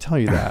to tell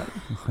you that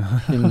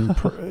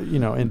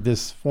in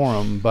this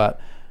forum,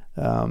 but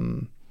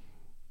and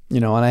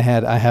I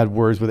had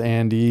words with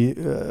Andy,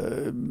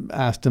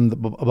 asked him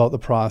about the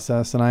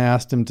process, and I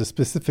asked him to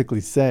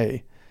specifically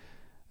say,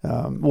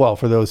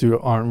 for those who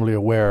aren't really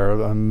aware,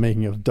 I'm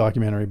making a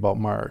documentary about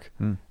Mark,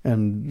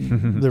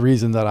 and the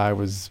reason that I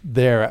was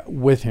there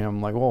with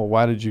him, like,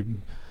 why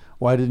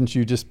didn't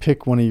you just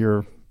pick one of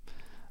your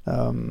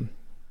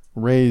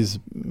Ray's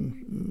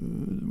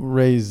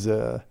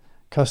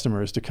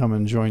customers to come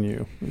and join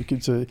you? You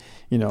could say,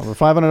 for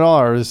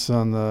 $500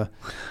 on the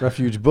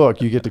Refuge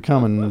book, you get to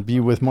come and be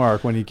with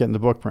Mark when he's getting the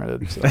book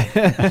printed. So,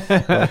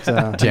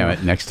 damn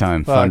it! Next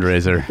time,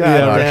 fundraiser.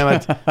 God damn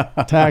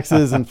it!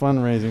 Taxes and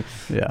fundraising.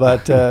 Yeah.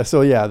 But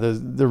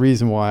the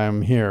reason why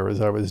I'm here is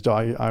I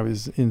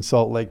was in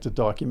Salt Lake to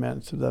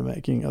document the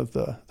making of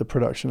the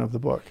production of the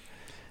book,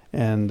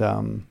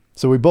 and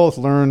so we both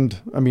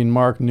learned. I mean,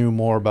 Mark knew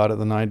more about it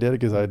than I did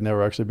because I'd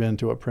never actually been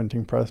to a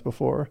printing press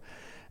before.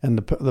 And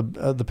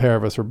the pair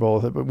of us were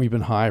both, but we've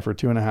been high for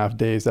 2.5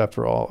 days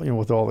after all,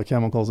 with all the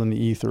chemicals in the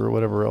ether or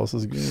whatever else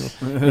is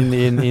in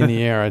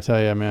the air. I tell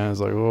you, man,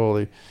 it's like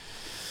holy.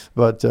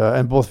 But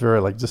and both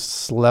very just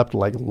slept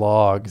like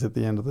logs at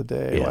the end of the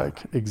day,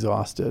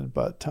 exhausted.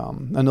 But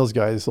and those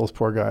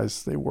poor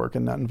guys, they work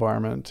in that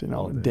environment,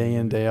 day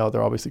in, day out.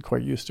 They're obviously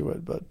quite used to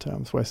it. But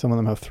that's why some of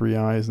them have 3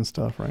 eyes and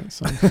stuff, right?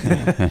 So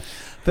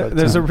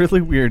there's a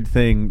really weird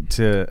thing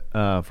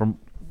from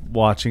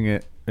watching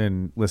it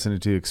and listening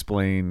to you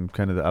explain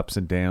kind of the ups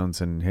and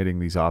downs and hitting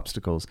these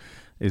obstacles,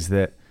 is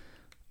that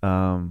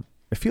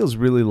it feels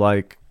really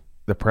like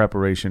the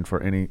preparation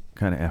for any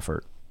kind of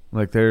effort.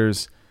 Like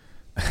there's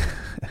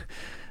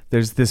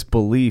this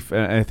belief,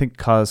 and I think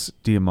Cos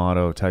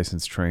D'Amato,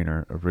 Tyson's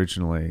trainer,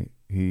 originally,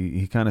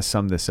 he kind of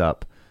summed this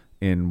up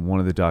in one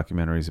of the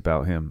documentaries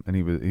about him, and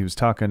he was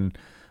talking.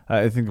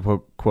 I think the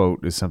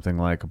quote is something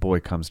like, "A boy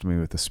comes to me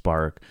with a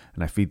spark,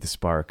 and I feed the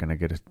spark, and I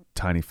get a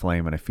tiny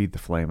flame, and I feed the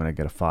flame, and I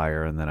get a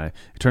fire, and then it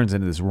turns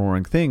into this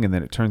roaring thing, and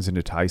then it turns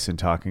into Tyson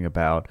talking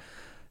about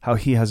how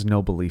he has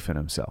no belief in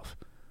himself,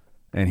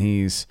 and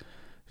he's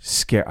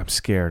scared. I'm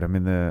scared. I'm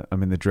in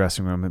the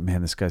dressing room, and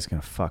man, this guy's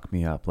gonna fuck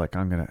me up. Like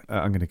I'm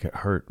gonna get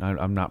hurt.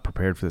 I'm not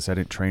prepared for this. I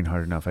didn't train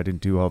hard enough. I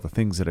didn't do all the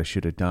things that I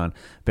should have done."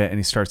 And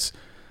he starts,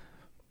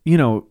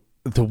 the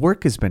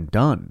work has been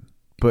done.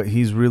 But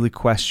he's really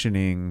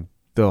questioning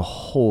the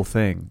whole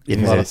thing. A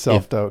lot of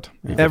self-doubt.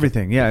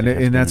 Everything, yeah.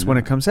 And that's when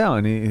it comes out.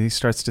 And he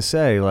starts to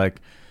say,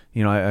 like,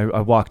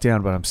 I walk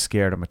down, but I'm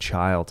scared. I'm a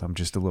child. I'm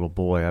just a little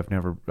boy. I've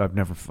never,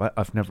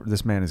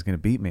 this man is going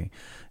to beat me.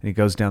 And he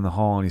goes down the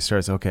hall and he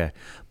starts, okay,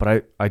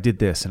 but I did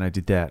this and I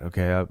did that.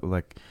 Okay.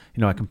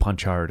 I can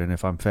punch hard, and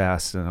if I'm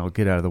fast, and I'll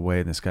get out of the way,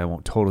 and this guy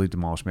won't totally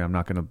demolish me. I'm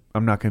not going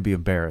to be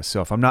embarrassed.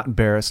 So if I'm not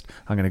embarrassed,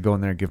 I'm going to go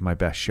in there and give my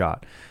best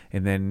shot.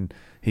 And then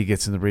he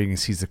gets in the ring and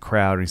sees the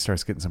crowd and he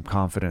starts getting some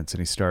confidence and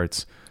he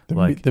starts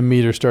the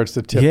meter starts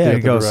to tip the other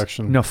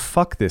direction. No,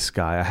 fuck this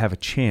guy. I have a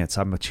chance.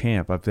 I'm a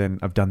champ. I've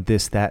done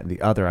this, that, and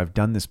the other. I've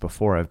done this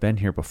before. I've been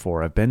here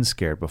before. I've been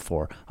scared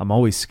before. I'm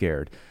always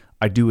scared.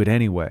 I do it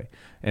anyway.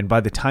 And by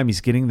the time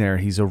he's getting there,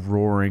 he's a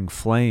roaring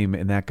flame.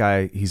 And that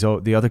guy,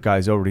 the other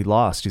guy's already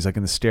lost. He's like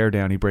in the stare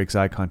down. He breaks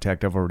eye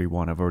contact. I've already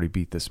won. I've already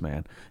beat this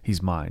man.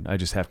 He's mine. I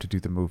just have to do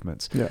the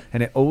movements. Yeah.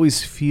 And it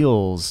always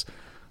feels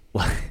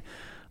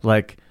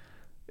like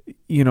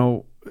you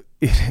know,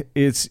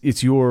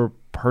 it's your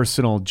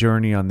personal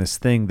journey on this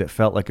thing that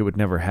felt like it would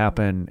never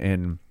happen.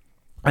 And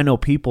I know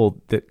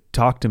people that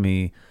talk to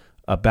me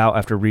about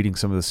after reading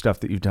some of the stuff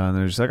that you've done,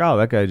 they're just like, oh,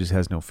 that guy just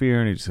has no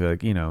fear. And he just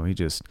like, you know, he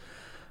just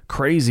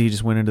crazy. He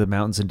just went into the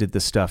mountains and did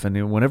this stuff.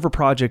 And whatever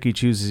project he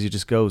chooses, he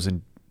just goes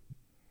and,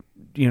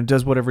 you know,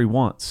 does whatever he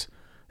wants.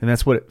 And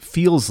that's what it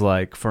feels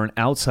like for an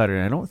outsider.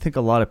 And I don't think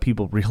a lot of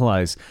people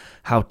realize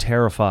how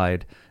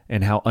terrified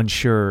and how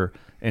unsure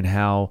and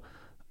how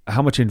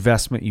much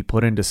investment you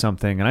put into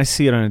something. And I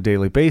see it on a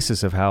daily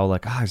basis of how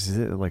like,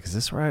 is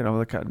this right? I'm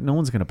like, no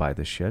one's going to buy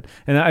this shit.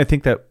 And I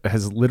think that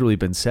has literally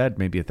been said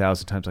maybe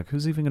 1,000 times, like,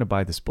 who's even going to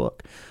buy this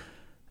book?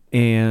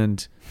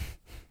 And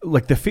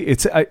like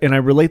and I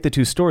relate the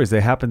two stories.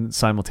 They happen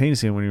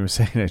simultaneously. And when you were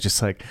saying it,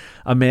 just like,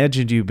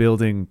 imagined you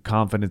building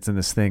confidence in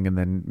this thing. And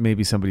then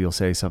maybe somebody will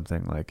say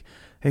something like,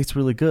 hey, it's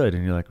really good.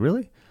 And you're like,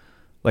 really?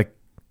 Like,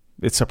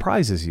 it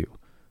surprises you.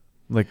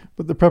 Like,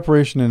 but the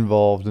preparation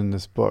involved in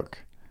this book,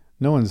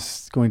 no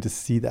one's going to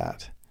see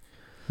that.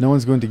 No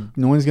one's going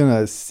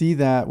to see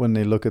that when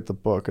they look at the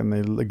book and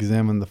they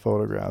examine the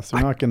photographs.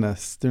 They're not going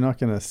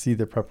to see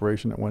the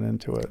preparation that went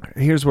into it.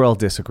 Here's where I'll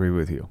disagree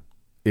with you.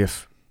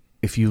 If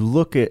you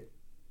look at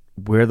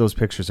where those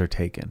pictures are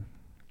taken,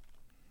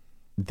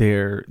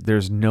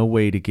 there's no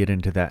way to get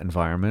into that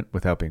environment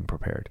without being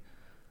prepared.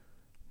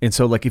 And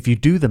so like if you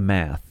do the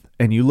math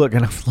and you look,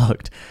 and I've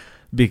looked,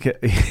 because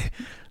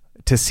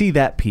to see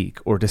that peak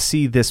or to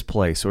see this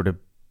place or to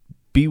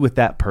be with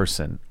that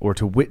person or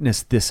to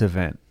witness this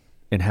event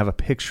and have a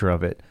picture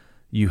of it,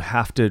 you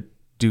have to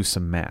do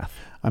some math.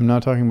 I'm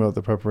not talking about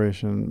the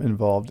preparation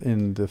involved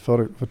in the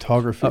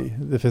photography,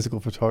 the physical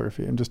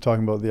photography. I'm just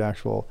talking about the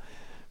actual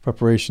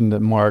prepaction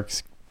that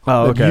Mark's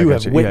that you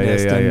have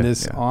witnessed in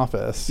this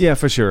office. Yeah,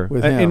 for sure.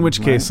 In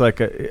which case,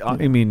 like,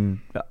 I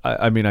mean,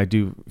 I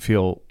do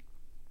feel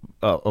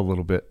a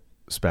little bit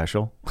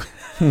special.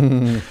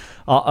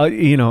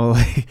 You know,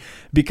 like,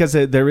 because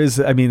there is,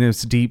 I mean,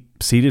 it's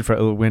deep seated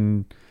for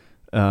when,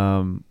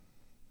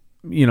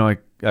 you know,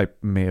 I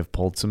may have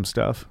pulled some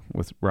stuff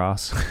with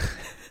Ross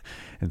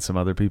and some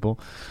other people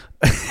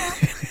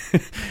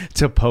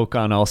to poke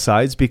on all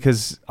sides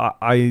because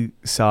I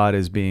saw it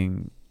as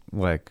being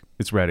like,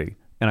 it's ready.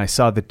 And I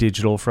saw the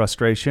digital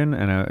frustration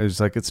and I was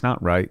like, it's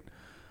not right.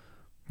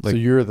 Like, so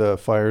you're the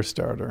fire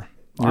starter.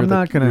 You're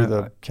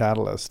the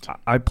catalyst.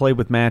 I play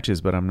with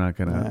matches, but I'm not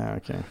gonna.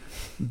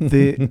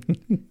 Okay.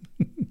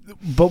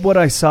 But what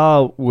I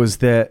saw was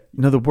that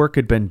the work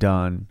had been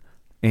done,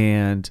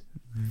 and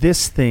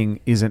this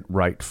thing isn't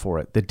right for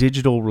it. The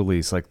digital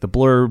release, like the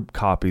blurb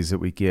copies that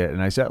we get,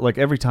 and I said, like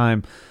every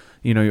time,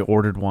 you know, you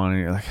ordered one,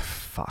 and you're like,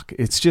 fuck.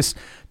 It's just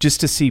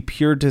to see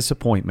pure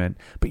disappointment.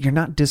 But you're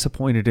not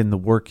disappointed in the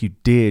work you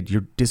did.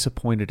 You're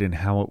disappointed in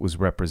how it was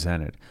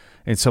represented.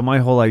 And so my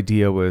whole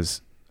idea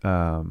was.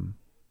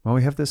 Well,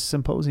 we have this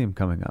symposium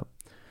coming up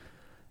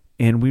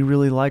and we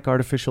really like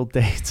artificial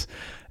dates.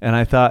 And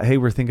I thought, hey,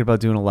 we're thinking about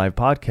doing a live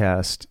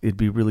podcast. It'd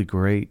be really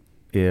great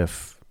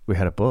if we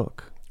had a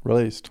book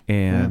released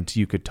and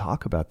you could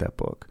talk about that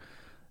book.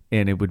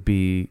 And it would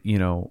be, you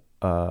know,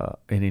 an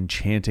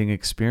enchanting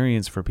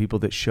experience for people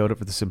that showed up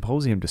for the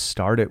symposium to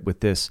start it with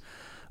this.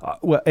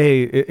 Well,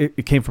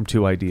 it came from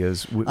two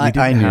ideas.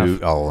 I knew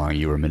all along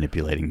you were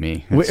manipulating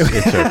me. It's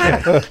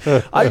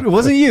okay. It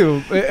wasn't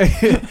you.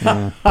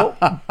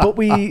 But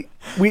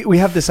we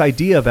have this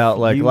idea about,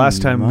 like,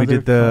 last time we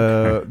did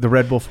the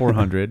Red Bull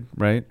 400,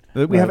 right?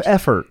 We have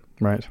effort.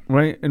 Right.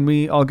 And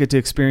we all get to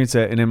experience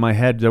that. And in my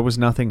head, there was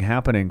nothing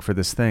happening for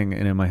this thing.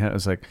 And in my head, I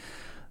was like,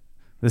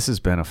 this has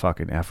been a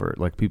fucking effort.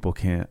 Like, people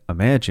can't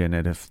imagine.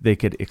 And if they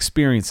could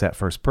experience that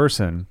first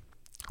person,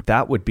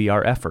 that would be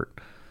our effort.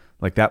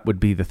 Like, that would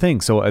be the thing.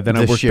 So then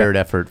I worked shared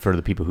effort for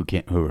the people who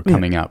are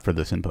coming out for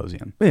the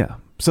symposium. Yeah.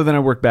 So then I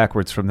worked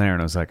backwards from there,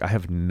 and I was like, I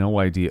have no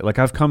idea. Like,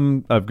 I've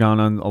gone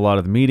on a lot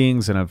of the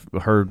meetings, and I've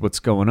heard what's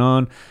going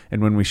on.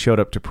 And when we showed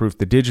up to proof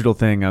the digital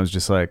thing, I was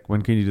just like,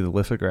 when can you do the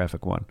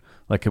lithographic one?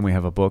 Like, can we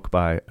have a book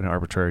by an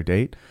arbitrary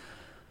date?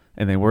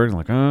 And they were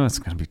like, oh, it's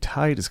going to be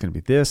tight. It's going to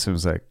be this. And I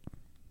was like,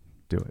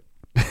 do it.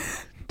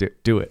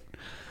 do it.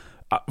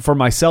 For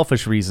my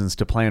selfish reasons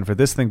to plan for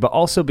this thing, but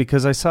also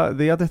because I saw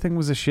the other thing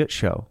was a shit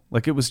show.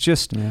 Like, it was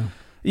just,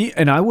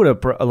 and I would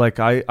have, like,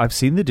 I've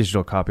seen the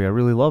digital copy. I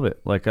really love it.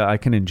 Like, I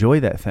can enjoy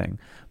that thing,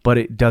 but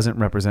it doesn't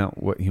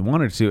represent what you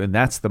wanted to. And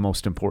that's the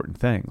most important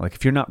thing. Like,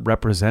 if you're not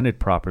represented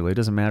properly, it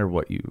doesn't matter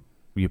what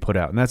you put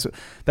out. And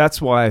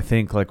that's why I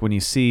think, like, when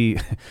you see,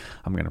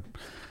 I'm going to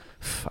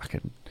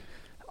fucking,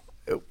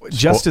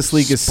 Justice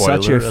League is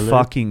such a alert.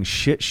 fucking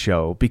shit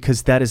show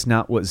because that is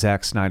not what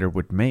Zack Snyder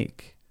would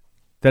make.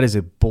 That is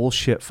a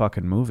bullshit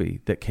fucking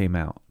movie that came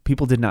out.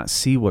 People did not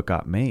see what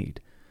got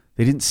made.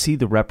 They didn't see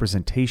the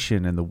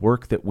representation and the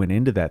work that went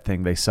into that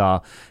thing. They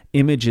saw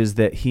images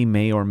that he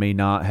may or may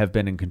not have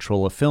been in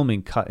control of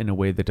filming cut in a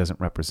way that doesn't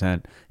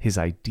represent his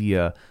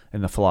idea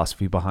and the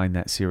philosophy behind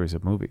that series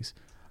of movies.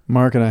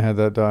 Mark and I had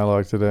that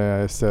dialogue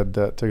today. I said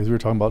that because we were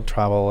talking about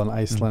travel and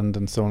Iceland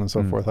and so on and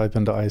so forth. I've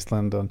been to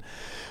Iceland and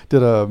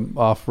did a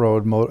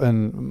off-road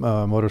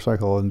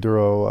motorcycle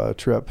enduro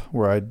trip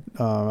where I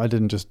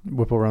didn't just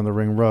whip around the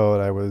ring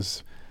road. I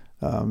was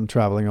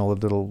traveling all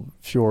the little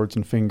fjords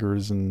and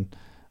fingers, and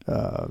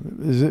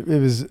it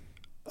was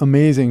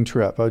amazing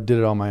trip. I did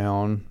it on my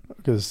own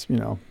because,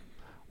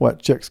 what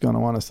chick's going to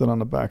want to sit on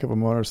the back of a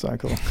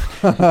motorcycle?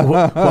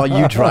 While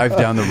you drive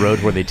down the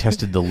road where they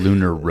tested the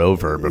lunar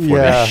rover before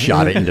they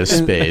shot it into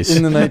space.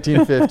 In the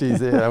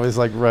 1950s, I was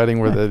like riding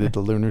where they did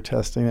the lunar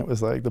testing. It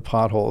was like the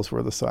potholes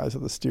were the size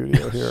of the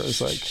studio here. It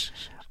was like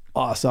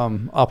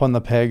awesome. Up on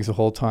the pegs the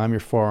whole time. Your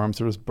forearms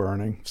are just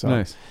burning. So,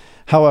 nice.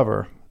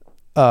 However,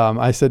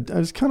 I said it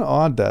was kind of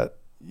odd that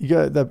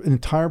that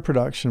entire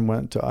production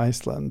went to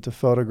Iceland to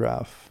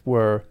photograph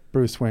where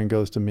Bruce Wayne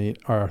goes to meet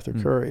Arthur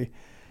Curry.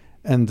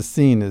 And the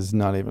scene is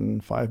not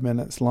even 5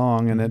 minutes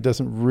long, and it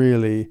doesn't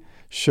really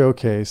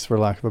showcase, for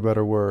lack of a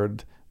better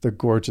word, the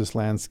gorgeous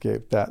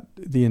landscape, that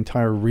the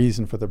entire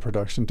reason for the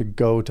production to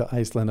go to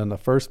Iceland in the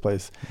first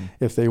place.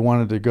 If they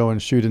wanted to go and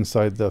shoot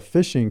inside the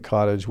fishing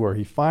cottage where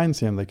he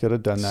finds him, they could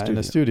have done that in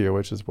a studio,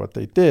 which is what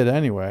they did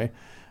anyway,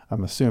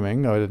 I'm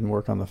assuming. No, I didn't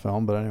work on the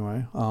film, but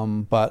anyway.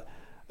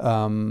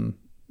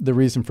 The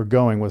reason for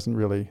going wasn't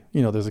really,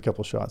 there's a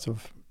couple shots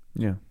of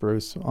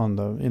Bruce on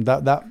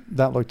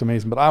that looked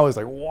amazing, but I was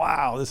like,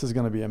 wow, this is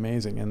going to be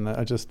amazing, and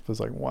I just was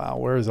like, wow,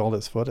 where is all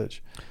this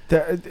footage?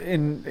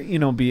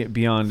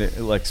 Beyond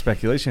like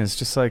speculation, it's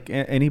just like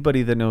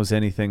anybody that knows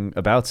anything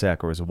about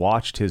Zach or has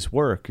watched his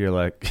work, you're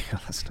like,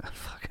 that's not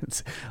fucking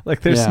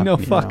like. There's no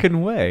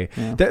fucking way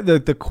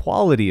that the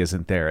quality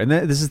isn't there, and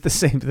this is the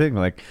same thing.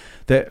 Like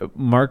that,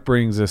 Mark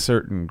brings a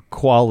certain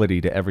quality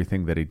to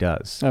everything that he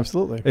does.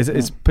 Absolutely,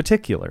 it's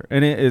particular,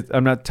 and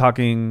I'm not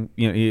talking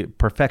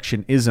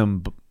perfectionism.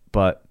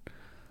 But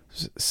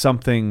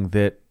something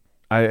that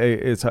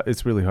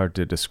it's really hard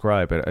to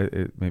describe.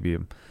 Maybe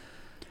I'm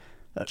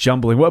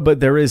jumbling. Well, but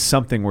there is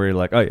something where you're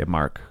like, oh yeah,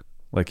 Mark.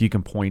 Like you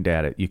can point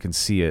at it, you can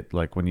see it.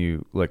 Like when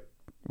you like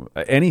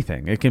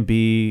anything, it can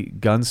be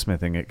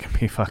gunsmithing, it can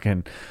be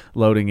fucking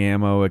loading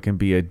ammo, it can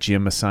be a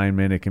gym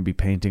assignment, it can be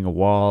painting a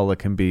wall, it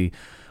can be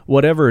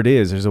whatever it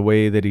is. There's a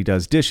way that he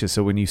does dishes.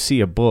 So when you see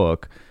a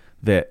book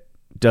that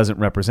doesn't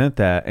represent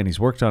that, and he's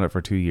worked on it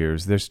for 2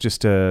 years, there's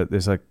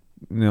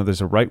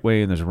a right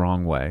way and there's a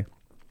wrong way.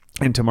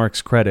 And to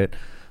Mark's credit,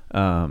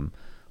 when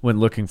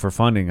looking for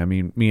funding, I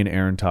mean, me and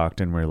Aaron talked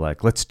and we're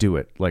like, let's do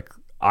it. Like,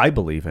 I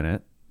believe in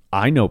it.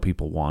 I know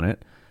people want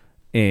it.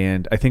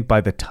 And I think by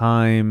the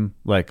time,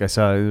 like, I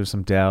saw there was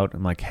some doubt,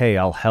 I'm like, hey,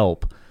 I'll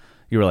help.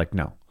 You were like,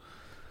 no.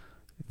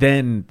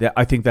 Then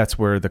I think that's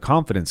where the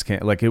confidence came.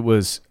 Like, it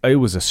was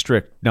a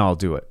strict, no, I'll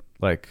do it.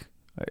 Like,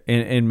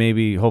 and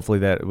maybe, hopefully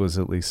that was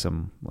at least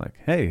some, like,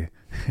 hey,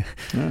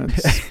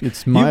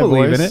 it's my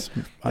voice. In it.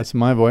 It's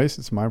my voice.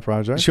 It's my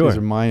project. Sure. These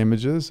are my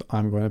images.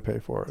 I'm going to pay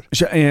for it.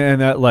 Sure.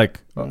 And that, like,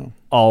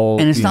 all.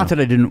 And it's not that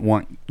I didn't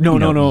want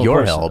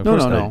your help.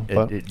 No.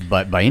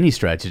 But by any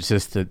stretch, it's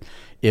just that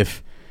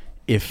if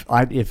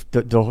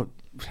the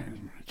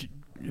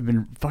I've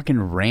been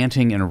fucking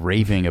ranting and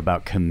raving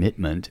about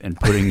commitment and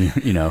putting,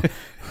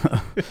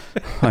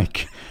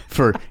 like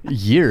for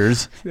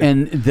years.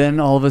 And then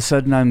all of a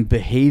sudden I'm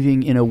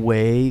behaving in a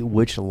way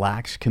which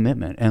lacks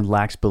commitment and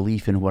lacks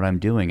belief in what I'm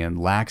doing and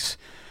lacks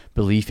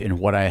belief in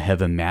what I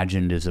have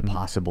imagined as a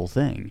possible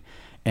thing.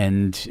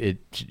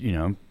 And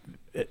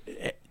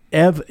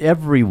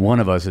every one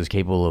of us is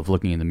capable of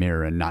looking in the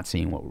mirror and not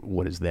seeing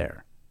what is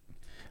there.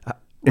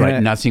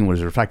 Right, not seeing what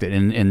is reflected,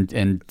 and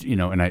I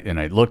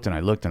looked and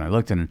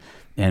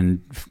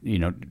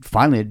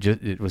finally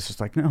it was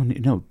just like,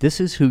 no, this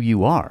is who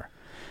you are.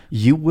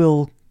 You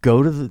will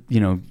go to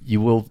and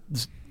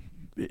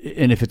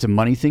if it's a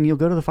money thing, you'll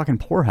go to the fucking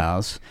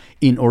poorhouse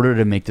in order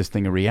to make this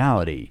thing a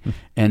reality.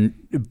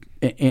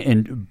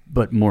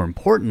 But more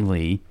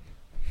importantly,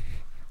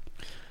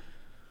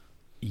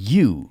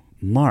 you,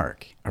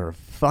 Mark, are a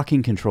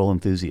fucking control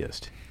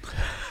enthusiast.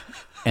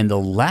 And the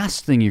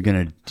last thing you're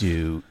going to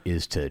do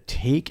is to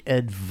take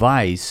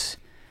advice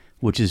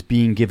which is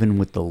being given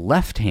with the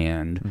left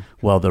hand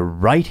while the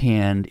right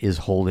hand is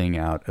holding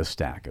out a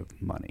stack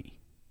of money.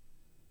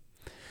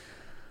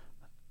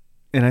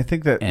 And I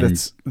think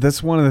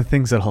that's one of the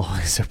things that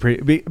always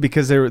separate,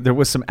 because there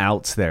was some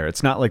outs there.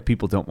 It's not like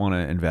people don't want to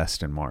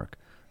invest in Mark.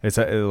 It's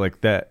like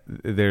that.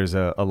 There's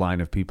a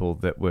line of people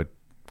that would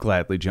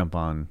gladly jump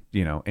on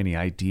any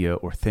idea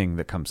or thing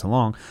that comes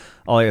along.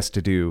 All he has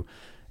to do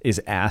is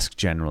ask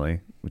generally,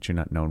 which you're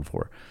not known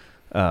for,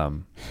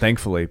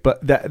 thankfully.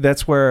 But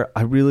that's where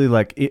I really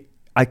like it.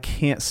 I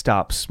can't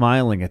stop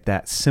smiling at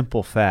that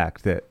simple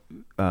fact that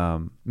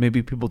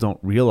maybe people don't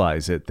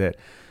realize it, that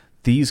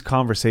these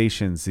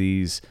conversations,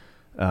 these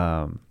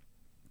are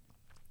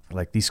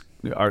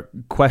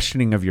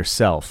questioning of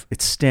yourself.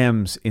 It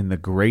stems in the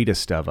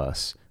greatest of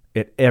us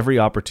at every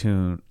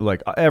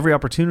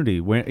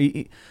opportunity.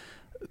 When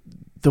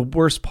the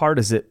worst part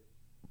is that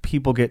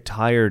people get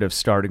tired of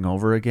starting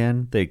over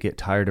again. They get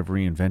tired of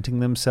reinventing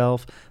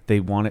themselves.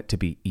 They want it to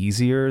be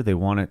easier. They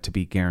want it to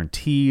be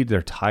guaranteed.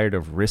 They're tired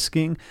of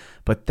risking.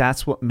 But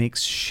that's what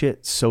makes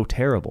shit so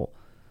terrible.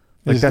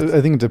 I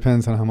think it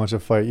depends on how much a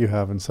fight you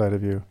have inside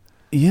of you.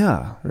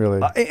 Yeah, really.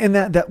 And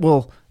that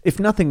will, if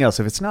nothing else,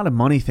 if it's not a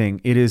money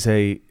thing, it's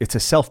a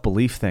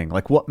self-belief thing.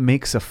 Like, what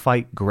makes a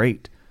fight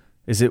great?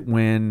 Is it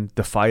when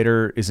the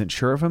fighter isn't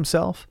sure of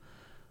himself?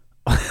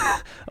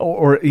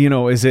 or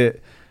is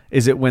it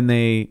when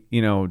they,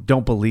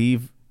 don't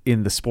believe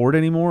in the sport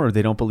anymore, or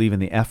they don't believe in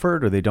the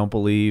effort, or they don't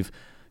believe,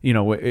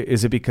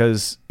 is it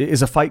because,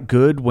 is a fight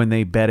good when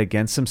they bet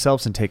against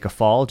themselves and take a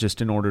fall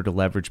just in order to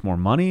leverage more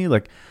money?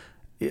 Like,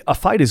 a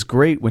fight is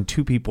great when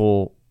two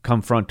people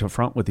come front to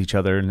front with each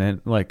other, and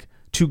then like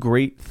two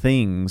great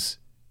things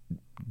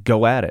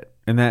go at it.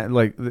 And that,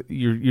 like,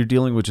 you're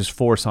dealing with just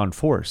force on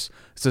force.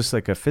 It's just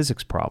like a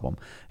physics problem.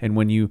 And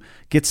when you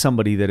get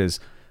somebody that is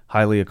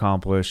highly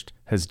accomplished,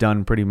 has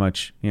done pretty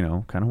much,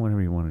 kind of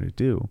whatever you wanted to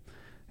do,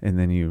 and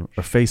then you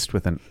are faced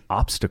with an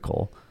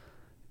obstacle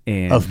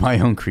and of my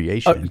own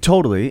creation.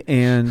 Totally.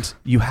 And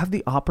you have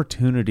the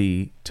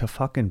opportunity to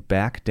fucking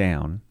back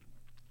down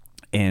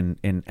and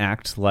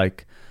act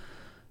like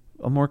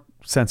a more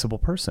sensible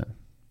person.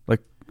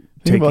 Like,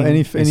 think about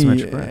any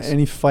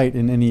fight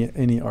in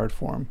any art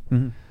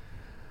form.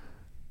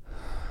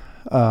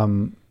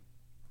 Mm-hmm.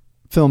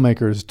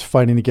 Filmmakers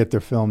fighting to get their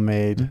film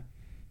made.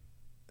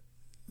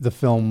 The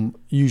film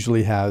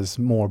usually has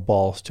more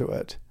balls to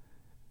it,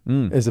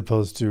 as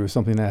opposed to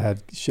something that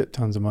had shit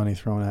tons of money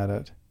thrown at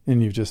it.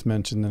 And you've just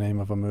mentioned the name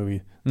of a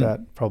movie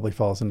that probably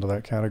falls into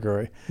that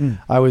category.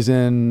 I was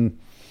in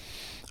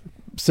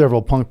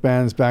several punk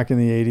bands back in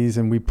the 80s,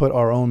 and we put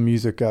our own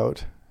music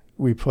out.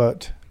 We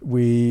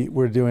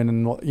were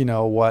doing,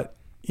 what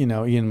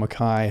Ian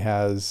Mackay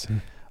has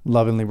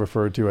lovingly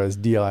referred to as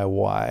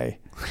DIY.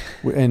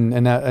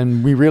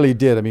 And we really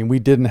did. I mean, we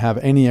didn't have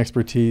any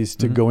expertise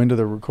to go into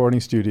the recording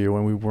studio,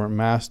 and we weren't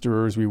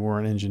masters, we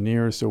weren't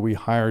engineers, so we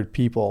hired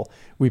people.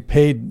 We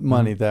paid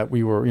money that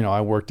we were,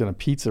 I worked in a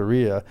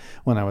pizzeria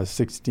when I was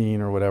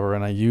 16 or whatever,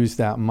 and I used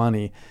that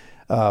money.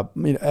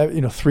 Three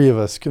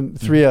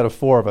out of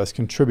four of us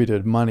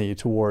contributed money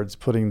towards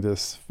putting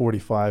this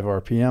 45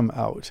 RPM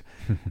out.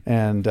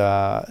 And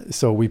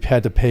so we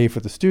had to pay for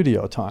the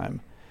studio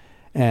time.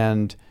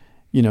 And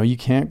you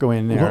can't go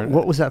in there.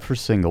 What was that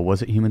first single?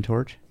 Was it Human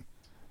Torch?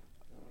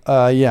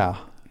 Yeah,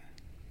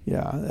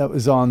 that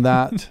was on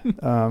that.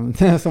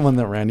 That's the one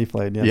that Randy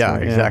played. Yes, yeah,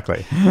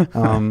 exactly.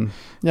 I'm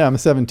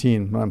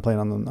 17 when I'm playing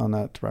on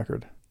that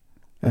record.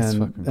 That's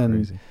fucking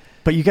crazy.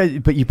 But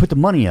you put the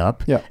money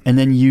up, and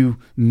then you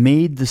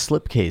made the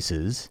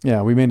slipcases.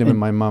 Yeah, we made them in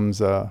my mom's,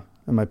 in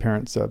my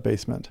parents'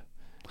 basement.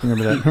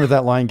 Remember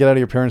that line? Get out of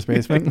your parents'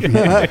 basement.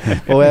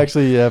 Well, we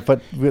actually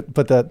put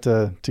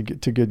that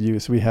to good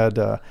use. We had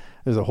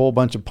there's a whole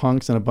bunch of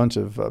punks and a bunch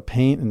of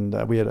paint,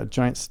 and we had a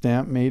giant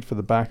stamp made for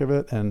the back of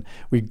it, and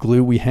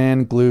we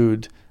hand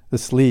glued the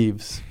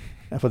sleeves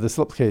for the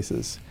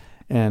slipcases.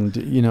 And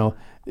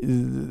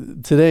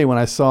today when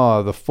I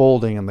saw the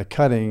folding and the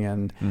cutting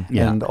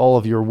and all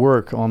of your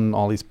work on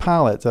all these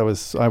pallets, I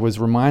was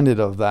reminded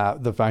of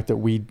the fact that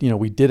we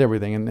did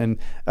everything, and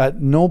at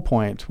no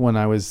point when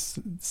I was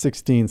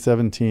 16,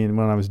 17,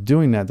 when I was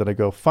doing that, did I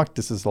go, fuck,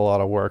 this is a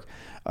lot of work.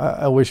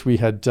 I wish we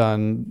had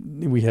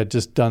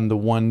just done the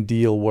one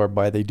deal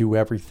whereby they do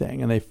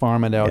everything and they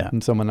farm it out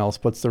and someone else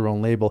puts their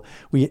own label.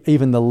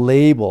 Even the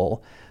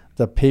label,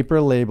 the paper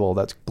label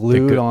that's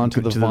glued onto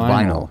the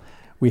vinyl.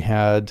 We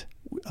had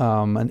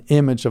an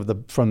image of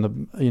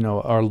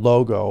our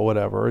logo or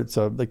whatever. It's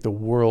like the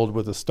world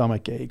with a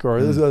stomach ache,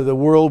 or the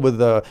world with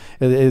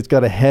it's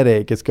got a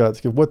headache. It's got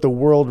what the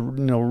world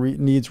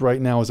needs right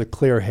now is a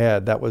clear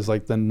head. That was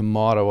like the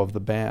motto of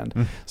the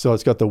band. So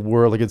it's got the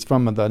world, like it's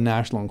from the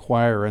National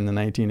Enquirer in the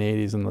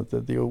 1980s, and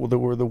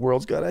the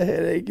world's got a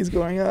headache. He's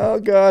going, oh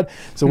God.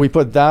 So we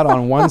put that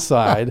on one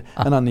side,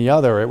 and on the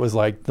other it was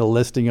like the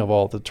listing of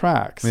all the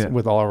tracks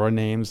with all of our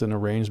names and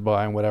arranged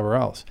by and whatever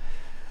else.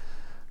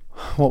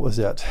 What was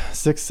it?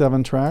 6,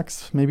 7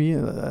 tracks, maybe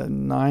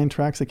 9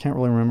 tracks. I can't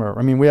really remember.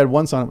 I mean, we had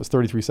one song that was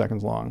 33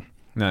 seconds long.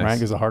 Nice. Right?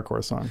 It was a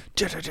hardcore song.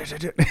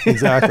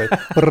 Exactly.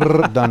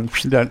 Done.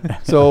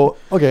 So,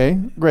 okay,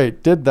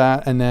 great. Did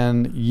that. And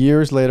then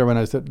years later, when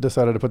I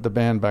decided to put the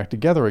band back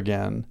together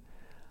again,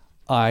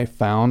 I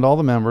found all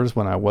the members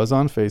when I was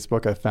on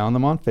Facebook. I found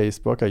them on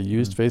Facebook. I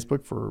used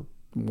Facebook for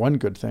one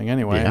good thing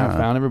anyway. Yeah. And I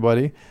found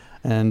everybody.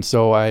 And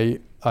so I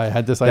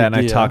had this idea. And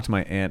I talked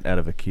my aunt out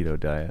of a keto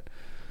diet.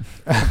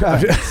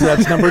 So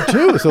that's number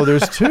 2. So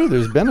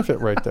there's benefit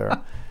right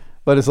there.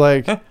 But it's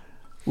like,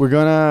 we're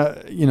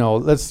gonna,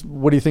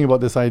 what do you think about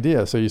this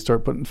idea? So you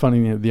start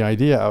funding the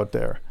idea out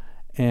there,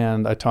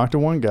 And I talked to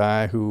one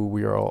guy who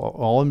we are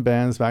all in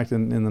bands back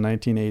in the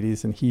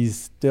 1980s, and he's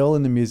still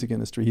in the music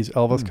industry. He's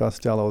Elvis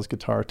Costello's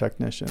guitar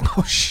technician.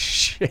 Oh,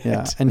 shit.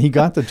 Yeah, and he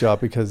got the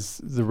job because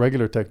the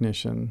regular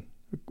technician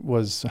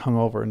was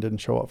hungover and didn't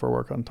show up for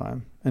work on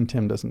time, and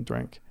Tim doesn't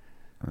drink.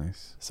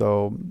 Nice.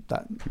 So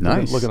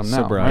Nice. Look at him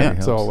now. Sobriety Right?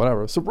 helps. So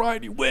whatever.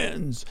 Sobriety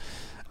wins.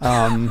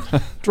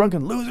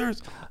 Drunken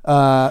losers.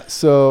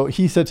 So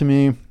he said to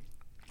me,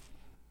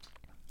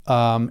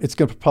 it's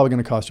probably going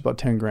to cost you about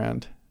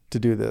 $10,000 to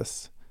do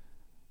this,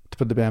 to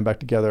put the band back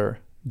together,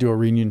 do a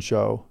reunion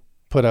show,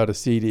 put out a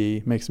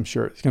CD, make some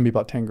shirts. It's going to be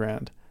about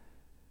 $10,000.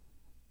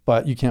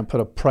 But you can't put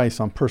a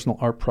price on personal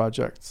art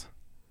projects.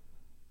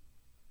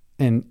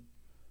 And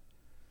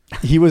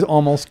he was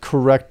almost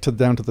correct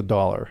down to the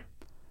dollar,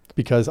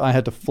 because I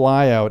had to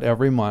fly out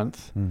every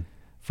month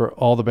for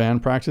all the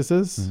band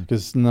practices,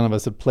 because none of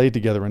us had played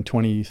together in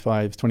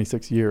 25,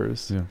 26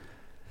 years. Yeah.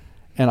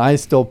 And I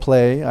still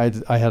play.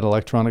 I had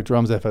electronic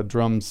drums. I've had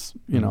drums,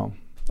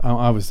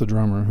 I was the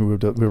drummer,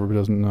 whoever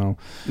doesn't know.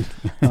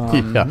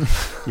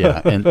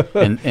 Yeah.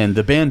 And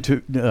the band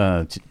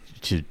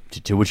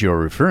to which you're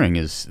referring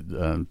is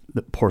the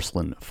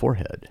Porcelain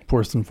Forehead.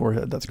 Porcelain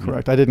Forehead, that's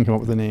correct. I didn't come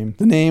up with the name.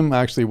 The name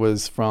actually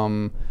was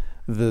from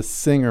the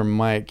singer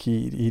Mike.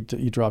 He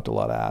dropped a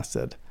lot of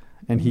acid,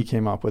 and he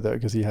came up with it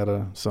because he had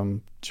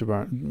some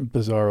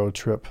bizarro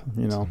trip,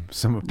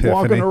 some epiphany.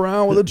 Walking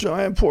around with a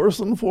giant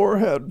porcelain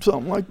forehead,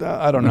 something like that.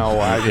 I don't know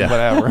why,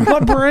 whatever. My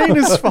brain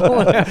is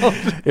falling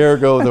out.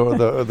 Ergo,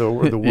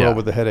 the world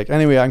with the headache.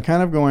 Anyway, I'm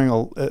kind of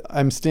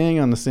I'm staying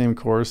on the same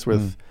course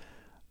with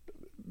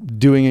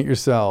doing it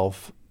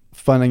yourself,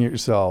 funding it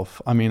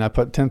yourself. I mean, I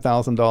put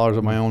 $10,000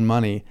 of my own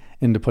money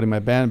into putting my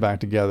band back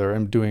together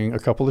and doing a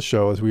couple of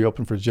shows. We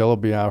opened for Jello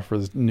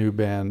Biafra's new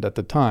band at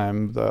the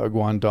time, the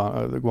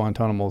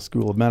Guantanamo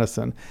School of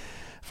Medicine,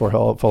 for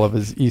all of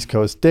his East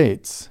Coast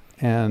dates.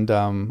 And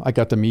I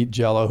got to meet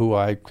Jello, who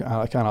I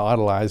kind of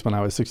idolized when I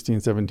was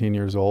 16, 17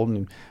 years old,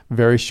 and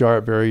very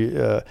sharp, very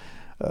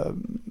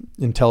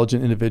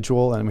intelligent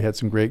individual, and we had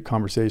some great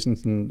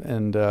conversations,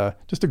 and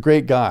just a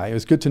great guy. It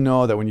was good to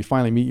know that when you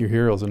finally meet your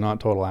heroes, they're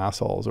not total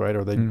assholes, right?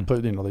 Or they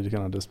they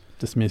kind of just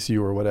dismiss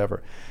you or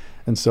whatever.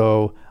 And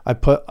so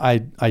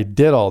I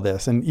did all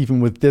this, and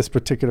even with this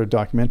particular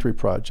documentary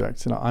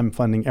project, I'm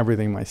funding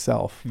everything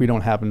myself. We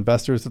don't have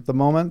investors at the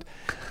moment,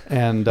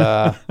 and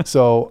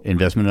so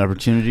investment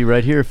opportunity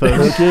right here,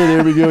 folks. Okay,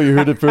 there we go. You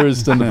heard it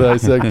first on the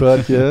Dissect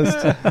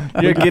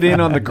podcast. Yeah, get in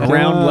on the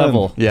ground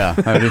level. Yeah,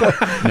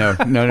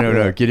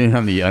 no. Get in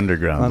on the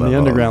underground level. On the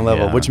underground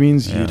level, yeah. which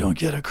means you don't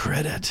get a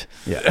credit.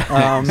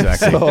 Yeah,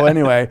 exactly. So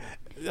anyway,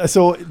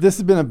 so this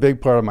has been a big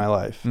part of my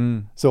life.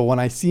 So when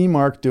I see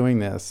Mark doing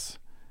this,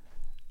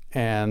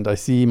 and I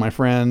see my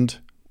friend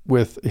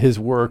with his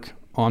work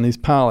on these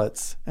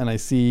pallets, and I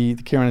see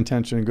the care and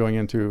attention going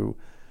into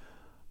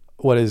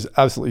what is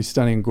absolutely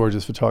stunning,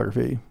 gorgeous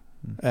photography.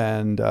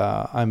 And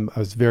I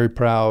was very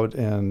proud,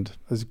 and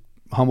I was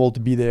humbled to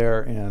be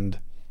there, and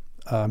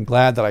I'm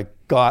glad that I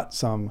got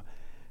some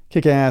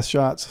kick-ass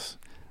shots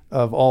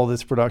of all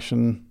this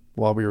production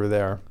while we were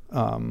there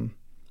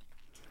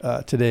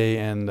today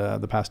and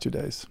the past 2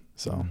 days.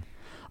 So.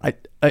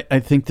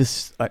 I think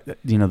this, the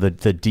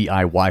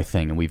DIY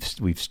thing, and we've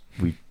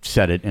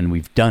said it and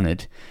we've done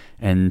it,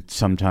 and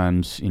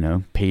sometimes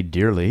paid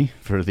dearly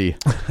for the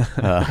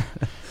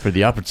for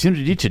the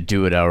opportunity to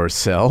do it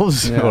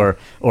ourselves, or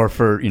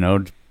for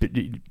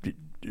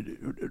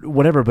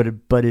whatever.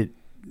 But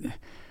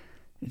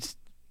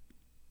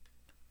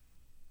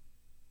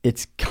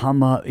it's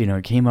come up,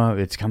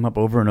 it's come up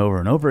over and over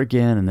and over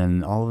again, and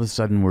then all of a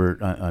sudden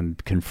I'm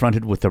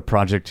confronted with a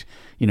project.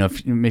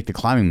 If you make the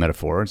climbing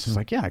metaphor, it's just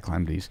like, I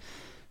climbed these,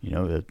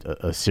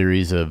 a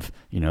series of,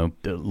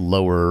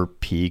 lower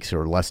peaks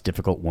or less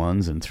difficult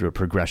ones, and through a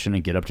progression,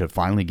 and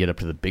finally get up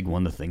to the big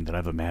one, the thing that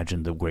I've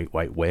imagined, the great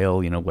white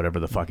whale, whatever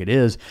the fuck it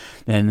is.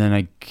 And then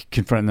I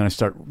confront, and then I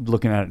start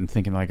looking at it and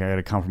thinking, like, I got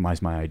to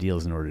compromise my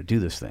ideals in order to do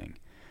this thing.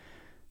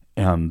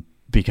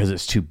 Because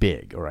it's too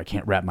big, or I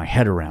can't wrap my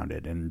head around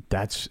it, and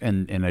that's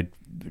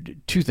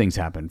two things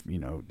happened,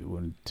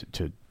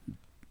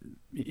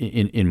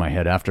 in my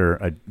head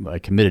after I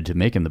committed to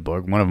making the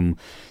book. One of them,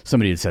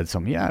 somebody had said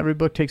something, every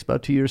book takes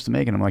about 2 years to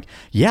make, and I'm like,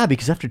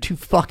 because after 2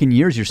 fucking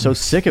years, you're so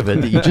sick of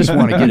it that you just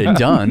want to get it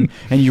done,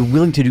 and you're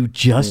willing to do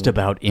just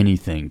about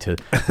anything to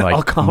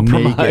I'll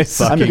compromise. Make it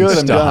fucking I'm good.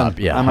 stop. I'm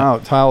done. Yeah, I'm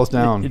out. Tiles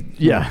down.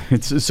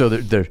 It's so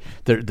there's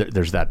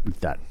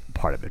that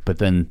part of it, but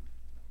then.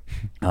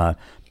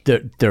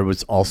 There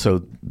was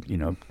also,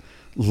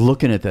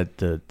 looking at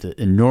the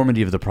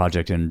enormity of the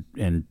project and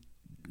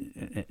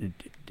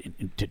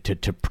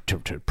to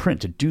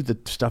print, to do the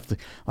stuff that,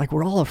 like,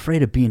 we're all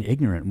afraid of being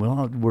ignorant.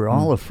 We're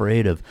all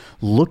afraid of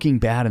looking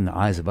bad in the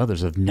eyes of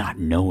others, of not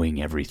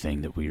knowing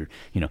everything that we're,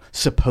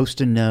 supposed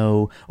to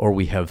know, or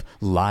we have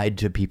lied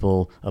to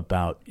people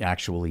about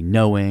actually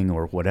knowing,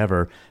 or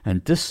whatever.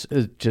 And this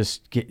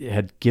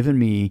had given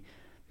me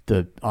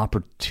the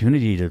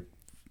opportunity to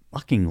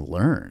fucking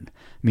learn.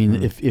 I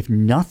mean, if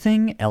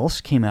nothing else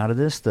came out of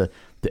this, the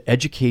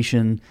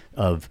education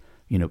of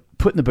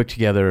putting the book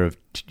together, of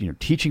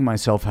teaching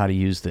myself how to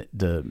use the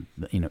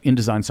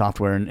InDesign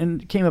software,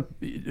 and came up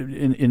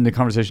in the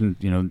conversation.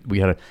 We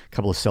had a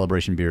couple of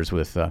celebration beers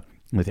with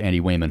Andy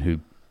Wayman, who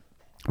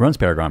runs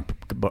Paragon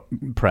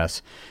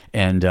Press,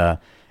 and one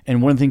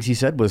of the things he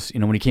said was,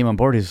 when he came on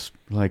board, he's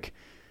like,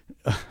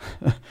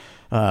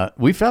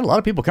 we've had a lot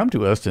of people come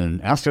to us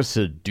and ask us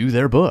to do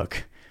their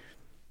book,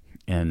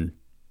 and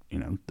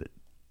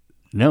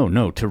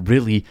No, to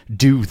really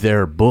do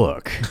their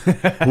book,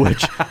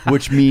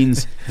 which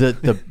means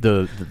that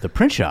the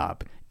print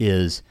shop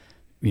is,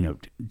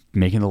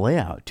 making the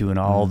layout, doing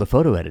all the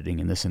photo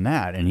editing and this and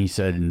that. And he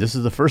said, and this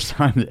is the first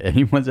time that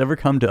anyone's ever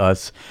come to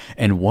us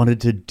and wanted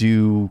to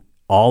do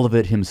all of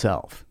it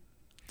himself.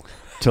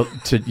 To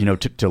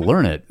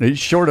learn it. It's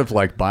short of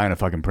like buying a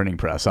fucking printing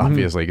press,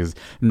 obviously, because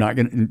I'm not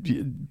gonna,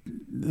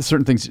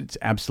 certain things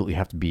absolutely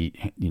have to be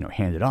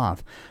handed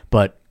off,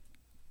 but.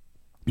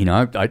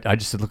 I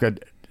just look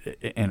at,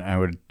 and I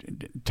would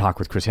talk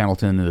with Chris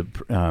Hamilton,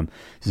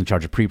 who's in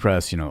charge of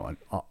pre-press,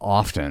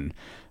 often,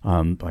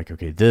 like,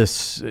 okay,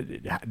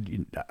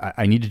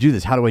 I need to do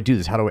this. How do I do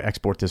this? How do I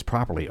export this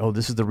properly? Oh,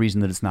 this is the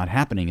reason that it's not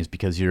happening, is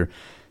because your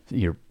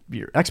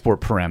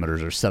export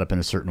parameters are set up in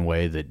a certain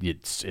way that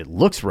it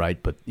looks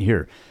right, but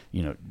here,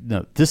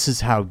 no, this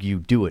is how you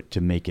do it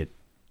to make it,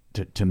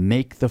 to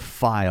make the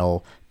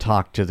file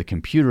talk to the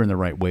computer in the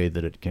right way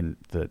that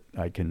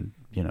I can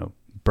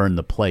burn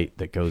the plate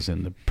that goes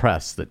in the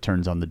press that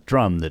turns on the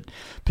drum that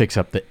picks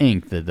up the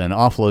ink that then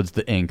offloads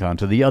the ink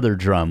onto the other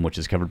drum, which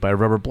is covered by a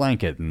rubber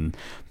blanket. And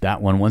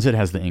that one, once it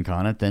has the ink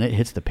on it, then it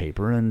hits the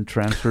paper and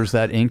transfers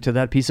that ink to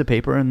that piece of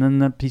paper. And then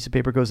that piece of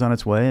paper goes on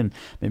its way and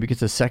maybe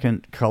gets a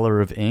second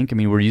color of ink. I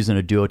mean, we're using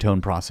a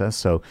duotone process.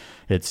 So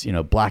it's,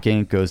 black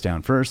ink goes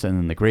down first, and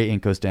then the gray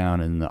ink goes down,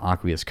 and the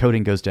aqueous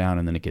coating goes down,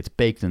 and then it gets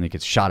baked, and it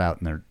gets shot out,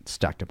 and they're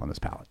stacked up on this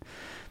pallet.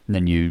 And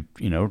then you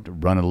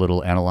run a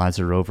little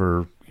analyzer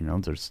over,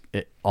 there's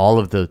all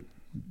of the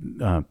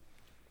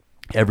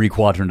every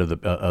quadrant of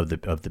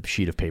the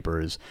sheet of paper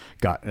has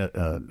got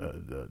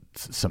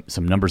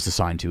some numbers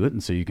assigned to it,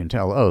 and so you can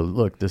tell, oh,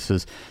 look, this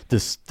is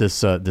this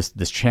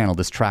channel,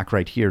 this track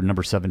right here,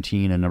 number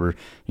 17 and number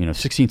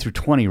 16 through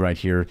 20 right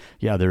here.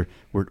 Yeah,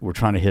 we're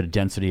trying to hit a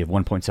density of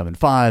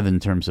 1.75 in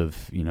terms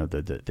of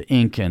the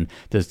ink, and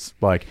there's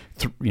like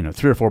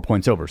 3 or 4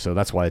 points over, so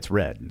that's why it's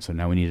red, and so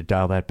now we need to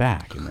dial that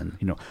back, and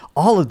then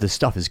all of this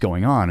stuff is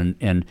going on,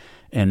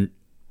 and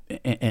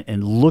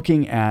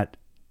looking at.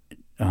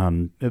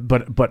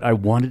 But I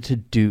wanted to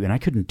do, and I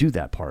couldn't do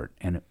that part.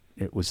 And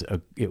it was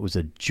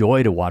a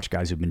joy to watch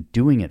guys who've been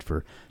doing it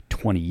for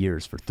 20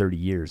 years, for 30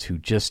 years, who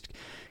just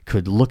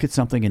could look at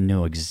something and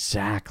know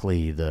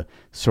exactly the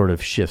sort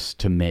of shifts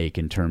to make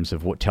in terms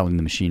of telling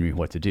the machinery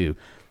what to do.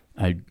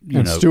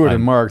 Stuart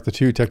and Mark, the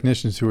two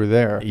technicians who were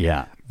there,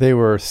 they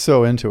were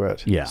so into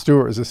it. Yeah.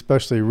 Stuart was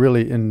especially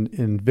really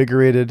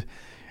invigorated.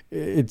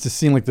 It just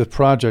seemed like the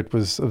project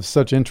was of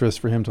such interest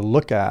for him to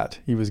look at.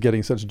 He was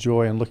getting such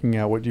joy in looking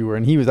at what you were,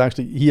 and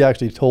he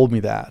actually told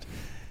me that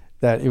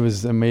it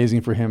was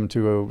amazing for him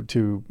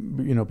to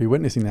be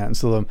witnessing that. And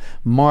so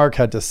Mark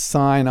had to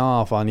sign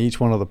off on each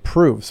one of the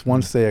proofs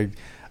once they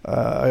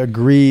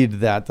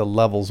agreed that the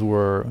levels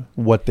were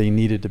what they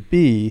needed to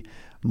be.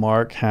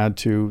 Mark had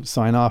to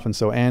sign off, and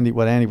so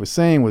what Andy was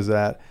saying was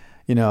that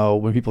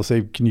when people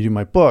say, "Can you do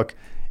my book?"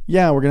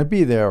 Yeah, we're going to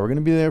be there. We're going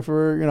to be there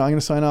for I'm going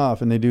to sign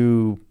off, and they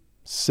do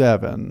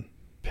 7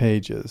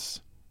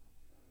 pages,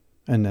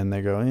 and then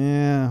they go,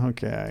 yeah,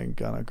 okay, I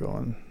gotta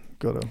go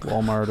to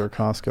Walmart or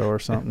Costco or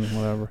something,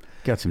 whatever.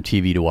 Got some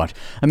TV to watch.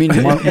 I mean,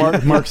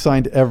 Mark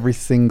signed every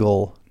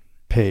single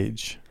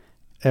page,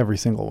 every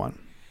single one.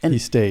 And he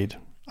stayed.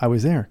 I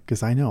was there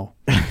because I know.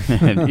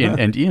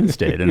 and Ian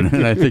stayed,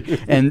 and I think,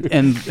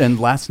 and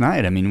last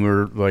night, I mean,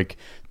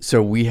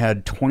 we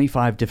had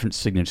 25 different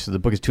signatures. So the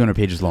book is 200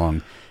 pages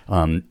long,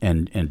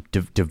 and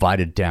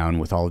divided down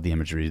with all of the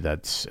imagery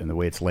and the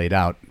way it's laid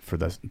out for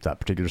that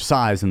particular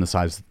size and the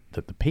size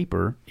that the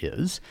paper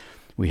is.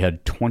 We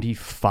had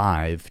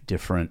 25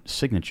 different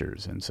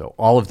signatures, and so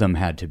all of them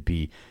had to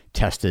be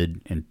tested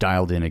and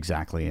dialed in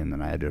exactly, and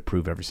then I had to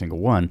approve every single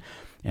one.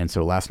 And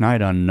so last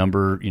night on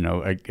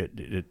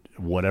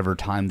whatever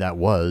time that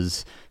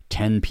was,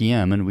 10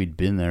 p.m., and we'd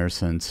been there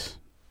since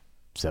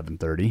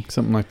 7:30,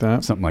 something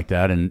like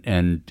that,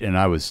 and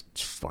I was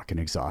fucking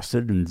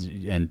exhausted,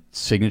 and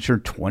signature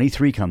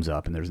 23 comes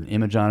up, and there's an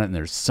image on it, and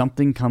there's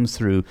something comes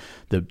through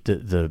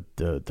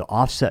the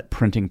offset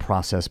printing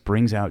process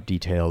brings out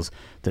details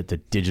that the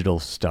digital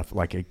stuff,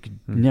 like, I could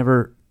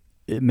never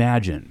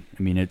imagine.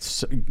 I mean,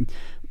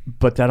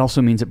 but that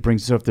also means it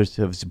brings, so if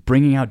it's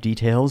bringing out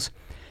details,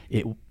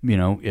 it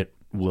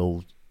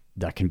will.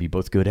 That can be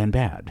both good and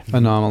bad.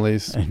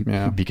 Anomalies,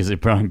 because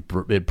it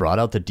brought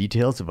out the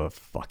details of a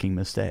fucking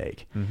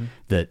mistake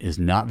that is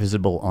not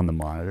visible on the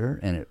monitor,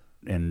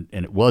 and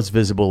it was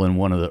visible in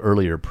one of the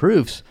earlier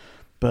proofs,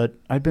 but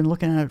I'd been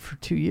looking at it for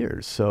 2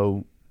 years,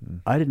 so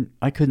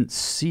I couldn't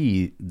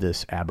see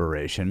this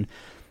aberration.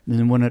 And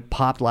then when it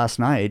popped last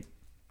night,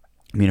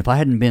 I mean, if I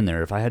hadn't been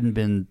there,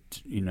 can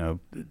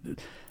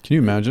you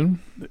imagine?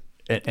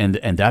 and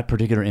that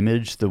particular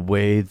image, the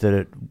way that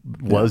it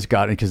was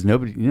gotten, because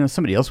nobody,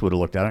 somebody else would have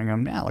looked at it and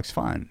gone, "Nah, looks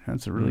fine.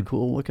 That's a really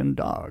cool looking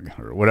dog,"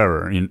 or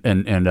whatever, and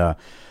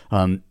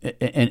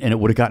it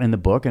would have gotten in the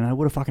book, and I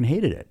would have fucking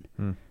hated it.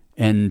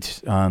 And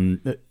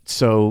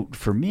so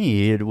for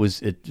me,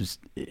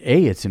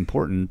 it's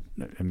important.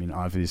 I mean,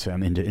 obviously,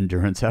 I'm into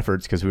endurance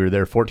efforts because we were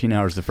there 14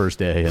 hours the first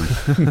day,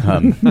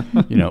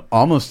 and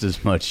almost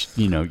as much,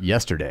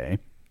 yesterday.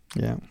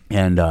 Yeah.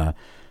 And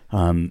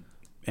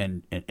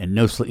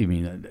no sleep. I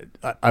mean,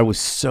 I was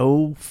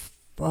so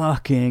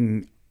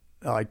fucking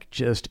like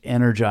just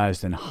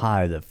energized and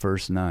high the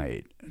first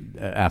night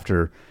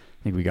after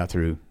I think we got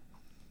through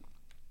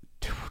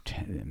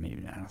 10,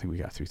 maybe I don't think we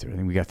got through 30. I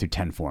think we got through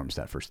 10 forms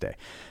that first day.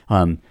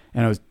 And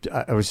I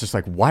was just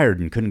like wired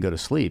and couldn't go to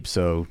sleep.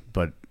 So,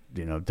 but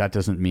that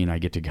doesn't mean I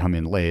get to come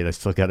in late. I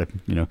still got to,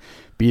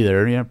 be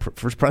there.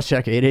 First press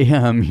check 8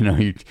 a.m.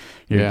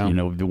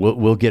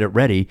 We'll get it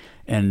ready.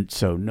 And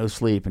so no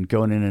sleep and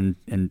going in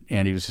and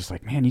Andy was just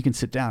like, "Man, you can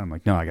sit down." I'm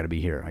like, "No, I got to be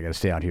here. I got to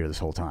stay out here this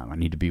whole time. I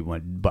need to be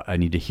but I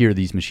need to hear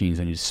these machines.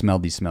 I need to smell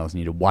these smells. I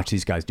need to watch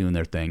these guys doing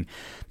their thing,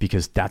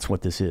 because that's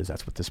what this is.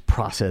 That's what this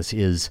process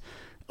is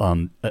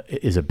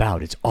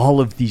about. It's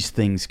all of these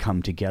things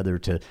come together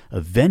to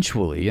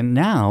eventually, and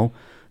now,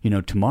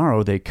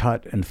 tomorrow they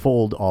cut and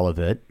fold all of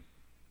it.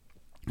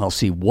 I'll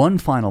see one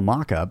final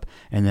mock-up,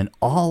 and then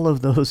all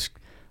of those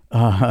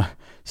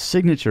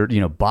signature,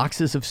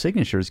 boxes of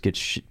signatures get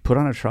put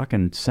on a truck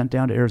and sent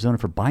down to Arizona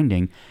for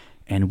binding,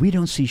 and we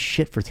don't see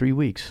shit for 3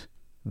 weeks.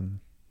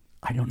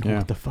 I don't know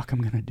what the fuck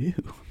I'm going to do.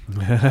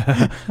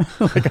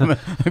 Like I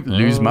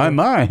lose my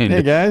mind.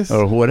 Hey, guys.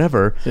 Or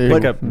whatever. So you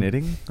look up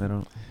knitting? I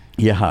don't...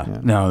 Yeah.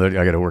 No, I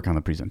got to work on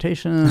the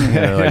presentation.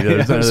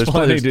 There's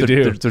plenty to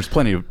do. There's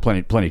plenty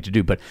to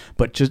do. But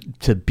just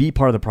to be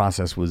part of the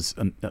process was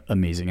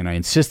amazing, and I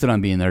insisted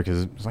on being there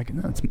because it was like,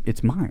 no,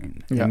 it's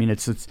mine. Yeah. I mean,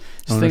 it's this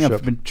thing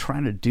I've been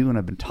trying to do and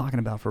I've been talking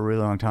about for a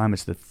really long time.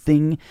 It's the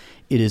thing.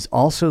 It is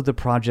also the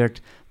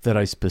project that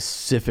I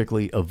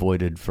specifically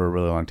avoided for a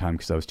really long time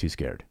because I was too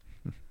scared.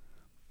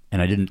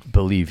 And I didn't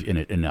believe in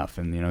it enough.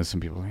 And some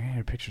people are like, "Hey,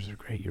 your pictures are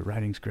great, your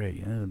writing's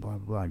great, blah blah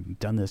blah. You've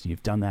done this and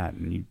you've done that,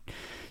 and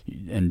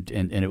and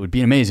it would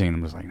be amazing." And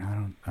I was like,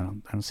 "No, I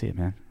don't see it,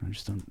 man. I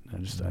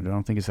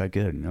don't think it's that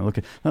good."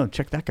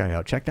 Check that guy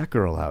out, check that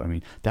girl out. I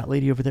mean, that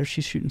lady over there,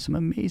 she's shooting some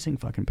amazing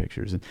fucking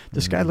pictures. And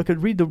this guy,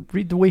 read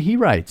the way he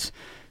writes,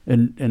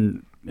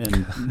 and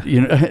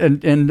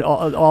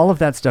all of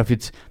that stuff.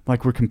 It's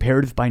like we're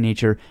comparative by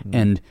nature,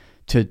 and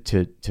to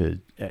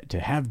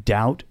have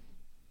doubt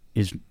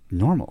is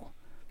normal,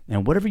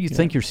 and whatever you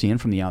think you're seeing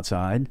from the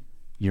outside,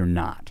 you're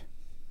not.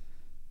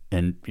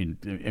 And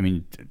I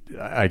mean,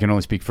 I can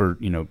only speak for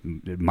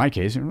in my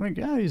case. I'm like,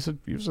 yeah,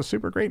 he was a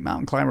super great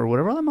mountain climber or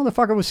whatever. That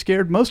motherfucker was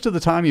scared most of the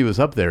time he was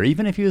up there,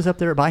 even if he was up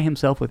there by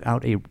himself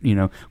without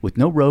with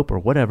no rope or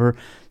whatever.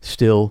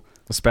 Still,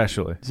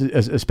 especially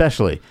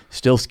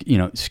still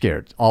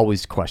scared,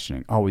 always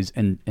questioning, always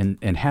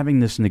and having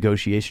this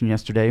negotiation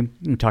yesterday.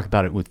 We talk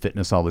about it with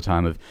fitness all the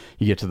time. Of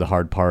you get to the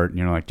hard part,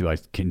 and like, do I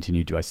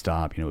continue? Do I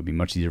stop? It would be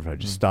much easier if I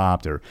just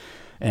stopped.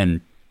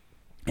 And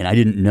I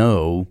didn't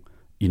know,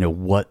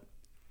 what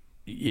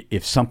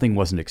if something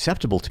wasn't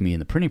acceptable to me in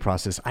the printing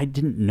process. I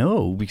didn't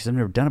know, because I've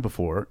never done it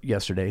before.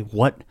 Yesterday,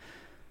 what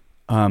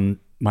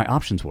my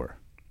options were.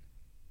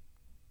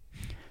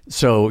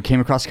 So I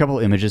came across a couple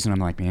of images, and I'm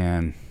like,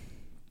 man,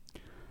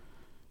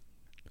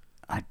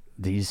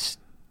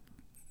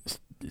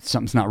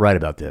 something's not right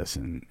about this,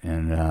 and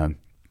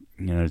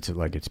it's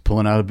like it's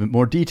pulling out a bit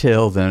more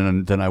detail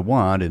than I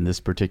want in this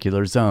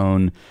particular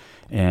zone,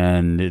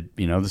 and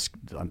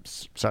I'm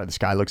sorry, the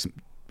sky looks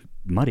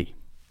muddy,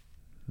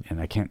 and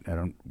I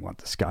don't want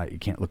the sky.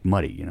 It can't look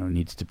muddy, it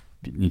needs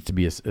to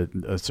be a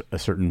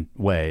certain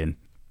way, and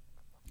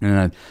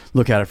I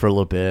look at it for a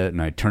little bit,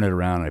 and I turn it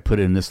around, and I put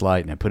it in this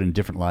light, and I put it in a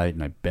different light,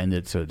 and I bend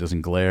it so it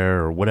doesn't glare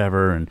or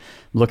whatever, and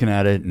looking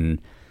at it, and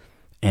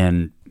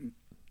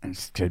I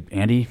said,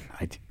 "Andy,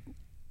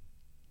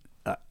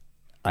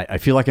 I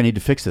feel like I need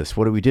to fix this.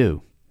 What do we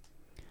do?"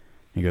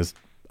 He goes,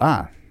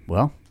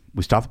 well,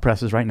 we stop the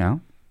presses right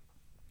now,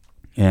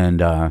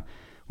 and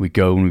we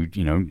go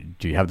and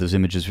do you have those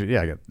images?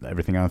 Yeah, I got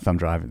everything on a thumb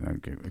drive.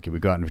 Okay, we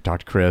go out and we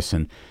talk to Chris,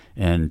 and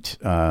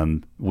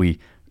we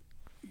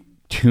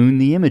tune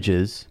the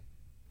images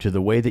to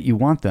the way that you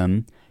want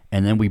them,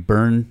 and then we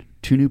burn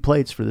 2 new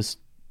plates for this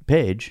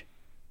page.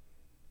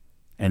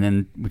 And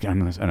then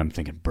I'm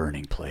thinking,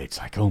 burning plates,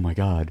 like, oh my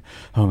God,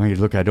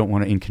 look, I don't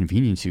want to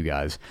inconvenience you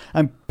guys.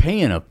 I'm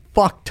paying a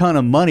fuck ton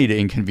of money to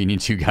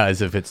inconvenience you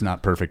guys if it's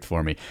not perfect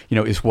for me.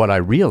 Is what I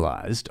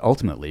realized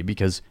ultimately,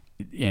 because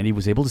Andy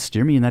was able to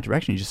steer me in that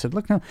direction. He just said,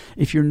 "Look, no,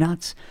 if you're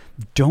nuts,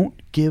 don't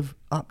give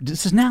up.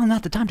 This is now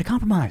not the time to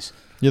compromise."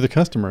 You're the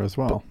customer as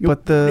well.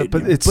 But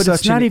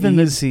it's not even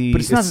easy.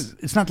 But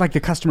it's not like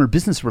the customer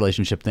business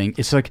relationship thing.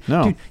 It's like,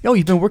 dude,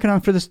 you've been working on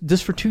for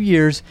this for 2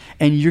 years,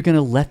 and you're going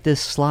to let this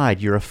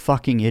slide. You're a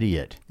fucking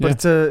idiot.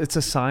 But it's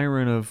a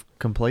siren of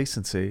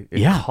complacency.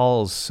 It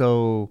calls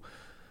so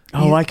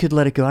Oh, I could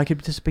let it go. I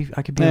could be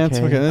okay. That's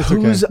okay.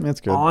 Who's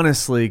That's good.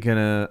 honestly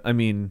gonna? I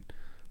mean,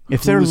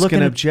 if they're looking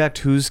gonna at, object,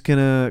 who's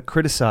gonna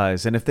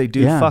criticize? And if they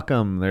do, fuck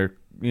them. They're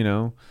they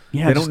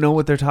don't know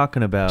what they're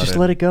talking about. Just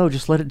let it go.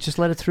 Just let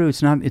it through.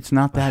 It's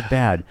not that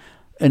bad.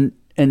 And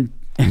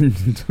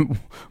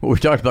what we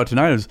talked about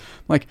tonight is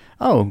like,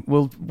 oh,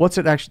 well, what's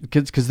it actually?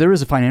 Because there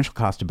is a financial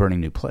cost to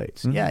burning new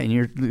plates. Mm-hmm. Yeah,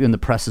 and the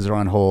presses are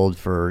on hold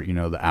for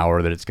the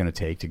hour that it's going to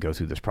take to go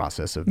through this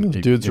process of.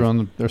 Dudes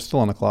are they're still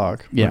on the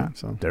clock. Yeah, right?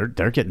 So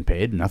they're getting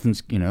paid.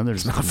 Nothing's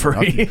there's not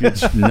free.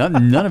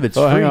 None of it's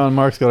free. Hang on,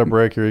 Mark's got a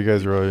break here. You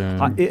guys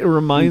are. It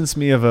reminds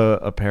me of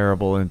a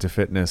parable into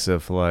fitness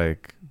of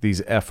like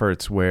these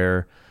efforts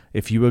where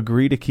if you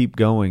agree to keep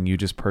going, you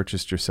just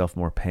purchased yourself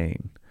more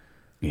pain.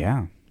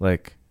 Yeah,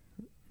 like.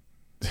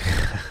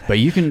 but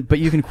you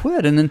can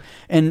quit, and then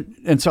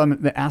and so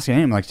I'm asking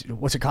him like,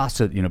 what's it cost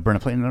to burn a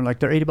plate? And they're like,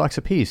 they're $80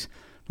 a piece.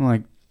 I'm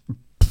like,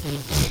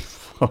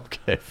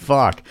 okay,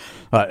 fuck.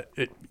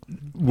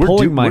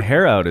 Pulling my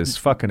hair out is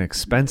fucking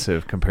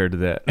expensive compared to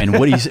that. And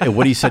what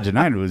he said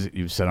tonight was,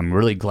 you said, I'm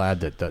really glad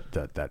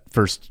that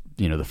first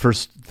the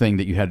first thing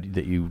that you had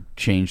that you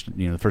changed,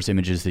 the first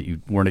images that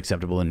you weren't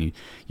acceptable and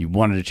you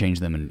wanted to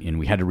change them and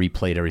we had to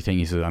replate everything.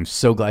 He said, I'm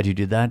so glad you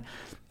did that.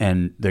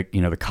 And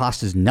the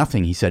cost is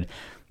nothing. He said,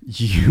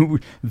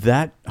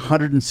 that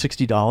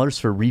 $160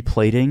 for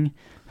replating,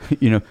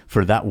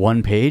 for that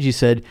one page, he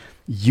said,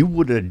 you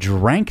would have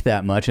drank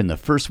that much in the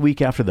first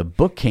week after the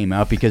book came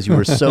out because you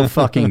were so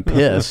fucking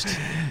pissed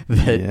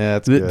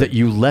that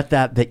you let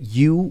that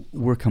you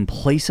were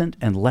complacent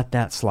and let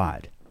that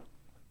slide.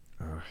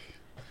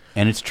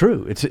 And it's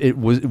true. It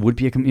would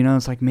be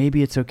it's like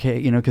maybe it's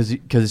okay, because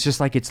it's just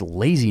like it's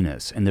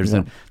laziness, and there's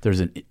an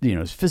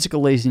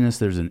physical laziness,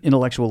 there's an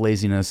intellectual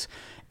laziness,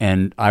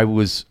 and I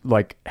was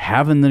like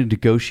having the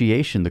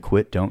negotiation, the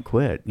quit, don't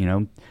quit,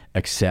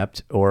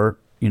 accept or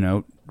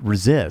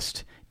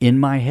resist in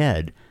my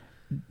head,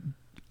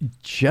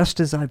 just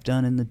as I've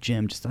done in the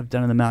gym, just as I've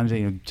done in the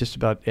mountains, just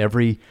about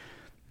every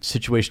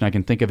situation I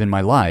can think of in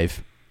my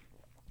life,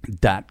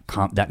 that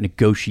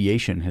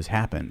negotiation has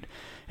happened.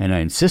 And I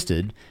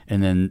insisted,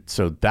 and then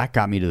so that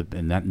got me to,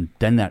 and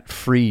then that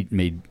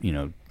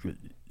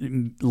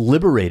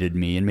liberated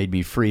me and made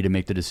me free to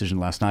make the decision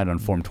last night on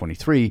Form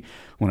 23.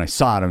 When I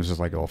saw it, I was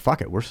just like, oh,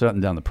 fuck it. We're shutting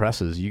down the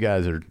presses. You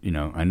guys are,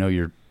 I know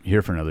you're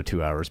here for another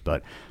 2 hours,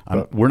 but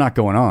we're not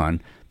going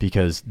on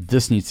because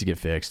this needs to get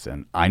fixed,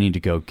 and I need to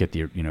go get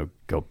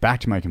go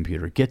back to my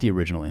computer, get the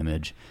original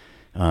image,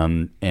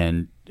 and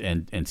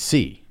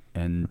see,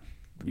 and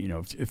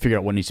figure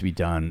out what needs to be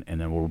done, and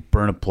then we'll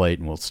burn a plate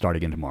and we'll start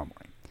again tomorrow morning.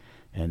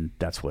 And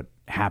that's what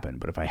happened.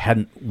 But if I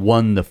hadn't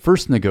won the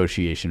first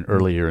negotiation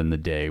earlier in the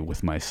day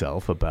with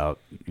myself about,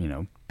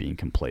 being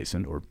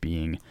complacent or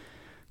being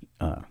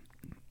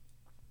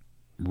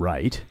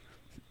right,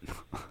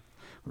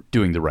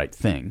 doing the right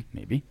thing,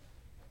 maybe.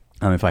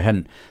 If I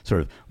hadn't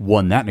sort of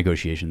won that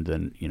negotiation,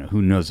 then,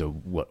 who knows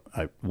what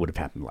would have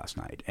happened last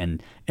night.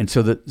 And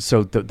so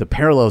the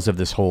parallels of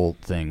this whole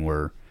thing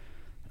were,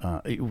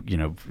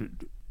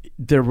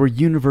 there were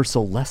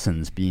universal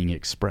lessons being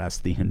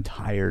expressed the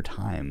entire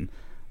time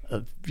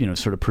of,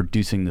 sort of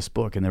producing this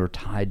book. And they were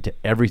tied to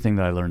everything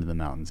that I learned in the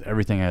mountains,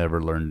 everything I ever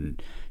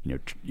learned,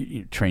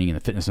 training in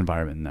the fitness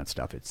environment and that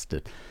stuff. It's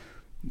that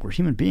we're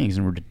human beings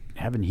and we're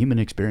having human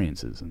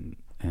experiences,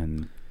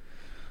 and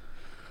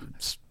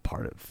it's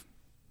part of.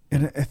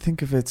 And I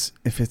think if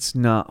it's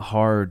not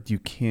hard, you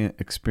can't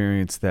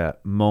experience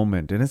that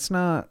moment. And it's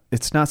not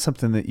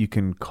something that you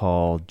can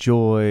call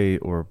joy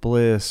or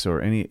bliss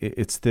or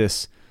it's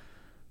this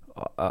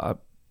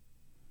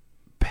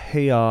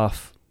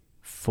payoff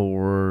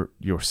for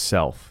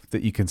yourself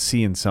that you can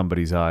see in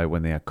somebody's eye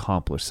when they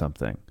accomplish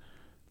something.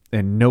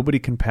 And nobody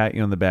can pat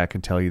you on the back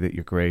and tell you that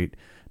you're great.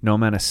 No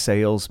amount of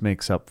sales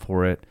makes up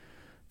for it.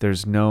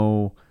 There's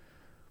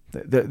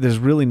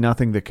really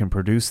nothing that can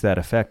produce that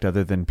effect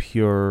other than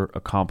pure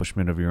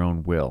accomplishment of your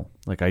own will.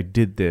 Like, I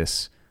did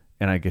this,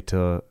 and I get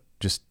to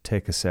just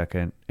take a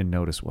second and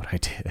notice what I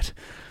did.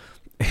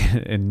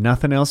 And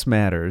nothing else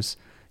matters.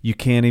 You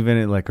can't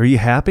even, like, are you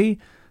happy?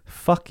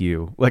 Fuck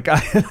you. Like,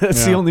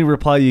 that's the only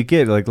reply you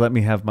get. Like, let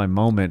me have my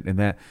moment. And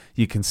that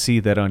you can see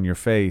that on your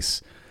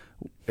face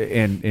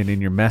and in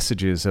your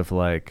messages of,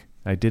 like,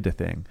 I did a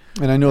thing.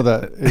 And I know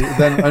that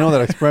I know that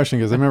expression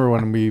because I remember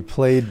when we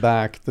played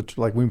back the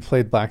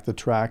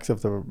tracks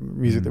of the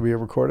music that we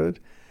had recorded,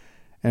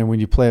 and when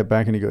you play it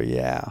back and you go,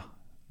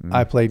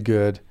 I played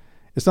good.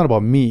 It's not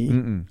about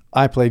me.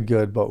 I played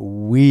good, but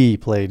we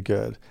played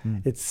good.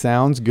 It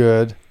sounds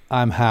good.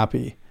 I'm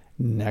happy.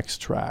 Next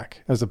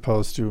track, as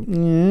opposed to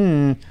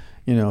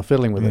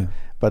fiddling with it.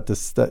 But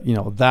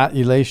that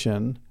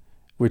elation,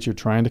 which you're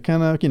trying to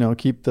kind of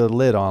keep the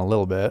lid on a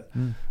little bit.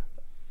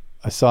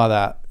 I saw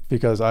that.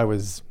 Because I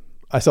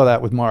saw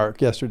that with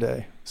Mark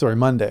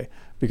Monday,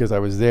 because I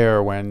was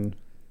there when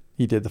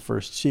he did the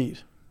first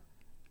sheet.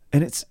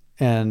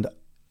 And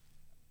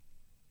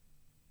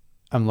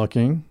I'm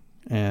looking,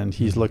 and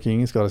he's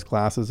looking, he's got his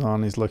glasses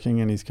on, he's looking,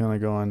 and he's kind of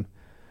going,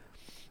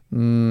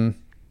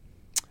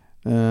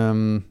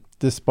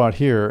 this spot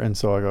here. And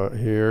so I go,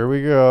 here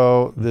we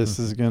go. This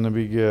is going to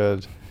be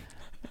good.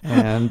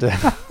 And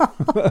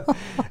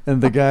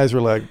and the guys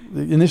were like,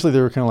 initially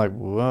they were kind of like,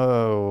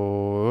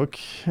 whoa,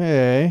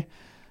 okay.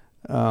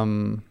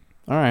 All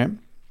right.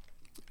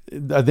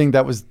 I think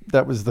that was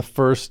the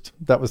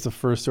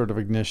first sort of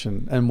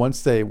ignition. And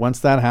once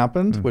that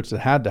happened, which it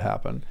had to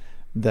happen,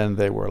 then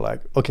they were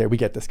like, okay, we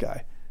get this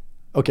guy.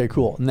 Okay,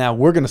 cool. Now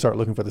we're going to start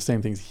looking for the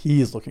same things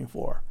he's looking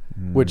for,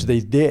 which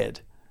they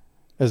did,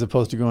 as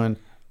opposed to going,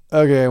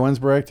 okay, when's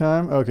break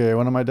time? Okay,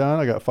 when am I done?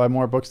 I got 5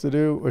 more books to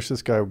do. Wish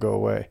this guy would go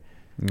away.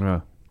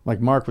 Yeah.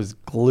 Like Mark was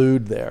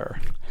glued there.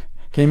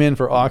 Came in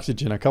for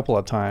oxygen a couple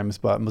of times,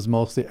 but was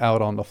mostly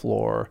out on the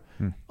floor,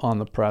 on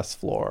the press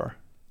floor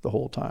the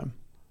whole time.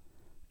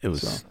 It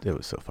was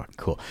so fucking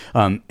cool.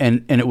 And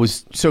it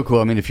was so cool.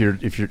 I mean, if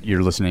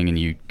you're listening and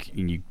you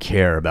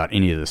care about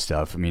any of this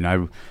stuff, I mean,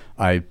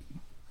 I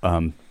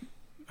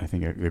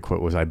think the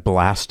quote was, I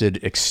blasted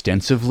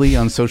extensively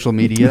on social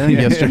media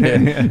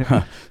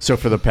yesterday. So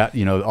for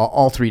the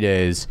all 3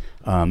 days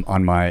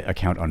on my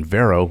account on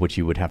Vero, which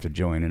you would have to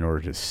join in order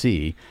to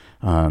see,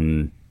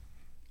 I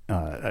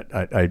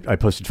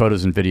posted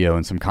photos and video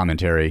and some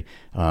commentary,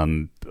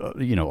 a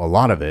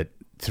lot of it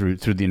through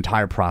the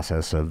entire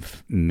process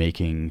of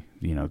making,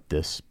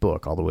 this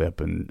book all the way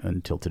up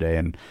until today,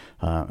 and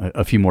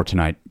a few more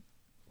tonight.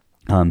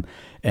 And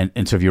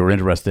so if you were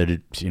interested,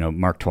 it's,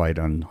 Mark Twight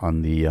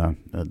on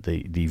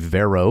the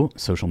Vero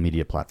social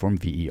media platform,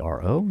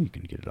 VERO. You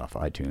can get it off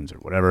iTunes or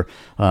whatever,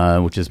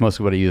 which is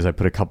mostly what I use. I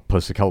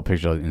post a couple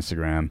pictures on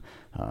Instagram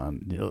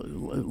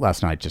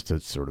last night just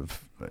to sort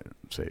of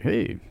say,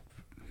 hey,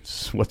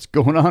 what's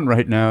going on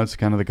right now. It's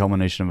kind of the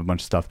culmination of a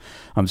bunch of stuff.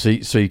 So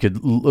you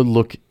could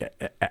look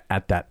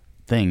at that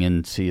thing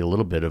and see a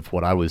little bit of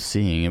what I was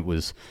seeing. It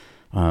was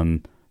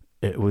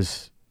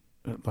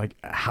like,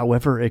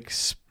 however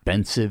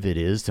expensive it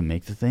is to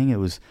make the thing,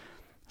 it's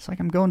like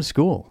I'm going to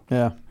school.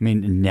 Yeah. I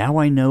mean, now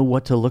I know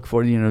what to look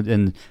for,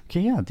 and okay,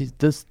 yeah,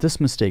 this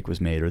mistake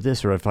was made, or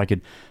this, or if I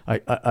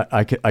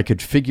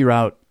could figure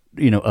out,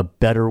 a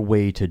better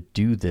way to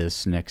do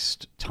this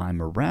next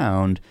time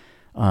around,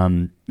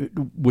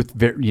 with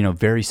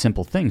very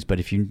simple things. But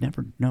if you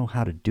never know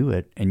how to do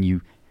it,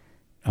 and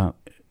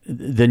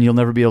then you'll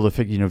never be able to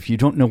figure. If you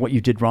don't know what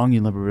you did wrong,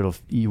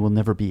 you will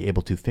never be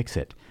able to fix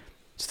it.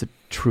 It's the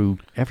true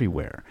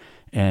everywhere,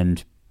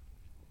 and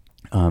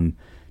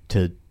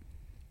to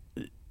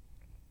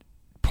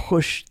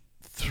push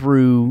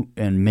through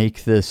and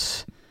make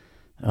this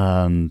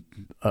a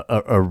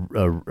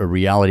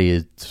reality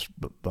is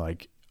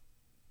like,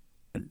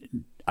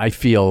 I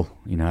feel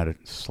had a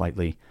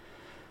slightly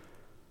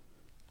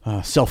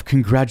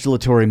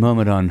self-congratulatory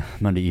moment on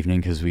Monday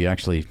evening, because we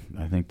actually,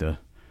 I think the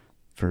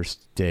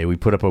first day, we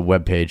put up a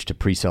webpage to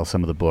pre-sell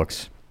some of the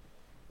books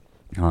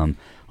on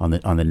the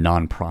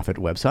nonprofit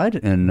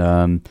website, and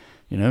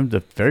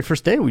the very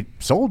first day we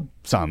sold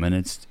some, and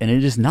it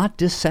is not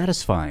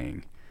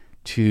dissatisfying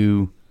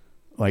to,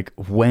 like,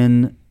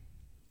 when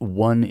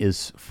one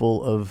is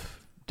full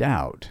of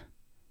doubt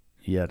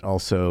yet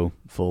also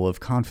full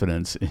of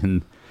confidence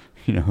in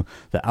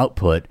the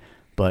output,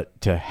 but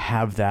to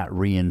have that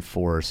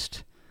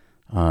reinforced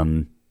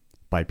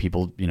by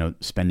people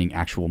spending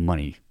actual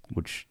money,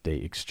 which they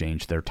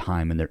exchange their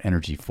time and their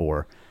energy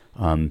for,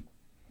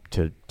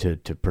 to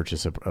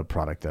purchase a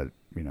product that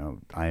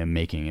I am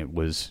making. It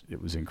was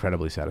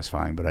incredibly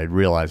satisfying. But I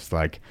realized,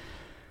 like,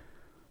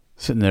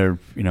 sitting there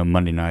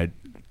Monday night,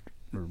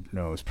 or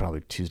no, it was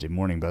probably Tuesday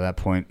morning by that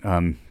point,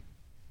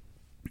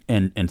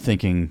 and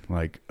thinking,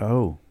 like,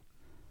 oh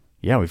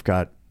yeah, we've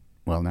got,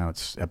 well, now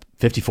it's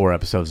 54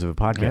 episodes of a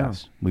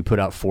podcast. Yeah. We put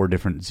out 4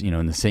 different,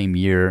 in the same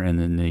year, and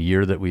then the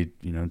year that we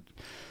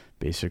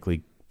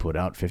basically put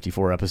out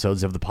 54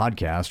 episodes of the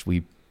podcast,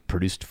 we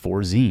produced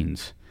 4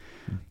 zines.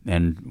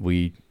 And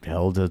we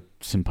held a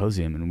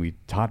symposium, and we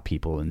taught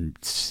people, and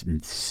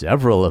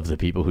several of the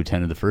people who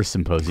attended the first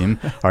symposium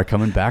are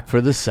coming back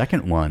for the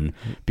second one,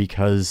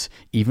 because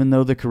even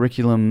though the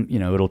curriculum,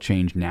 it'll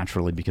change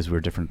naturally because we're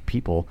different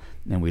people,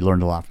 and we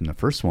learned a lot from the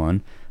first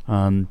one.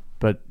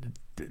 But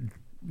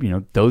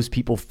those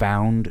people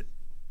found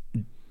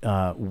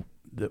that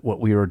what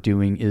we are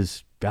doing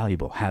is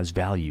valuable, has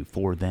value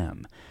for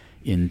them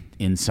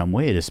in some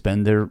way, to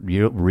spend their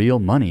real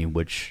money,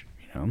 which,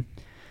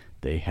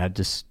 they had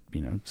to,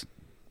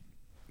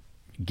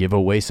 give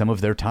away some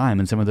of their time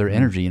and some of their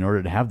energy in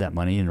order to have that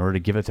money, in order to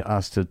give it to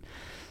us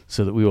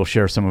so that we will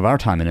share some of our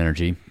time and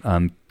energy.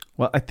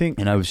 Well, I think,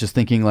 and I was just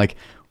thinking, like,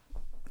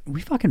 we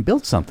fucking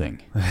built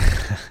something.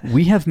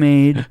 We have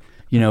made,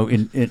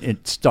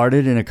 it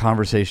started in a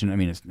conversation. I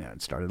mean,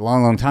 it started a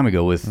long, long time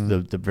ago with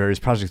the various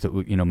projects that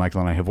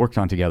Michael and I have worked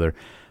on together.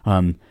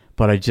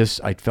 But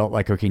I felt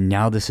like, okay,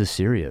 now this is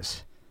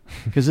serious.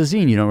 Because the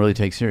zine you don't really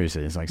take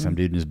seriously. It's like some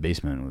dude in his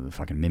basement with a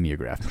fucking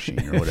mimeograph machine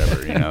or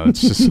whatever.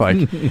 It's just like,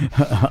 and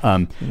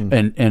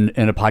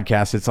a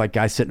podcast, it's like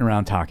guys sitting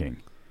around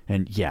talking.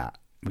 And yeah,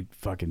 we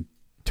fucking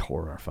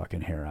tore our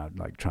fucking hair out,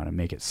 like trying to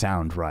make it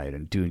sound right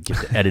and get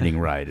the editing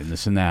right and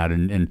this and that.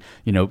 And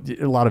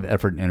a lot of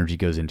effort and energy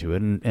goes into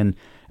it. And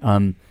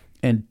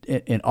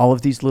all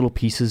of these little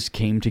pieces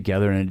came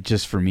together, and it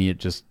just, for me,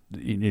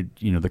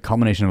 the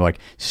culmination of like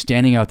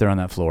standing out there on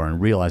that floor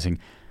and realizing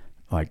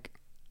like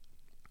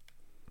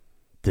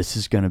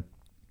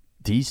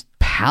these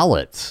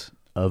pallets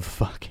of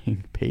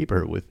fucking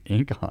paper with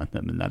ink on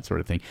them and that sort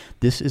of thing.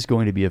 This is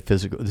going to be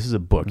this is a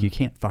book. You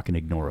can't fucking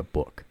ignore a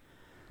book.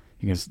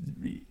 Because,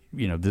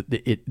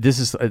 this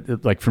is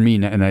like for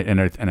me, and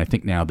I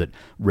think now that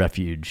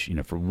Refuge,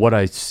 for what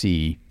I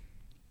see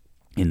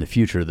in the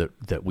future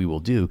that we will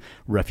do,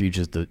 Refuge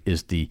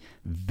is the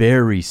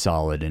very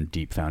solid and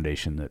deep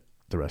foundation that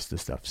the rest of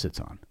the stuff sits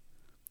on.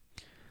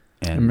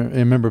 And I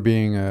remember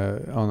being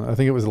on, I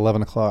think it was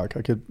 11 o'clock.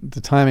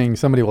 The timing,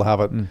 somebody will have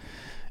it.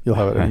 You'll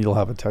have it, and you'll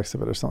have a text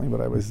of it or something.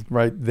 But I was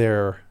right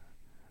there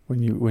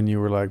when you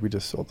were like, we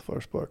just sold the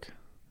first book.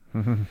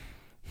 Mm-hmm.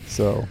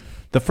 So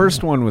the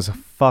first one was a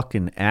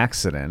fucking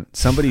accident.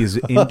 Somebody is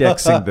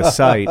indexing the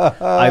site.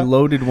 I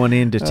loaded one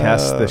in to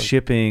test the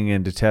shipping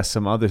and to test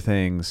some other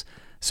things.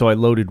 So I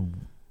loaded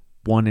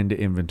one into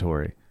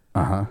inventory.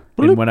 Uh-huh.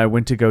 And when I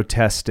went to go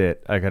test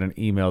it, I got an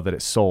email that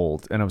it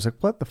sold. And I was like,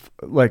 what the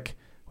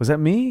was that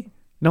me?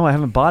 No, I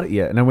haven't bought it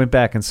yet. And I went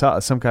back and saw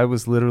some guy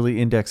was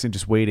literally indexing,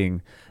 just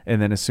waiting.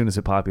 And then as soon as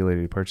it populated,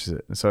 he purchased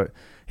it. And so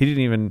he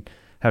didn't even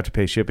have to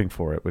pay shipping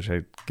for it, which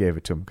I gave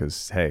it to him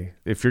because, hey,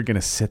 if you're going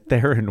to sit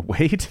there and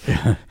wait,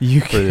 you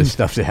for this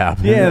stuff to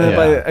happen. Yeah.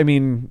 But, I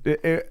mean,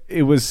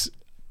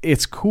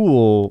 it's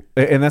cool.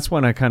 And that's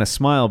when I kind of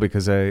smile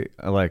because I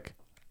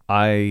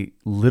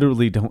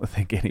literally don't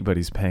think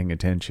anybody's paying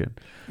attention.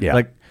 Yeah.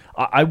 Like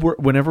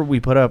whenever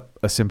we put up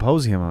a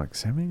symposium, I'm like,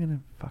 is anybody going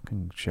to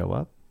fucking show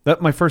up? That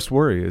my first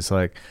worry is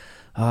like,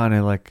 and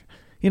I like,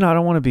 I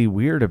don't want to be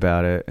weird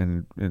about it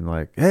and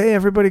like, hey,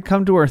 everybody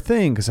come to our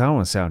thing because I don't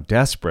want to sound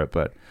desperate,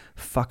 but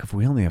fuck, if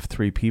we only have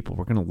 3 people,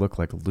 we're going to look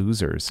like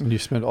losers. And you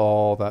spend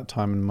all that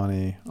time and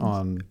money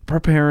on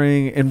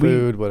preparing and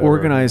food, we whatever,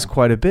 organize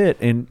quite a bit.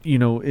 And,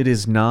 it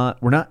is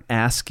we're not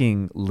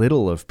asking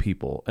little of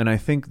people. And I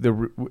think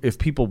if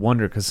people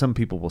wonder, because some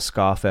people will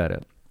scoff at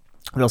it,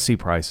 they'll see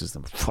prices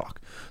and fuck,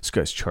 this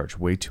guy's charged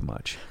way too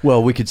much.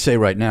 Well, we could say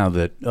right now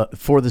that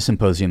for the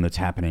symposium that's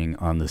happening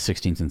on the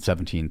 16th and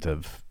 17th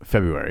of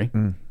February,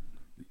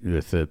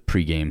 with the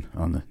pregame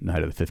on the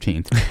night of the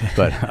 15th,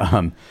 but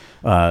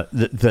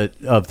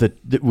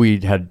we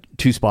had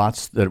 2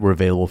 spots that were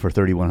available for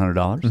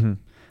 $3,100. Mm-hmm.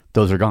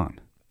 Those are gone.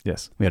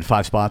 Yes. We had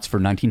 5 spots for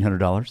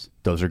 $1,900.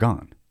 Those are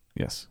gone.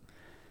 Yes.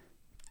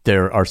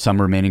 There are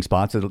some remaining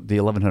spots at the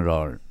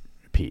 $1,100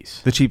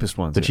 piece. The cheapest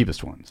ones.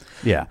 Cheapest ones.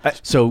 Yeah.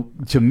 So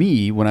to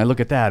me, when I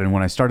look at that, and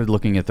when I started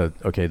looking at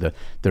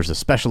there's a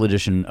special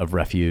edition of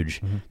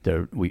Refuge.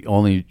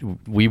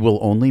 Mm-hmm. We will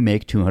only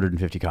make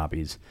 250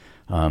 copies,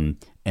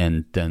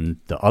 and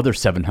then the other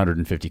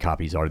 750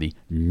 copies are the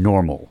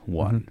normal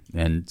one. Mm-hmm.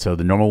 And so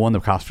the normal one,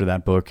 the cost for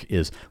that book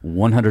is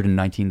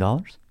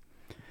 $119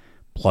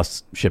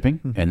 plus shipping,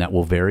 and that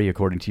will vary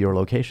according to your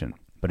location.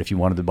 But if you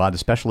wanted to buy the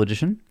special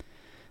edition,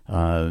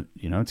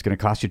 it's going to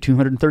cost you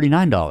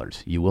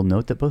 $239. You will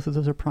note that both of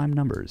those are prime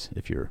numbers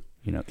if you're,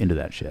 into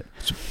that shit.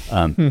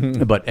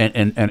 But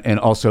and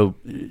also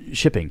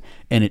shipping.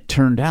 And it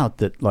turned out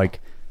that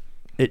like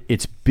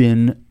it's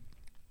been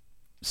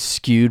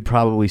skewed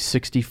probably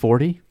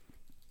 60-40,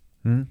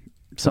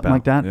 something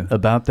like that,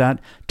 about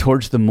that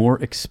towards the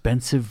more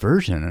expensive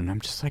version. And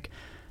I'm just like,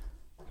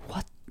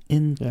 what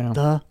in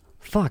the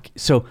fuck?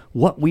 So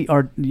what we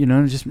are,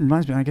 it just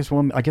reminds me, I guess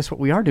what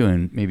we are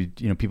doing, maybe,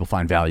 people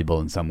find valuable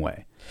in some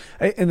way.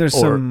 And there's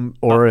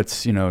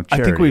it's, charity.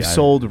 I think we've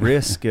sold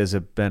risk as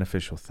a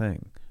beneficial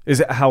thing. Is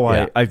it how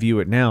I view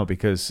it now?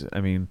 Because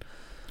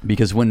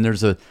when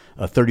there's a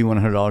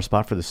 $3,100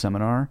 spot for the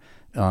seminar,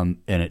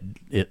 and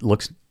it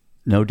looks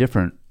no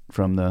different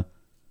from the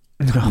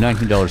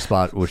 $19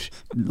 spot, which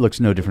looks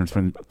no different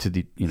than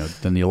the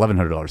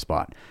 $1,100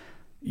 spot.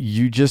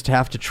 You just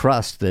have to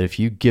trust that if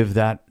you give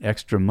that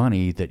extra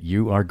money, that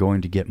you are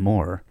going to get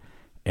more,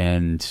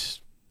 and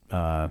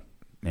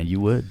you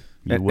will,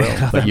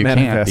 but you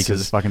can't because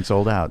it's fucking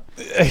sold out.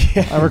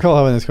 I recall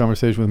having this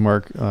conversation with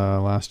Mark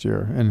last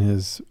year in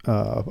his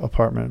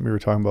apartment. We were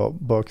talking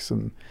about books,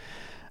 and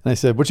I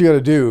said, "What you got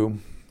to do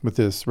with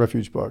this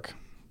Refuge book,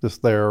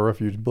 this Lair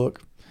Refuge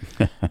book?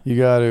 you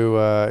got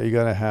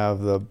to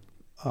have the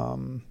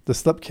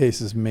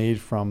slipcase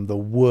made from the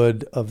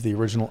wood of the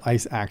original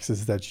ice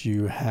axes that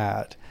you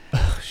had."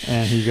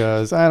 And he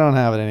goes, "I don't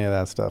have any of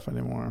that stuff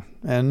anymore.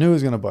 And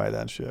who's going to buy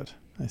that shit?"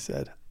 I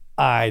said,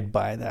 "I'd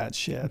buy that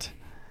shit.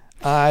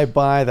 I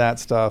buy that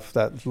stuff,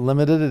 that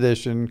limited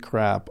edition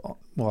crap."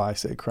 Well, I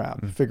say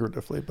crap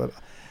figuratively, but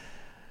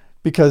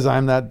because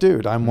I'm that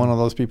dude. I'm one of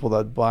those people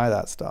that buy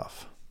that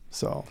stuff.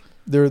 So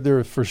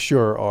there for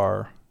sure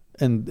are,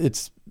 and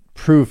it's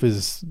proof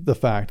is the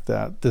fact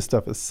that this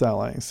stuff is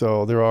selling.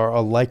 So there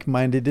are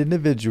like-minded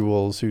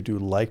individuals who do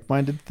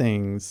like-minded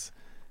things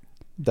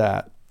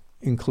that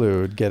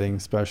include getting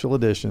special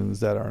editions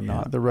that are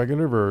not the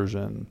regular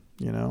version,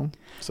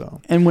 so.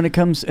 And when it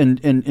comes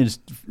and as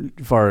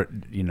far,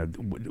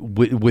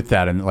 with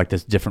that and like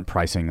this different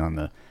pricing on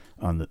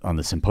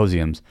the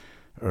symposiums,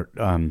 or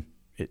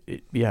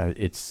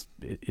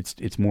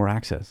it's more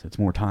access, it's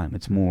more time,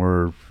 it's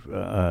more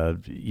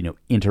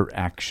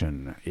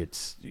interaction.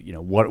 It's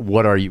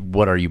what are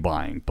you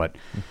buying? But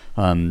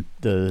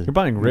you're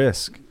buying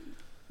risk.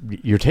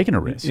 You're taking a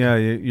risk. Yeah,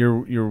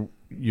 you're.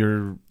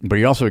 But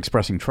you're also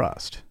expressing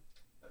trust.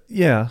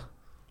 Yeah,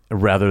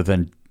 rather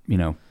than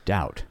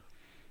doubt.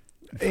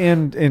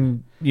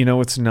 And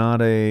it's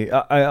not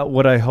a.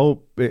 What I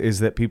hope is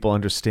that people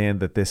understand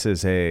that this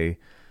is a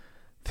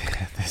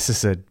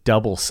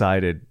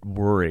double-sided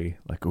worry.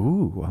 Like,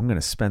 ooh, I'm going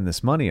to spend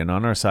this money, and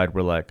on our side,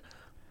 we're like,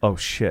 oh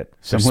shit,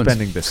 someone's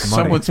spending this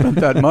money. Someone spent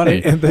that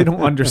money, and they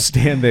don't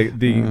understand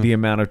the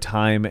amount of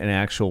time and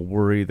actual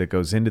worry that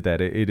goes into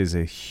that. It is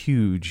a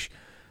huge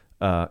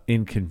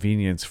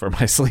inconvenience for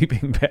my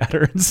sleeping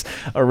patterns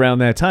around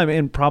that time,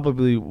 and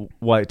probably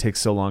why it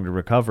takes so long to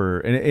recover.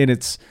 And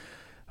it's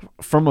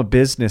from a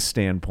business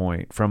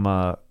standpoint, from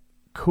a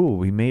cool,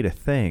 we made a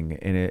thing,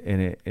 and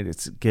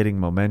it's getting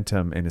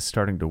momentum, and it's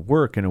starting to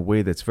work in a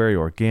way that's very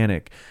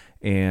organic.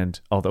 And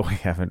although we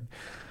haven't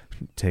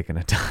taken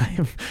a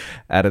dime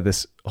out of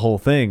this whole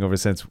thing ever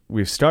since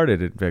we've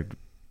started, in fact,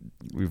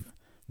 we've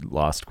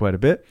lost quite a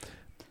bit,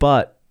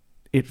 but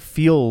it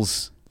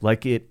feels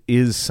like it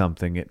is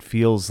something. It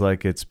feels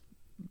like it's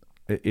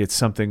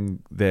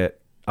something that,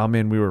 oh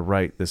man, we were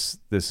right. This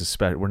is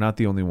special. We're not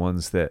the only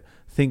ones that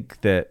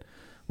think that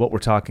what we're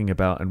talking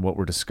about and what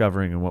we're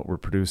discovering and what we're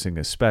producing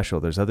is special.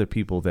 There's other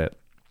people that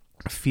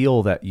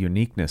feel that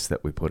uniqueness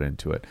that we put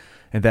into it.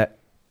 And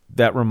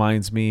that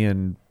reminds me,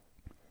 and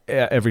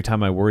every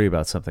time I worry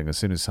about something, as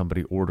soon as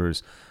somebody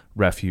orders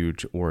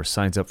Refuge or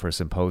signs up for a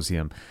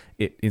symposium,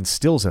 it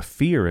instills a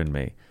fear in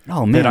me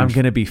that I'm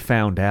going to be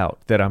found out,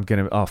 that I'm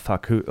going to,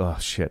 oh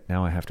shit,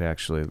 now I have to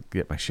actually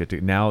get my shit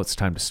together. Now it's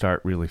time to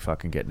start really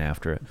fucking getting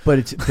after it.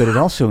 But it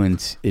also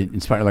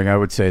inspired, like I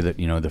would say that,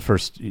 the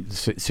first,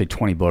 say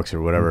 20 books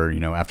or whatever,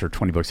 after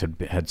 20 books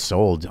had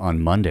sold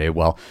on Monday,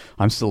 well,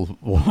 I'm still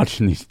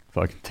watching these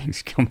fucking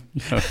things come,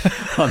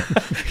 on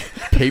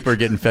paper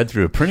getting fed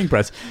through a printing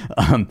press.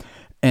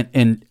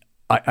 And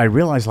I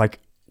realized, like,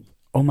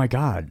 oh my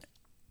God,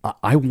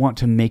 I want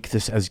to make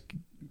this as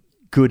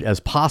good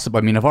as possible.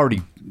 I mean, I've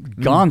already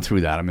gone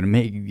through that. I'm going to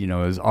make, I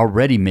was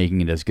already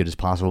making it as good as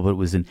possible, but it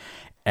was an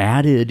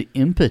added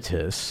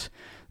impetus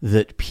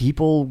that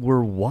people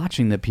were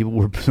watching, that people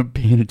were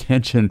paying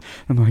attention.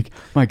 I'm like,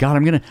 my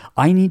God,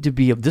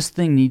 this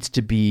thing needs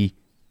to be,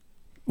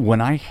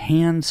 when I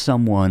hand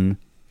someone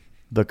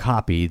the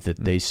copy that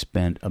they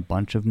spent a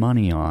bunch of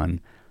money on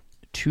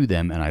to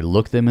them, and I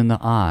look them in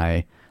the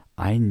eye,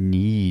 I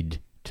need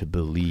to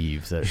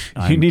believe that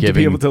you need to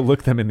be able to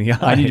look them in the eye.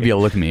 I need to be able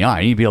to look them in the eye.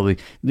 I need to be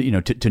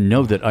able to, to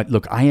know that,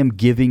 I am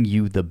giving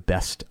you the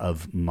best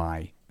of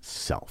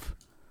myself,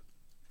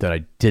 that I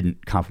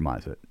didn't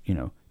compromise it,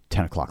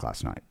 10 o'clock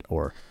last night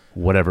or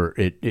whatever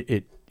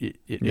it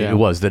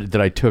was,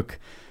 that I took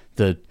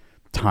the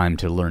time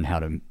to learn how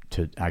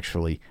to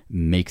actually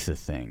make the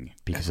thing,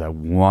 because I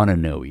want to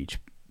know each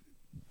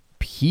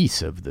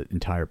piece of the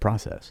entire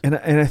process. And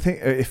I think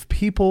if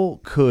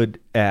people could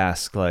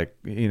ask, like,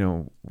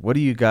 what do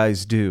you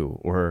guys do?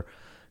 Or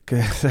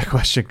that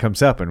question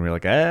comes up and we're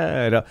like,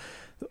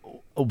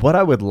 what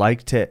I would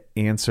like to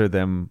answer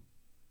them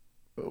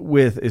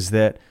with is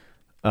that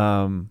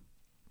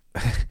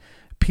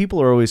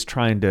people are always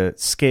trying to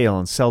scale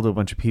and sell to a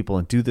bunch of people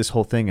and do this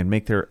whole thing and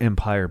make their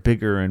empire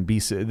bigger and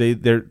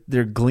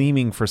they're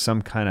gleaming for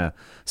some kind of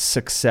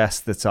success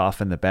that's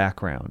off in the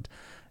background.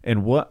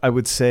 And what I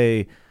would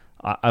say,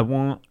 I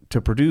want to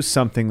produce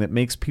something that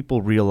makes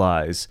people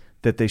realize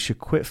that they should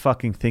quit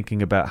fucking thinking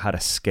about how to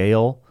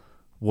scale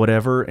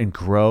whatever and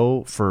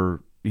grow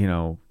for,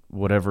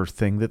 whatever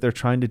thing that they're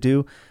trying to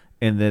do,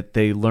 and that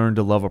they learn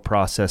to love a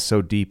process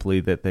so deeply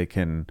that they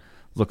can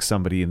look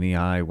somebody in the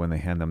eye when they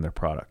hand them their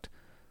product.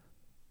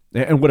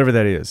 And whatever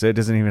that is, it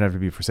doesn't even have to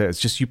be for sale. It's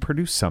just you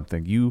produce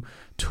something. You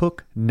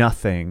took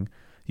nothing.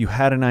 You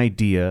had an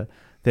idea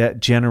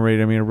that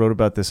generated, I wrote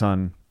about this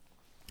on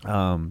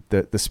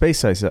the space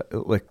size,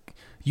 like,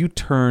 you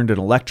turned an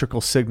electrical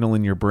signal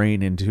in your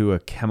brain into a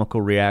chemical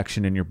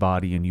reaction in your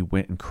body, and you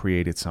went and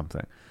created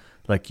something.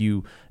 Like,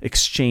 you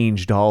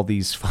exchanged all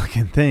these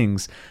fucking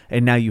things,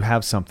 and now you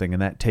have something,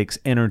 and that takes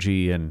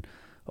energy. And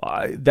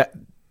I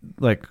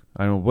don't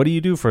know, what do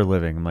you do for a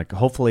living? I'm like,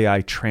 hopefully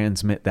I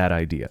transmit that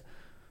idea.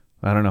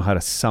 I don't know how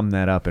to sum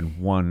that up in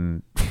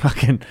one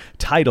fucking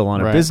title on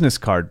a business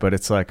card, but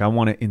it's like, I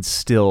want to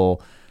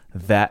instill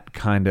that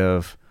kind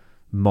of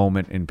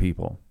moment in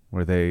people,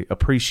 where they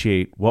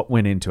appreciate what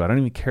went into it. I don't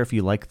even care if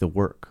you like the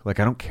work. Like,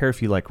 I don't care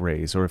if you like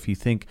Rays, or if you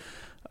think,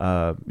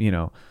 my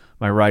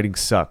writing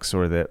sucks,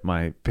 or that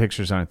my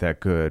pictures aren't that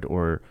good,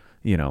 or,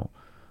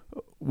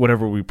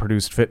 whatever we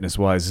produced fitness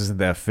wise isn't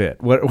that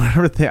fit.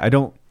 Whatever thing. I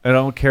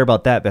don't care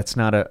about that. That's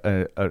not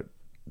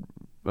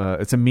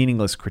it's a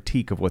meaningless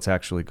critique of what's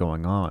actually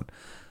going on.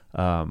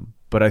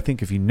 But I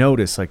think if you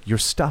notice, like, your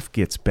stuff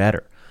gets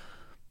better.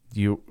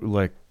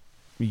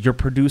 You're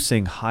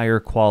producing higher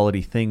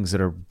quality things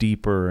that are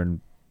deeper and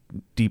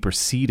deeper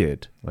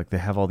seated. Like, they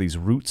have all these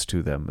roots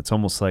to them. It's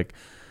almost like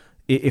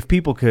if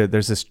people could,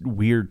 there's this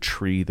weird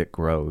tree that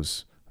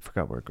grows. I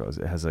forgot where it grows.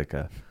 It has like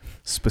a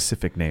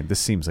specific name. This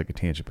seems like a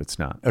tangent, but it's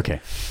not. Okay.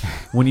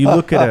 When you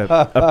look at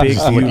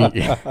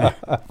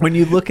when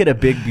you look at a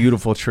big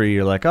beautiful tree,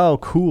 you're like, oh,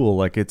 cool.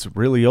 Like it's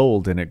really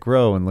old and it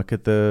grow. And look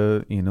at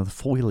the the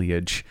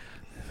foliage.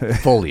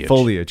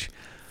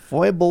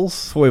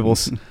 Foibles.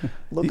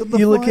 Look at the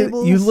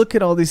you look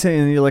at all these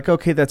things and you're like,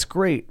 okay, that's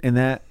great. And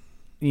that,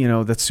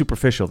 that's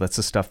superficial. That's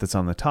the stuff that's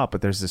on the top.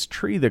 But there's this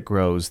tree that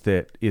grows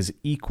that is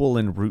equal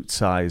in root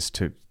size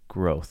to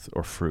growth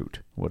or fruit,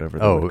 whatever.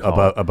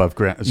 Above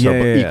ground. So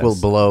equal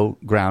below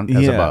ground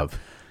as above.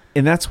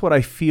 And that's what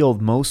I feel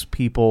most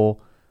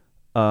people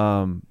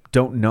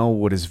don't know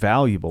what is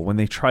valuable. When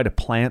they try to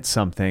plant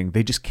something,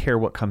 they just care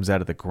what comes out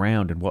of the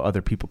ground and what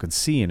other people can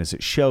see. And is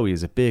it showy?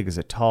 Is it big? Is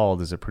it tall?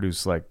 Does it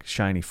produce like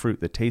shiny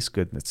fruit that tastes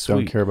good and that's sweet?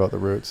 Don't care about the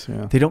roots.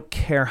 Yeah. They don't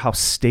care how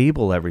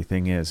stable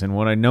everything is. And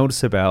what I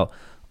notice about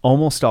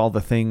almost all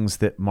the things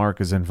that Mark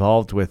is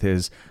involved with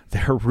is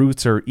their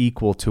roots are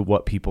equal to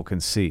what people can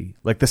see.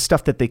 Like the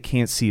stuff that they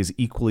can't see is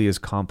equally as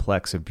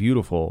complex and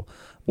beautiful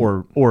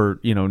or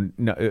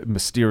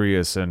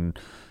mysterious and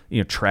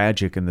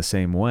tragic in the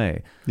same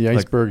way. The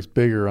iceberg's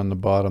bigger on the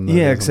bottom than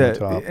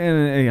exactly. on the top.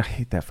 And I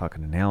hate that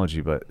fucking analogy,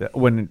 but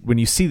when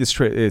you see this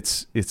tree,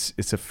 it's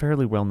a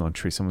fairly well-known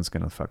tree. Someone's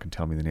going to fucking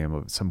tell me the name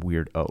of it, some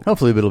weird oak.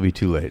 Hopefully it'll be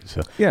too late.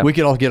 So we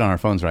could all get on our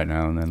phones right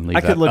now and then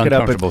leave that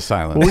uncomfortable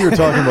silence. Well, we were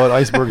talking about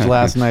icebergs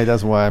last night.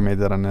 That's why I made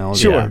that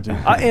analogy. Sure.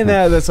 And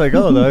that's like,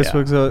 the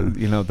iceberg's,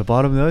 the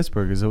bottom of the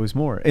iceberg is always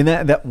more. And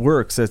that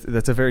works.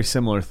 That's a very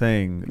similar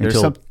thing.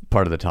 Until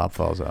part of the top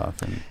falls off.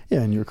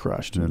 And you're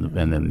crushed. And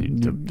then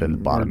the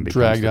bottom becomes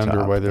dragged the under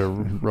top. by their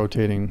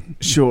rotating.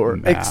 Sure.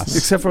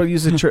 Except for I'll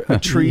use a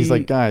tree. He's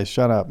like, guys,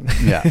 shut up.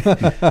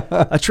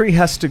 Yeah. A tree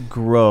has to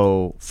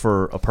grow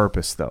for a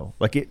purpose, though.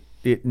 Like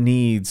it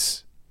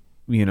needs,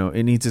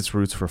 it needs its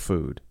roots for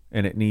food,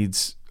 and it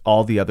needs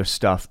all the other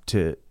stuff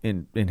to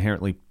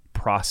inherently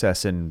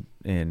process and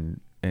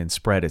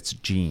spread its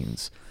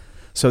genes.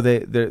 So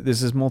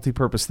there's this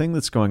multi-purpose thing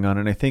that's going on,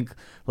 and I think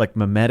like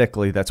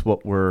mimetically, that's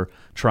what we're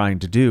trying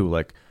to do.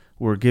 Like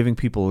we're giving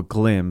people a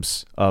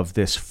glimpse of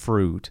this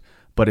fruit,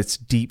 but it's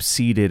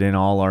deep-seated in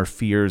all our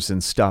fears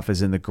and stuff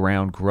is in the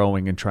ground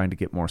growing and trying to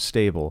get more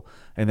stable.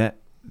 And that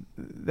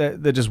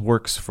just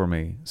works for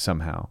me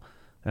somehow.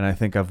 And I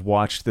think I've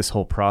watched this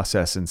whole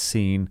process and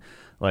seen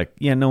like,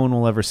 no one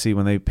will ever see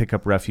when they pick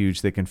up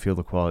Refuge, they can feel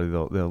the quality.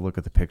 They'll look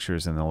at the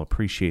pictures and they'll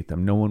appreciate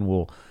them. No one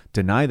will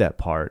deny that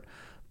part,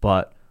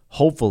 but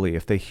hopefully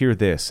if they hear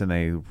this and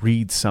they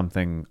read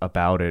something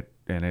about it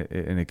and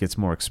it gets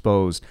more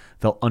exposed,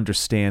 they'll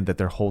understand that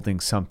they're holding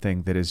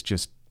something that is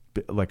just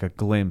like a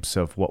glimpse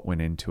of what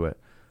went into it.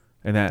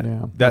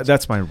 And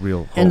that's my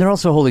real hope. And they're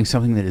also holding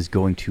something that is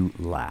going to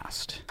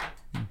last,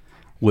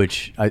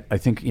 which I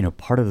think,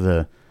 part of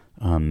the,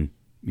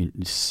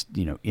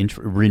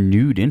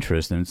 renewed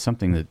interest, and it's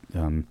something that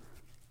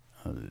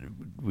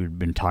we've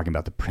been talking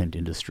about the print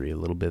industry a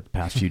little bit the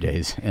past few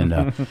days, and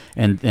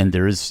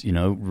there is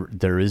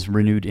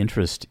renewed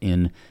interest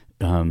in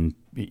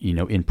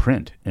in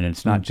print, and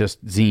it's not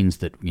just zines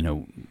that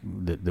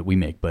that we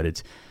make, but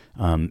it's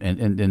and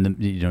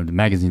the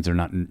magazines are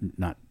not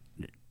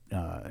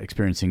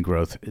experiencing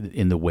growth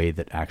in the way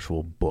that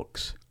actual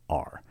books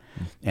are,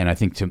 and I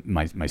think to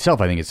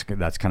myself, I think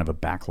that's kind of a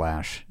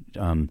backlash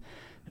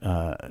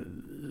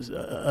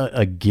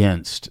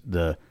against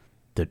the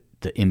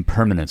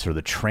impermanence or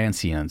the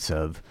transience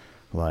of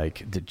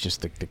like the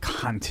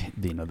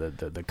content,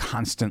 the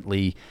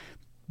constantly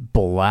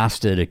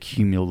blasted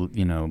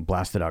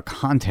out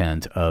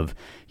content of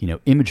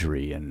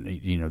imagery and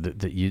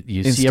that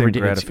you see every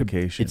day.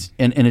 Gratification.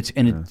 And I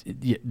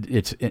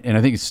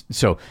think it's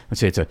so.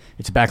 Let's say it's a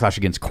backlash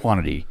against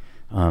quantity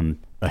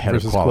ahead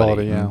versus of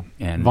quality. Yeah,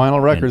 and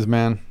vinyl records,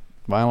 man.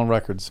 Vinyl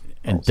records.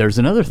 And there's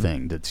another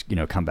thing that's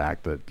come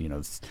back that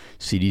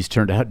CDs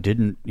turned out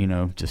didn't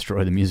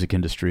destroy the music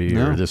industry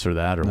or this or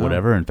that or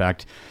whatever. In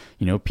fact,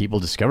 people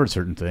discovered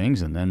certain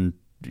things, and then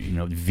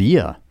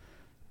via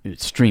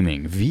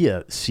streaming,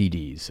 via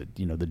CDs,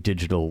 the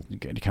digital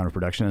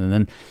counterproduction, and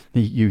then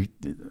you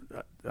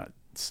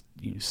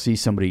see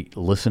somebody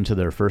listen to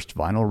their first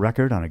vinyl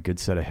record on a good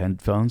set of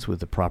headphones with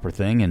the proper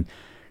thing, and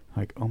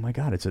like, oh my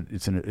God,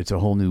 it's a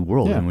whole new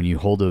world. Yeah. And when you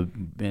hold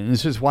and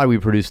this is why we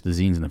produced the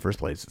zines in the first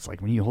place. It's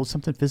like when you hold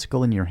something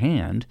physical in your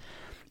hand,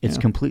 it's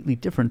completely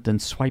different than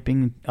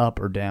swiping up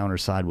or down or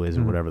sideways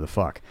or whatever the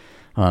fuck,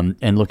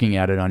 and looking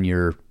at it on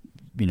your,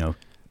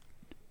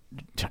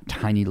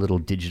 tiny little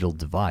digital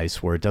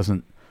device where it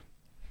doesn't,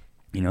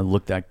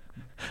 look that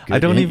good. I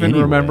don't even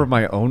anyway. remember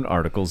my own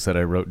articles that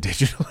I wrote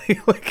digitally.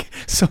 Like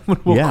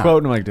someone will quote,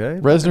 and I'm like, "Did I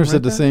Reznor said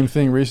write the that?" same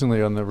thing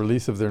recently on the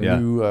release of their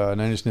new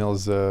Nine Inch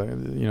Nails.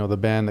 The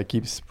band that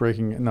keeps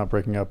not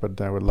breaking up, but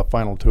with the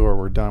final tour,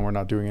 we're done. We're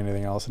not doing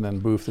anything else. And then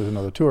boof, there's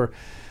another tour.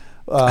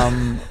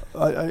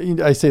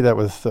 I say that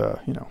with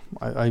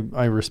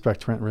I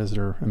respect Trent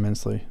Reznor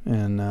immensely,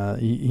 and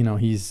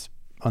he's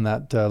on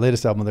that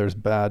latest album. There's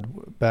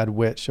Bad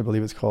Witch, I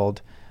believe it's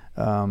called.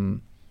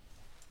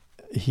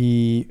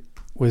 He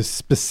was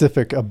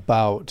specific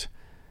about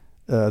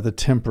the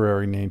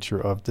temporary nature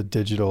of the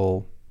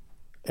digital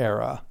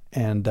era,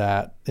 and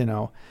that, you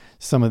know,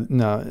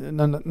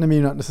 maybe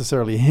not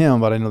necessarily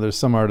him, but I know there's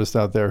some artists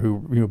out there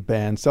who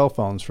ban cell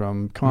phones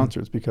from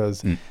concerts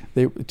because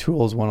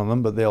Tool's one of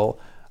them, but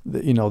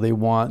they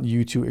want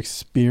you to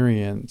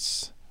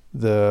experience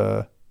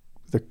the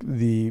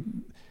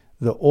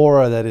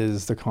aura that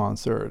is the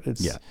concert.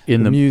 It's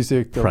in the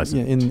music,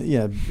 present.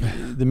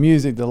 The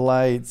music, the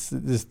lights,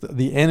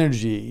 the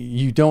energy.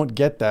 You don't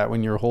get that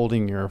when you're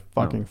holding your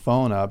fucking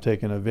phone up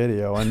taking a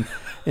video, and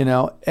you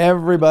know,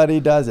 everybody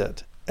does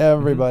it.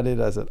 Everybody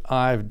does it.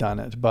 I've done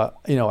it, but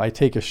you know, I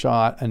take a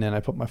shot and then I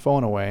put my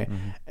phone away,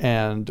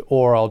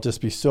 or I'll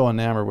just be so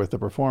enamored with the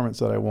performance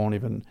that I won't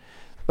even.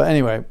 But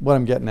anyway, what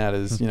I'm getting at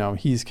is, you know,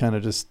 he's kind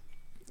of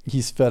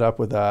he's fed up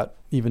with that,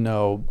 even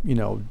though, you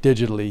know,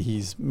 digitally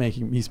he's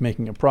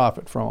making a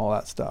profit from all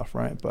that stuff,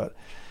 right? But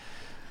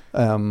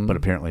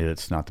apparently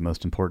it's not the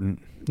most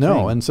important no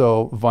thing. And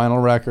so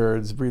vinyl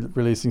records,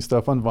 releasing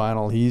stuff on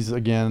vinyl, he's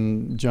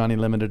again Johnny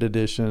limited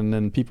edition,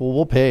 and people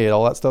will pay it.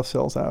 All that stuff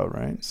sells out,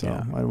 right? So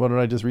what did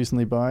I just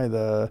recently buy?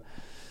 The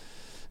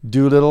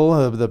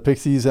Doolittle, the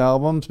Pixies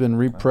album's been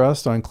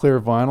repressed on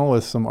clear vinyl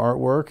with some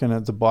artwork,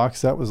 and the box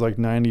set was like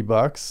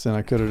 $90, and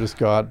I could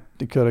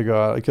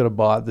have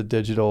bought the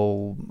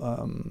digital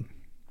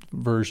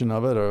version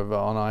of it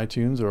on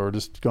iTunes, or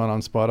just gone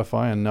on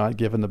Spotify and not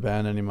given the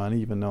band any money,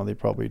 even though they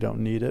probably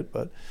don't need it.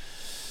 But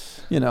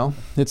you know,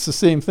 it's the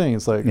same thing.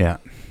 It's like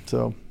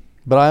so.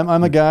 But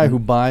I'm a guy who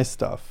buys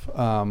stuff.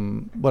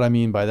 What I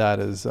mean by that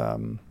is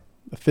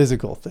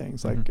physical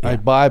things. Like I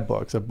buy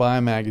books, I buy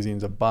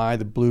magazines, I buy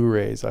the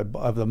Blu-rays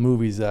of the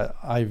movies that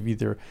of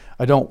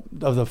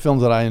the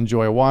films that I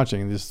enjoy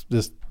watching.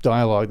 This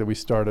dialogue that we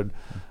started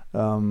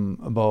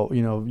about,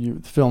 you know,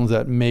 films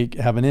that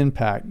have an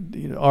impact,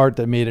 you know, art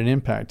that made an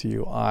impact to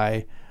you.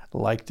 I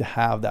like to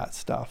have that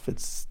stuff.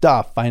 It's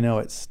stuff. I know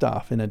it's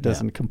stuff, and it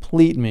doesn't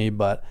complete me,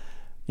 but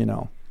you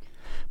know.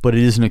 But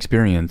it is an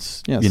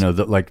experience. Yes. You know,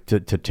 like to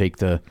take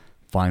the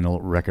vinyl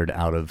record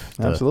out of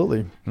the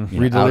absolutely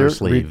read the outer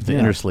sleeve, the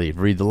inner sleeve,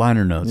 read the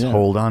liner notes,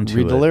 hold on to it,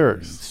 read the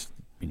lyrics,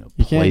 you know,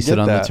 you place it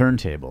on that. the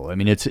turntable. I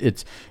mean, it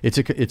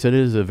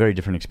is a very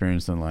different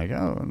experience than like,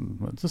 oh,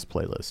 what's this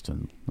playlist,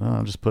 and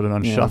I'll just put it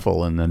on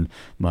shuffle, and then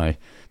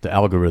the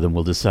algorithm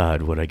will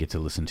decide what I get to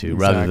listen to,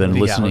 rather than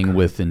listening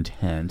with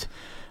intent.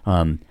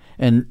 And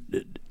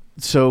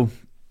so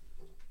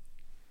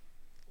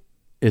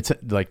it's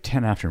like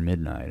 10 after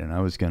midnight, and I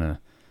was gonna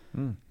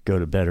go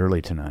to bed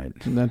early tonight.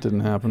 That didn't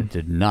happen. It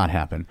did not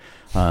happen.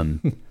 But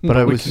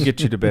we could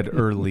get you to bed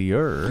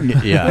earlier.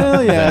 Yeah.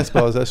 Well, yeah, I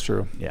suppose that's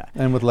true. Yeah.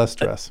 And with less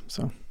stress.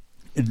 So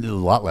a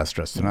lot less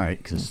stress tonight,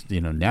 because you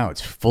know, now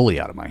it's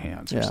fully out of my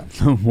hands. Yeah.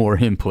 There's no more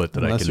input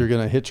that unless you're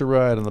going to hitch a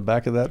ride on the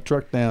back of that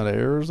truck down to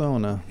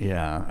Arizona.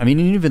 Yeah. I mean,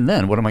 even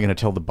then, what am I going to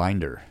tell the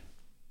binder?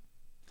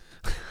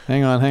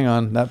 Hang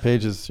on. That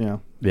page is, you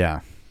know.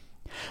 Yeah.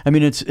 I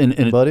mean, it's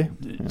buddy.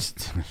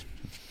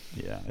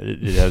 Yeah,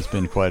 it has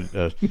been quite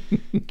a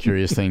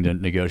curious thing to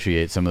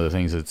negotiate some of the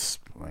things. It's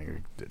like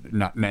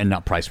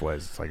not price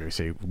wise. It's like I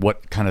say,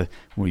 what kind of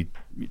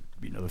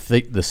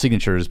the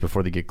signatures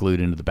before they get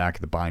glued into the back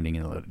of the binding,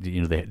 you know,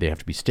 they have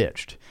to be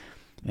stitched,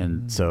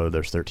 and so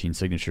there's 13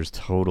 signatures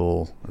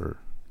total, or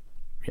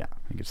I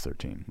think it's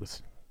 13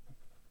 with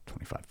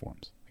 25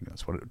 forms. I think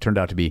that's what it turned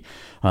out to be.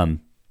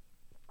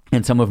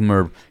 And some of them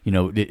are, you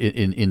know,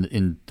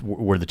 in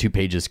where the two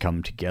pages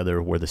come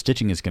together, where the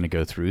stitching is going to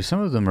go through.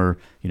 Some of them are,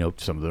 you know,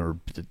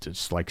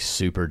 just like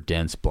super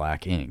dense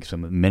black ink.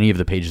 Many of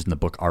the pages in the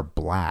book are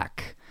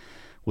black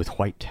with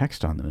white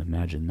text on them.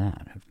 Imagine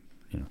that.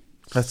 You know,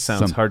 that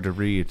sounds hard to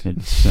read.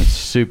 It's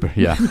super,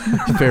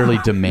 fairly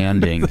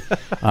demanding.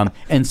 And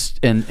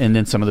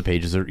then some of the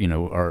pages are, you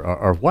know,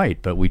 are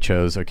white. But we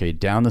chose,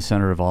 down the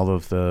center of all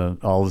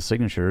the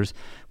signatures.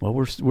 Well,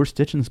 we're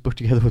stitching this book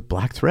together with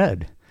black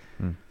thread.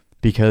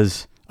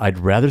 Because I'd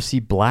rather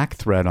see black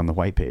thread on the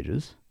white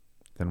pages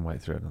than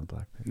white thread on the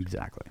black pages.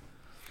 Exactly.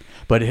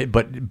 But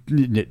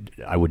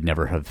I would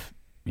never have,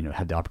 you know,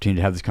 had the opportunity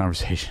to have this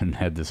conversation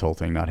had this whole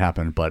thing not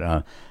happened.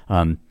 But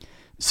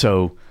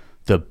so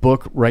the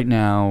book right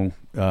now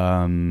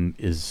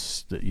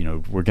is, you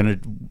know, we're gonna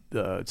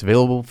it's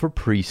available for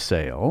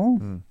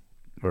pre-sale,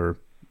 or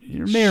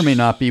it may or may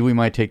not be. We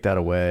might take that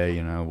away,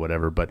 you know,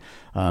 whatever. But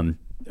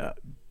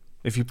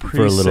if you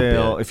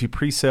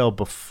pre-sale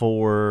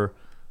before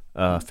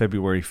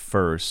February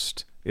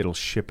 1st, it'll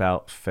ship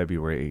out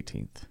February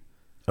 18th.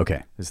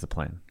 Okay. Is the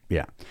plan.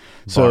 Yeah.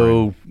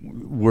 So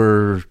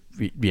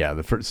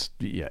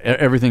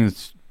everything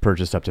that's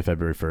purchased up to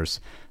February 1st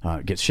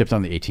gets shipped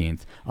on the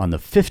 18th. On the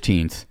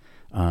 15th,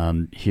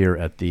 here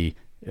at the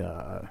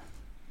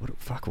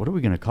what are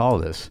we going to call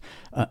this?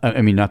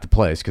 I mean, not the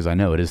place, because I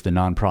know it is the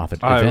nonprofit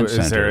event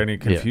center. Is there any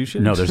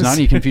confusion? Yeah. No, there's not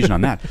any confusion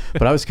on that.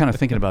 But I was kind of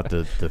thinking about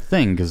the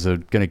thing, because they're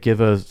going to give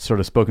a sort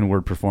of spoken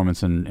word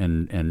performance and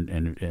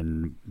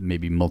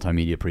maybe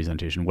multimedia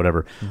presentation,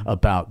 whatever,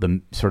 about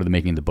the sort of the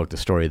making of the book, the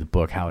story of the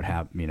book, how it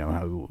happened, you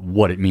know,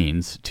 what it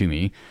means to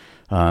me.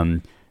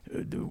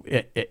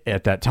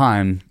 at that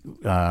time,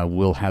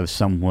 we'll have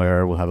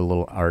a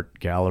little art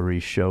gallery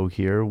show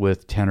here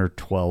with 10 or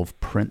 12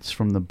 prints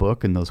from the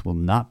book, and those will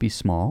not be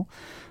small.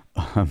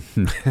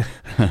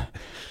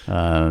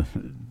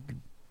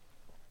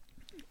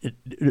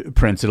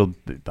 Prints,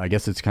 I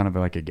guess it's kind of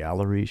like a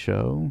gallery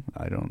show.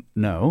 I don't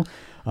know.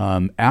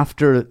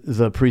 After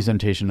the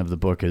presentation of the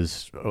book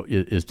is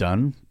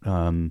done,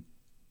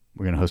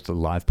 we're going to host a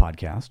live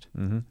podcast,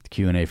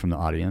 Q&A from the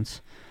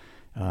audience.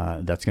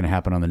 That's going to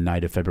happen on the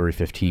night of February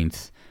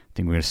 15th. I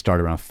think we're going to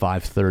start around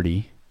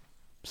 5:30,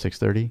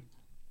 6:30.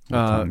 What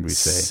time did we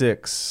say?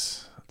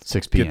 6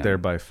 p.m. Get there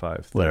by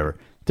 5. Whatever.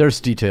 There's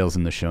details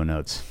in the show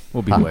notes.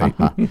 We'll be late.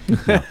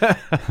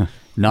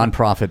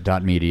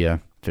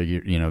 Nonprofit.media.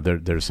 Figure,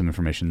 there's some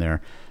information there.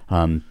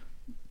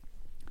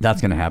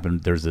 That's going to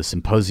happen. There's a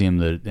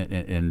symposium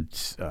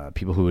and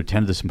people who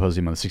attend the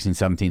symposium on the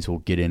 16th, 17th will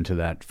get into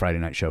that Friday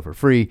night show for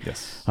free.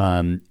 Yes.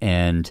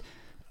 And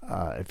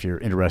if you're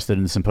interested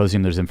in the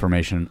symposium, there's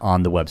information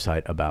on the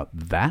website about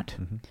that,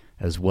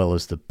 as well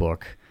as the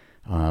book.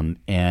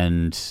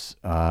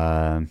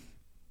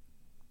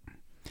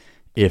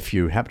 If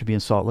you happen to be in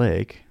Salt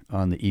Lake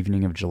on the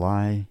evening of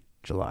July,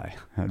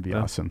 that'd be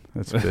awesome.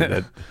 That's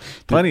good.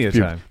 Plenty of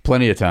time.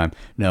 Plenty of time.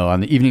 No, on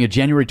the evening of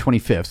January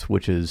 25th,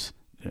 which is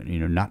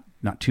not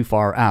too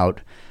far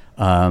out,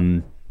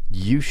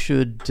 you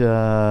should,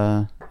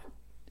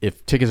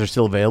 if tickets are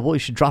still available, you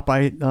should drop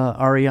by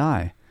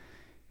REI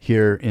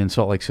here in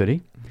Salt Lake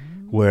City,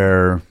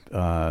 where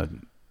my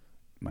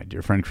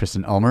dear friend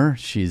Kristen Ulmer,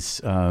 she's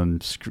doing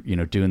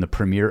the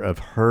premiere of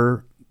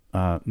her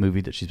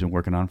movie that she's been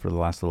working on for the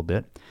last little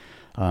bit.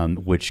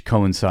 Which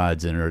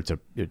coincides in her.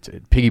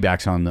 It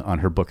piggybacks on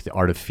her book, The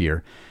Art of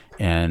Fear,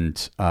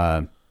 and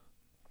I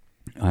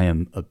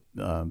am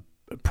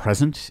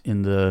present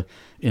in the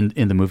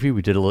movie.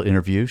 We did a little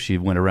interview. She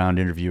went around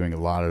interviewing a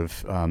lot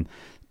of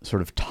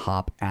sort of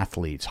top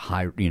athletes,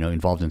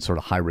 involved in sort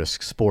of high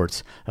risk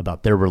sports,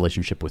 about their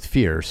relationship with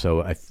fear.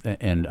 So I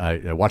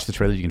watched the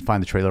trailer. You can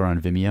find the trailer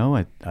on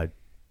Vimeo. I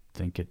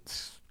think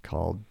it's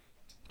called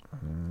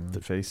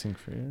Facing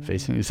Fear.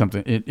 Facing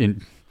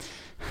something.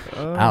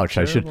 Ouch!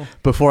 Terrible.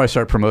 Before I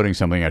start promoting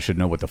something, I should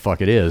know what the fuck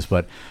it is.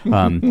 But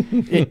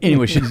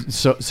anyway,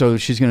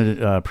 she's going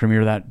to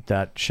premiere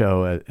that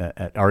show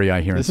at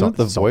REI here in Salt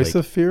Lake. Isn't it The Voice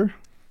of Fear?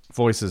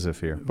 Voices of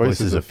Fear.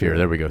 Voices of Fear.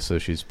 There we go. So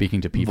she's speaking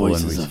to people.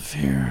 Voices of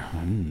Fear.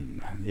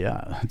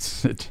 Yeah.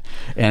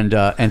 And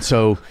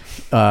so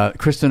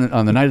Kristen,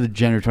 on the night of the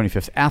January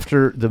 25th,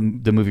 after the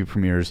movie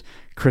premieres,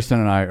 Kristen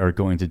and I are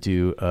going to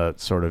do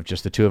sort of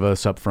just the two of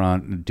us up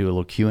front and do a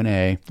little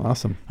Q&A.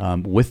 Awesome.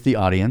 With the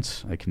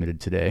audience. I committed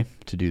today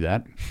to do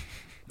that.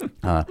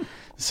 About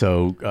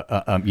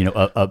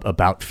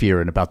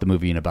fear and about the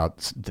movie and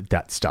about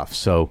that stuff.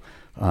 So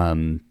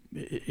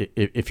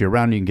if you're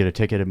around, you can get a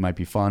ticket. It might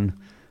be fun.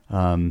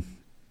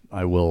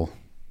 I will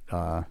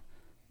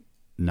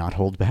not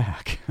hold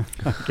back,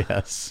 I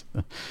guess.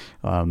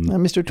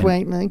 Mr.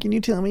 Twightman, can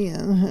you tell me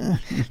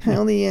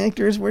how the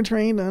actors were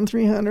trained on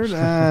 300?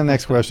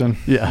 Next question.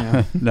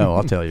 Yeah. No,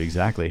 I'll tell you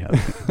exactly how.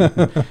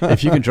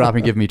 If you can drop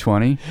and give me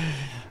 20,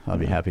 I'll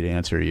be happy to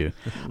answer you.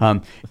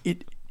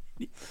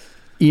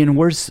 Ian,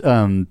 where's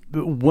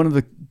one of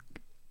the...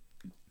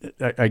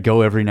 I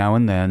go every now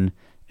and then,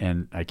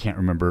 and I can't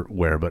remember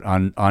where, but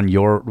on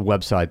your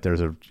website,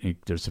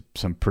 there's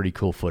some pretty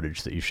cool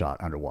footage that you shot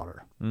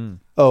underwater.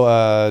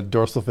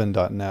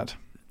 Dorsalfin.net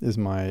is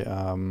my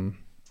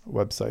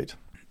website.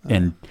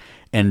 And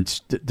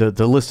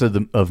the list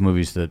of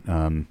movies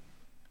that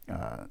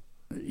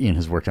Ian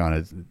has worked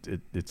on,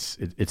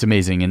 it's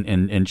amazing.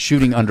 And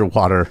shooting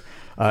underwater,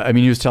 I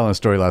mean, he was telling a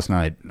story last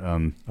night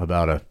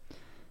about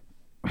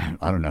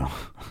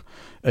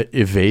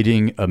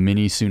evading a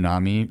mini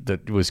tsunami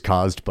that was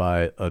caused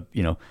by a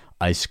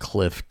ice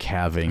cliff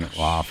calving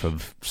off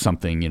of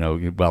something,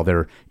 while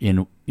they're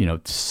in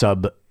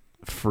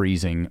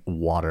sub-freezing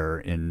water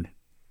in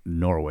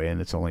Norway,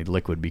 and it's only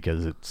liquid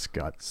because it's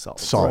got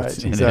salt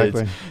right, in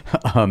exactly.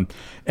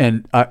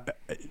 it.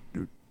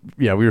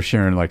 We were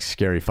sharing like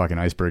scary fucking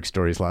iceberg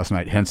stories last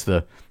night, hence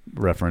the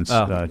reference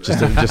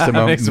just a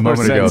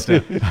moment ago.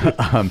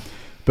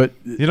 But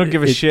you don't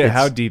give a shit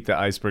how deep the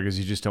iceberg is.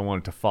 You just don't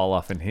want it to fall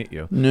off and hit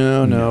you.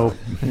 No.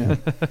 Yeah.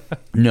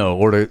 No,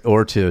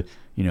 or to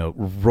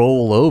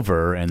roll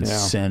over and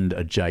send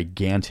a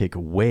gigantic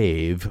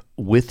wave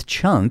with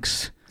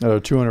chunks.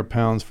 200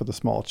 pounds for the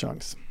small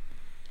chunks.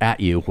 At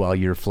you while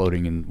you're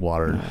floating in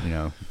water.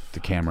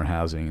 The camera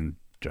housing and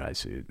dry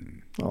suit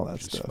and all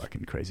that stuff.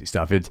 Fucking crazy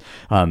stuff. It's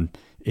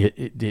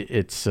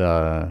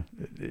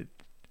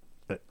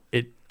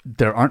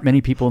there aren't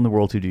many people in the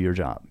world who do your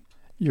job.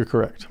 You're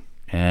correct.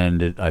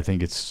 And I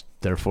think it's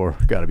therefore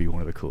got to be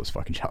one of the coolest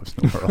fucking jobs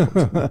in the world.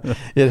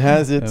 It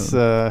has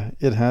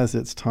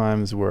its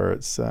times where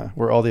it's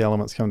where all the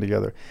elements come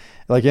together.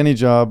 Like any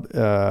job,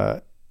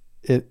 any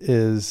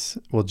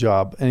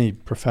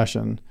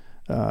profession,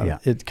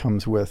 it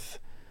comes with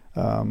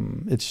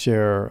its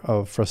share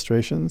of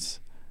frustrations,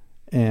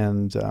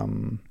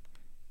 and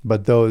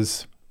but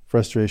those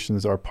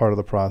frustrations are part of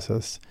the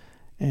process,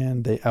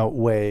 and they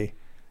outweigh,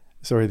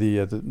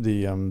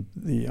 the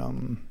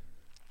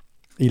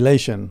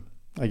elation,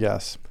 I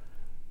guess.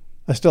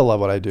 I still love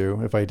what I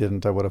do. If I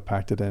didn't, I would have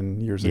packed it in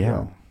years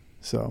ago.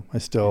 So I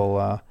still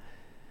love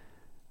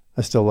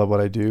what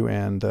I do,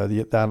 and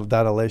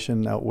that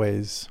elation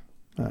outweighs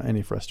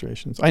any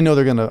frustrations. I know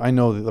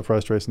that the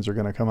frustrations are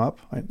gonna come up.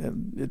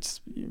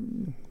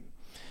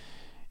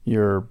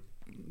 You're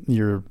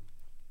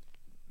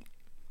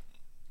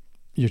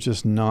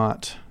just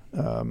not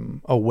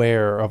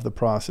aware of the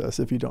process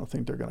if you don't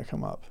think they're going to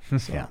come up.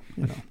 So,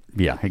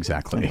 Yeah,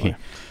 exactly.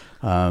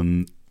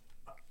 Anyway.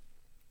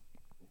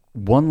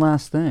 One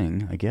last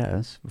thing, I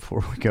guess,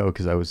 before we go,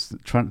 because I was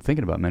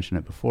thinking about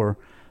mentioning it before.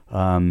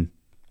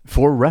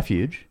 For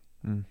Refuge,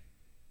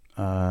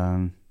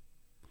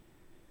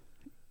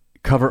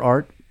 cover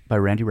art by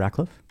Randy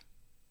Ratcliffe.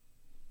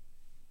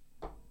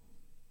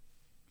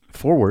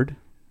 Forward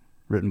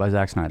written by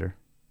Zack Snyder.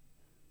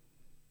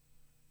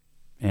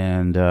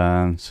 And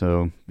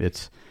so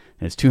it's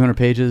 200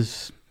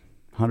 pages,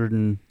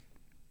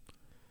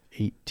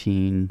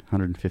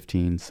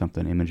 115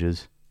 something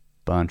images,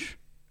 bunch,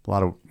 a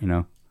lot of,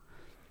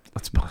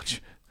 That's a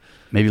bunch.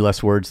 Maybe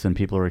less words than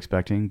people are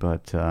expecting,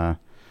 but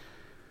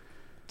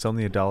it's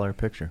only $1 a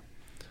picture.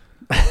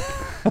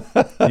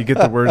 You get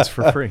the words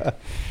for free.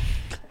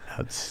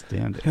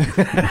 Outstanding.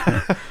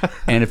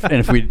 and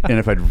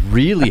if I'd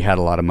really had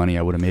a lot of money,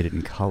 I would have made it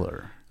in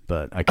color,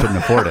 but I couldn't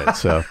afford it,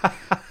 so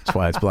that's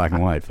why it's black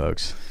and white,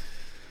 folks.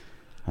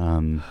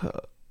 Michael,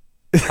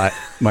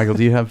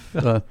 do you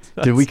have?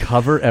 Did we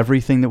cover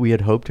everything that we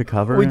had hoped to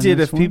cover? We did.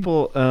 If one?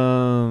 People,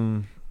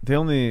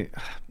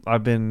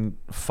 I've been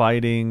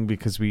fighting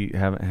because we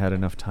haven't had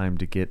enough time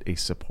to get a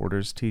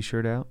supporters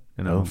T-shirt out,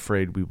 and I'm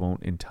afraid we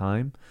won't in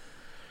time.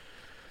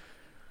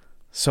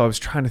 So I was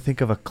trying to think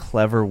of a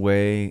clever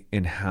way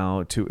in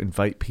how to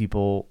invite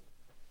people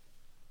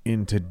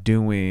into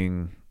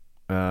doing,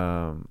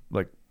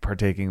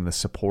 partaking in the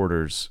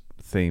supporters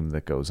theme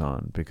that goes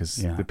on, because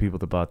the people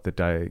that bought the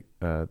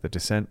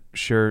Descent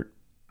shirt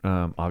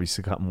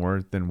obviously got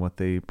more than what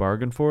they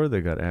bargained for.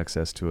 They got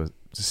access to a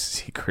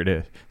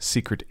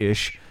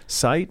secret-ish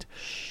site.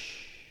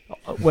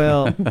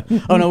 Well,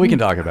 oh no, we can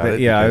talk about it.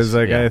 Yeah, I was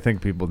like, I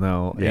think people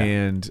know. Yeah.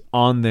 And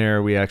on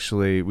there, we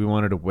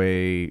wanted a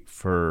way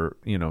for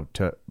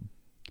to.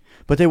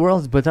 But they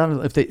were,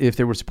 if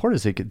they were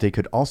supporters, they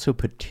could also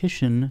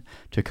petition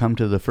to come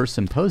to the first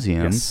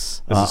symposium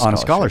on a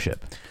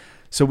scholarship.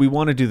 So we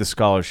want to do the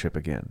scholarship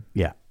again.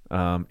 Yeah.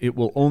 It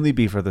will only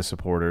be for the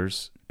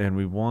supporters, and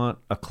we want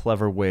a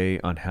clever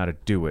way on how to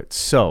do it.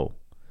 So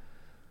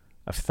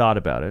I've thought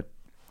about it.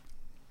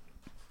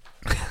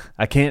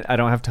 I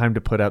don't have time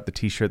to put out the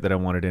T-shirt that I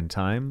wanted in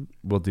time.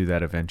 We'll do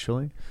that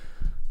eventually.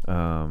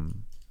 I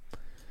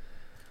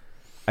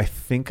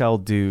think I'll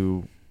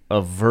do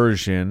a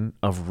version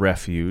of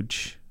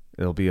Refuge.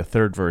 There'll be a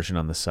third version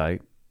on the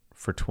site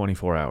for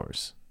 24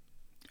 hours.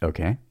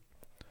 Okay.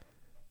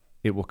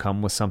 It will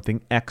come with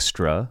something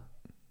extra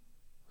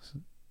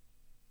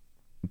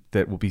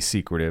that will be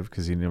secretive,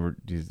 because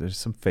there's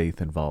some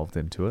faith involved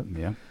into it.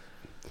 Yeah.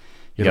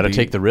 You got to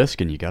take the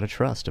risk, and you got to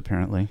trust,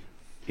 apparently.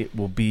 It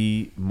will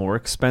be more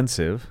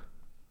expensive.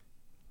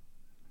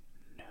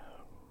 No.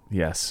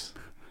 Yes.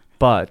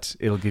 But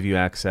it'll give you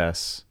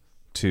access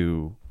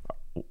to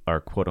our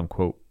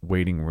quote-unquote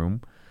waiting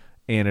room,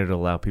 and it'll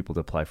allow people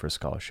to apply for a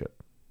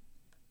scholarship.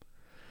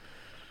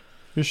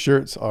 Your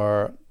shirts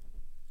are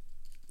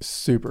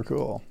super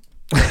cool.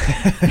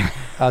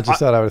 I just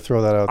thought I would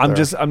throw that out there.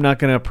 I'm not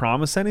going to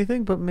promise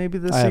anything, but maybe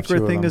the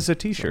secret thing is a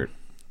T-shirt.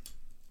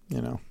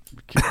 So,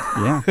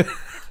 Yeah.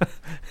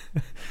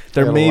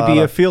 There may be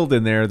a field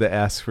in there that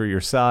asks for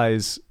your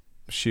size,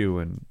 shoe,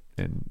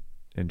 and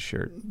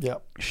shirt.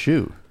 Yep.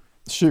 Shoe.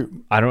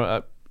 I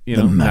don't.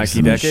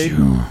 Nike Decade.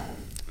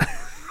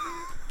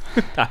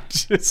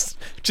 just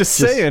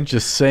saying.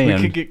 Just saying.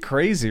 We could get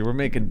crazy. We're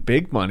making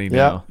big money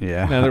now.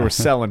 Yeah. Now that we're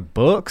selling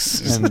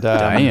books. And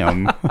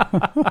damn.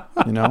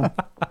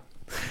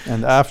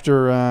 And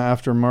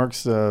after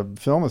Mark's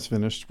film is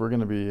finished, we're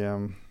gonna be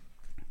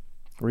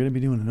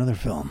doing another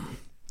film.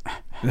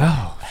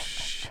 Oh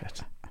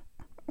shit.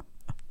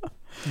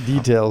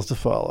 Details to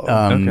follow.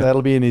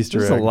 That'll be an Easter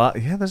egg.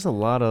 There's a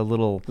lot of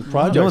little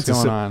projects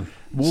going on.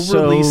 We'll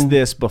release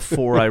this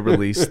before I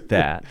release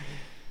that.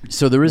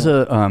 So there is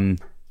there's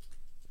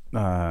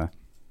an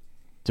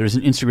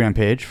Instagram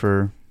page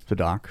for the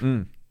doc.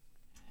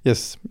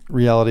 Yes,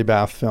 Reality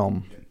Bath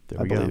Film. There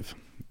we go.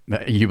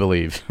 You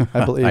believe?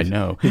 I believe. I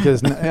know.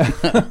 Because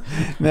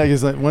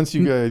once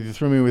you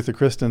threw me with the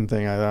Kristen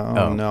thing, I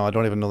thought, no, I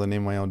don't even know the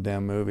name of my own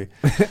damn movie.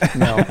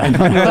 No,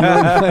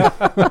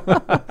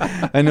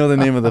 I know the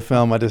name of the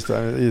film. It's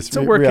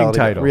a working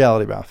title.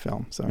 Reality Bath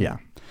Film. So yeah.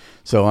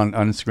 So on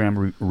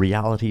Instagram,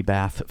 Reality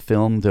Bath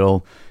Film,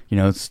 they'll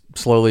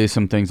slowly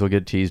some things will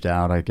get teased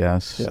out, I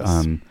guess.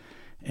 Yes.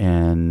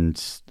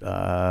 And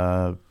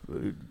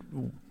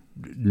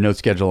no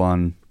schedule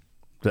on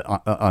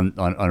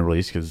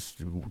release,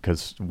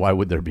 because why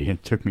would there be?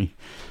 It took me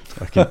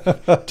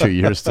 2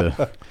 years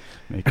to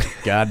Make a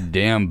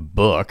goddamn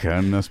book.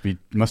 It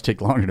must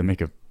take longer to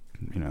make a,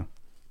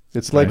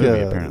 It's like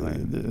movie, apparently.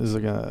 It's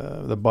like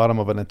the bottom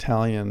of an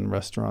Italian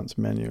restaurant's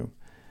menu.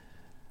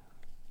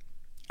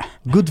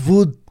 Good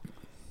food.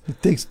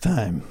 It takes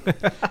time.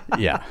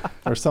 Yeah.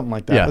 Or something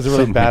like that. Yeah, It was a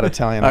really bad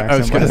Italian accent. I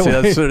was going to by say,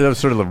 the way. that was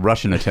sort of the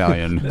Russian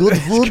Italian. Good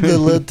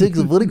food takes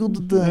a very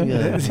good time.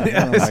 Oh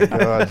my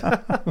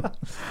God.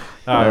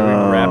 All right, we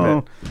can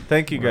wrap it.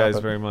 Thank you guys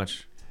very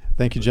much.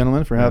 Thank you,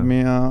 gentlemen, for having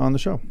me on the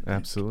show.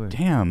 Absolutely.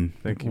 Damn.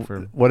 Thank you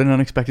for... What an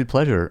unexpected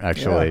pleasure,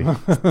 actually.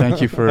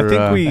 Thank you for... I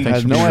think we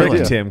thanks for no being idea. willing.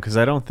 tricked him, because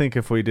I don't think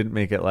if we didn't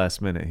make it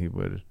last minute, he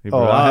would.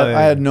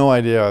 I had no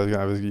idea.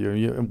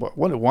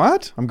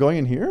 What? I'm going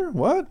in here?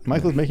 What?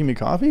 Michael's making me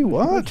coffee?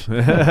 What? We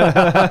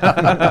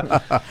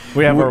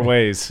have our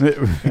ways.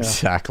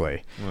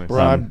 Exactly.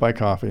 Bribed by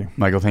coffee.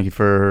 Michael, thank you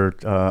for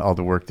all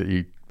the work that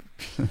you've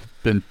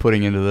been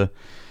putting into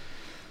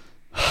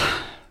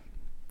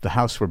the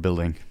house we're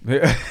building.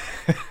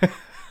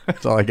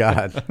 That's all I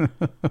got.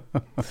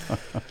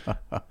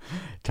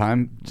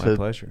 Time My to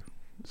pleasure.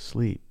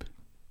 sleep.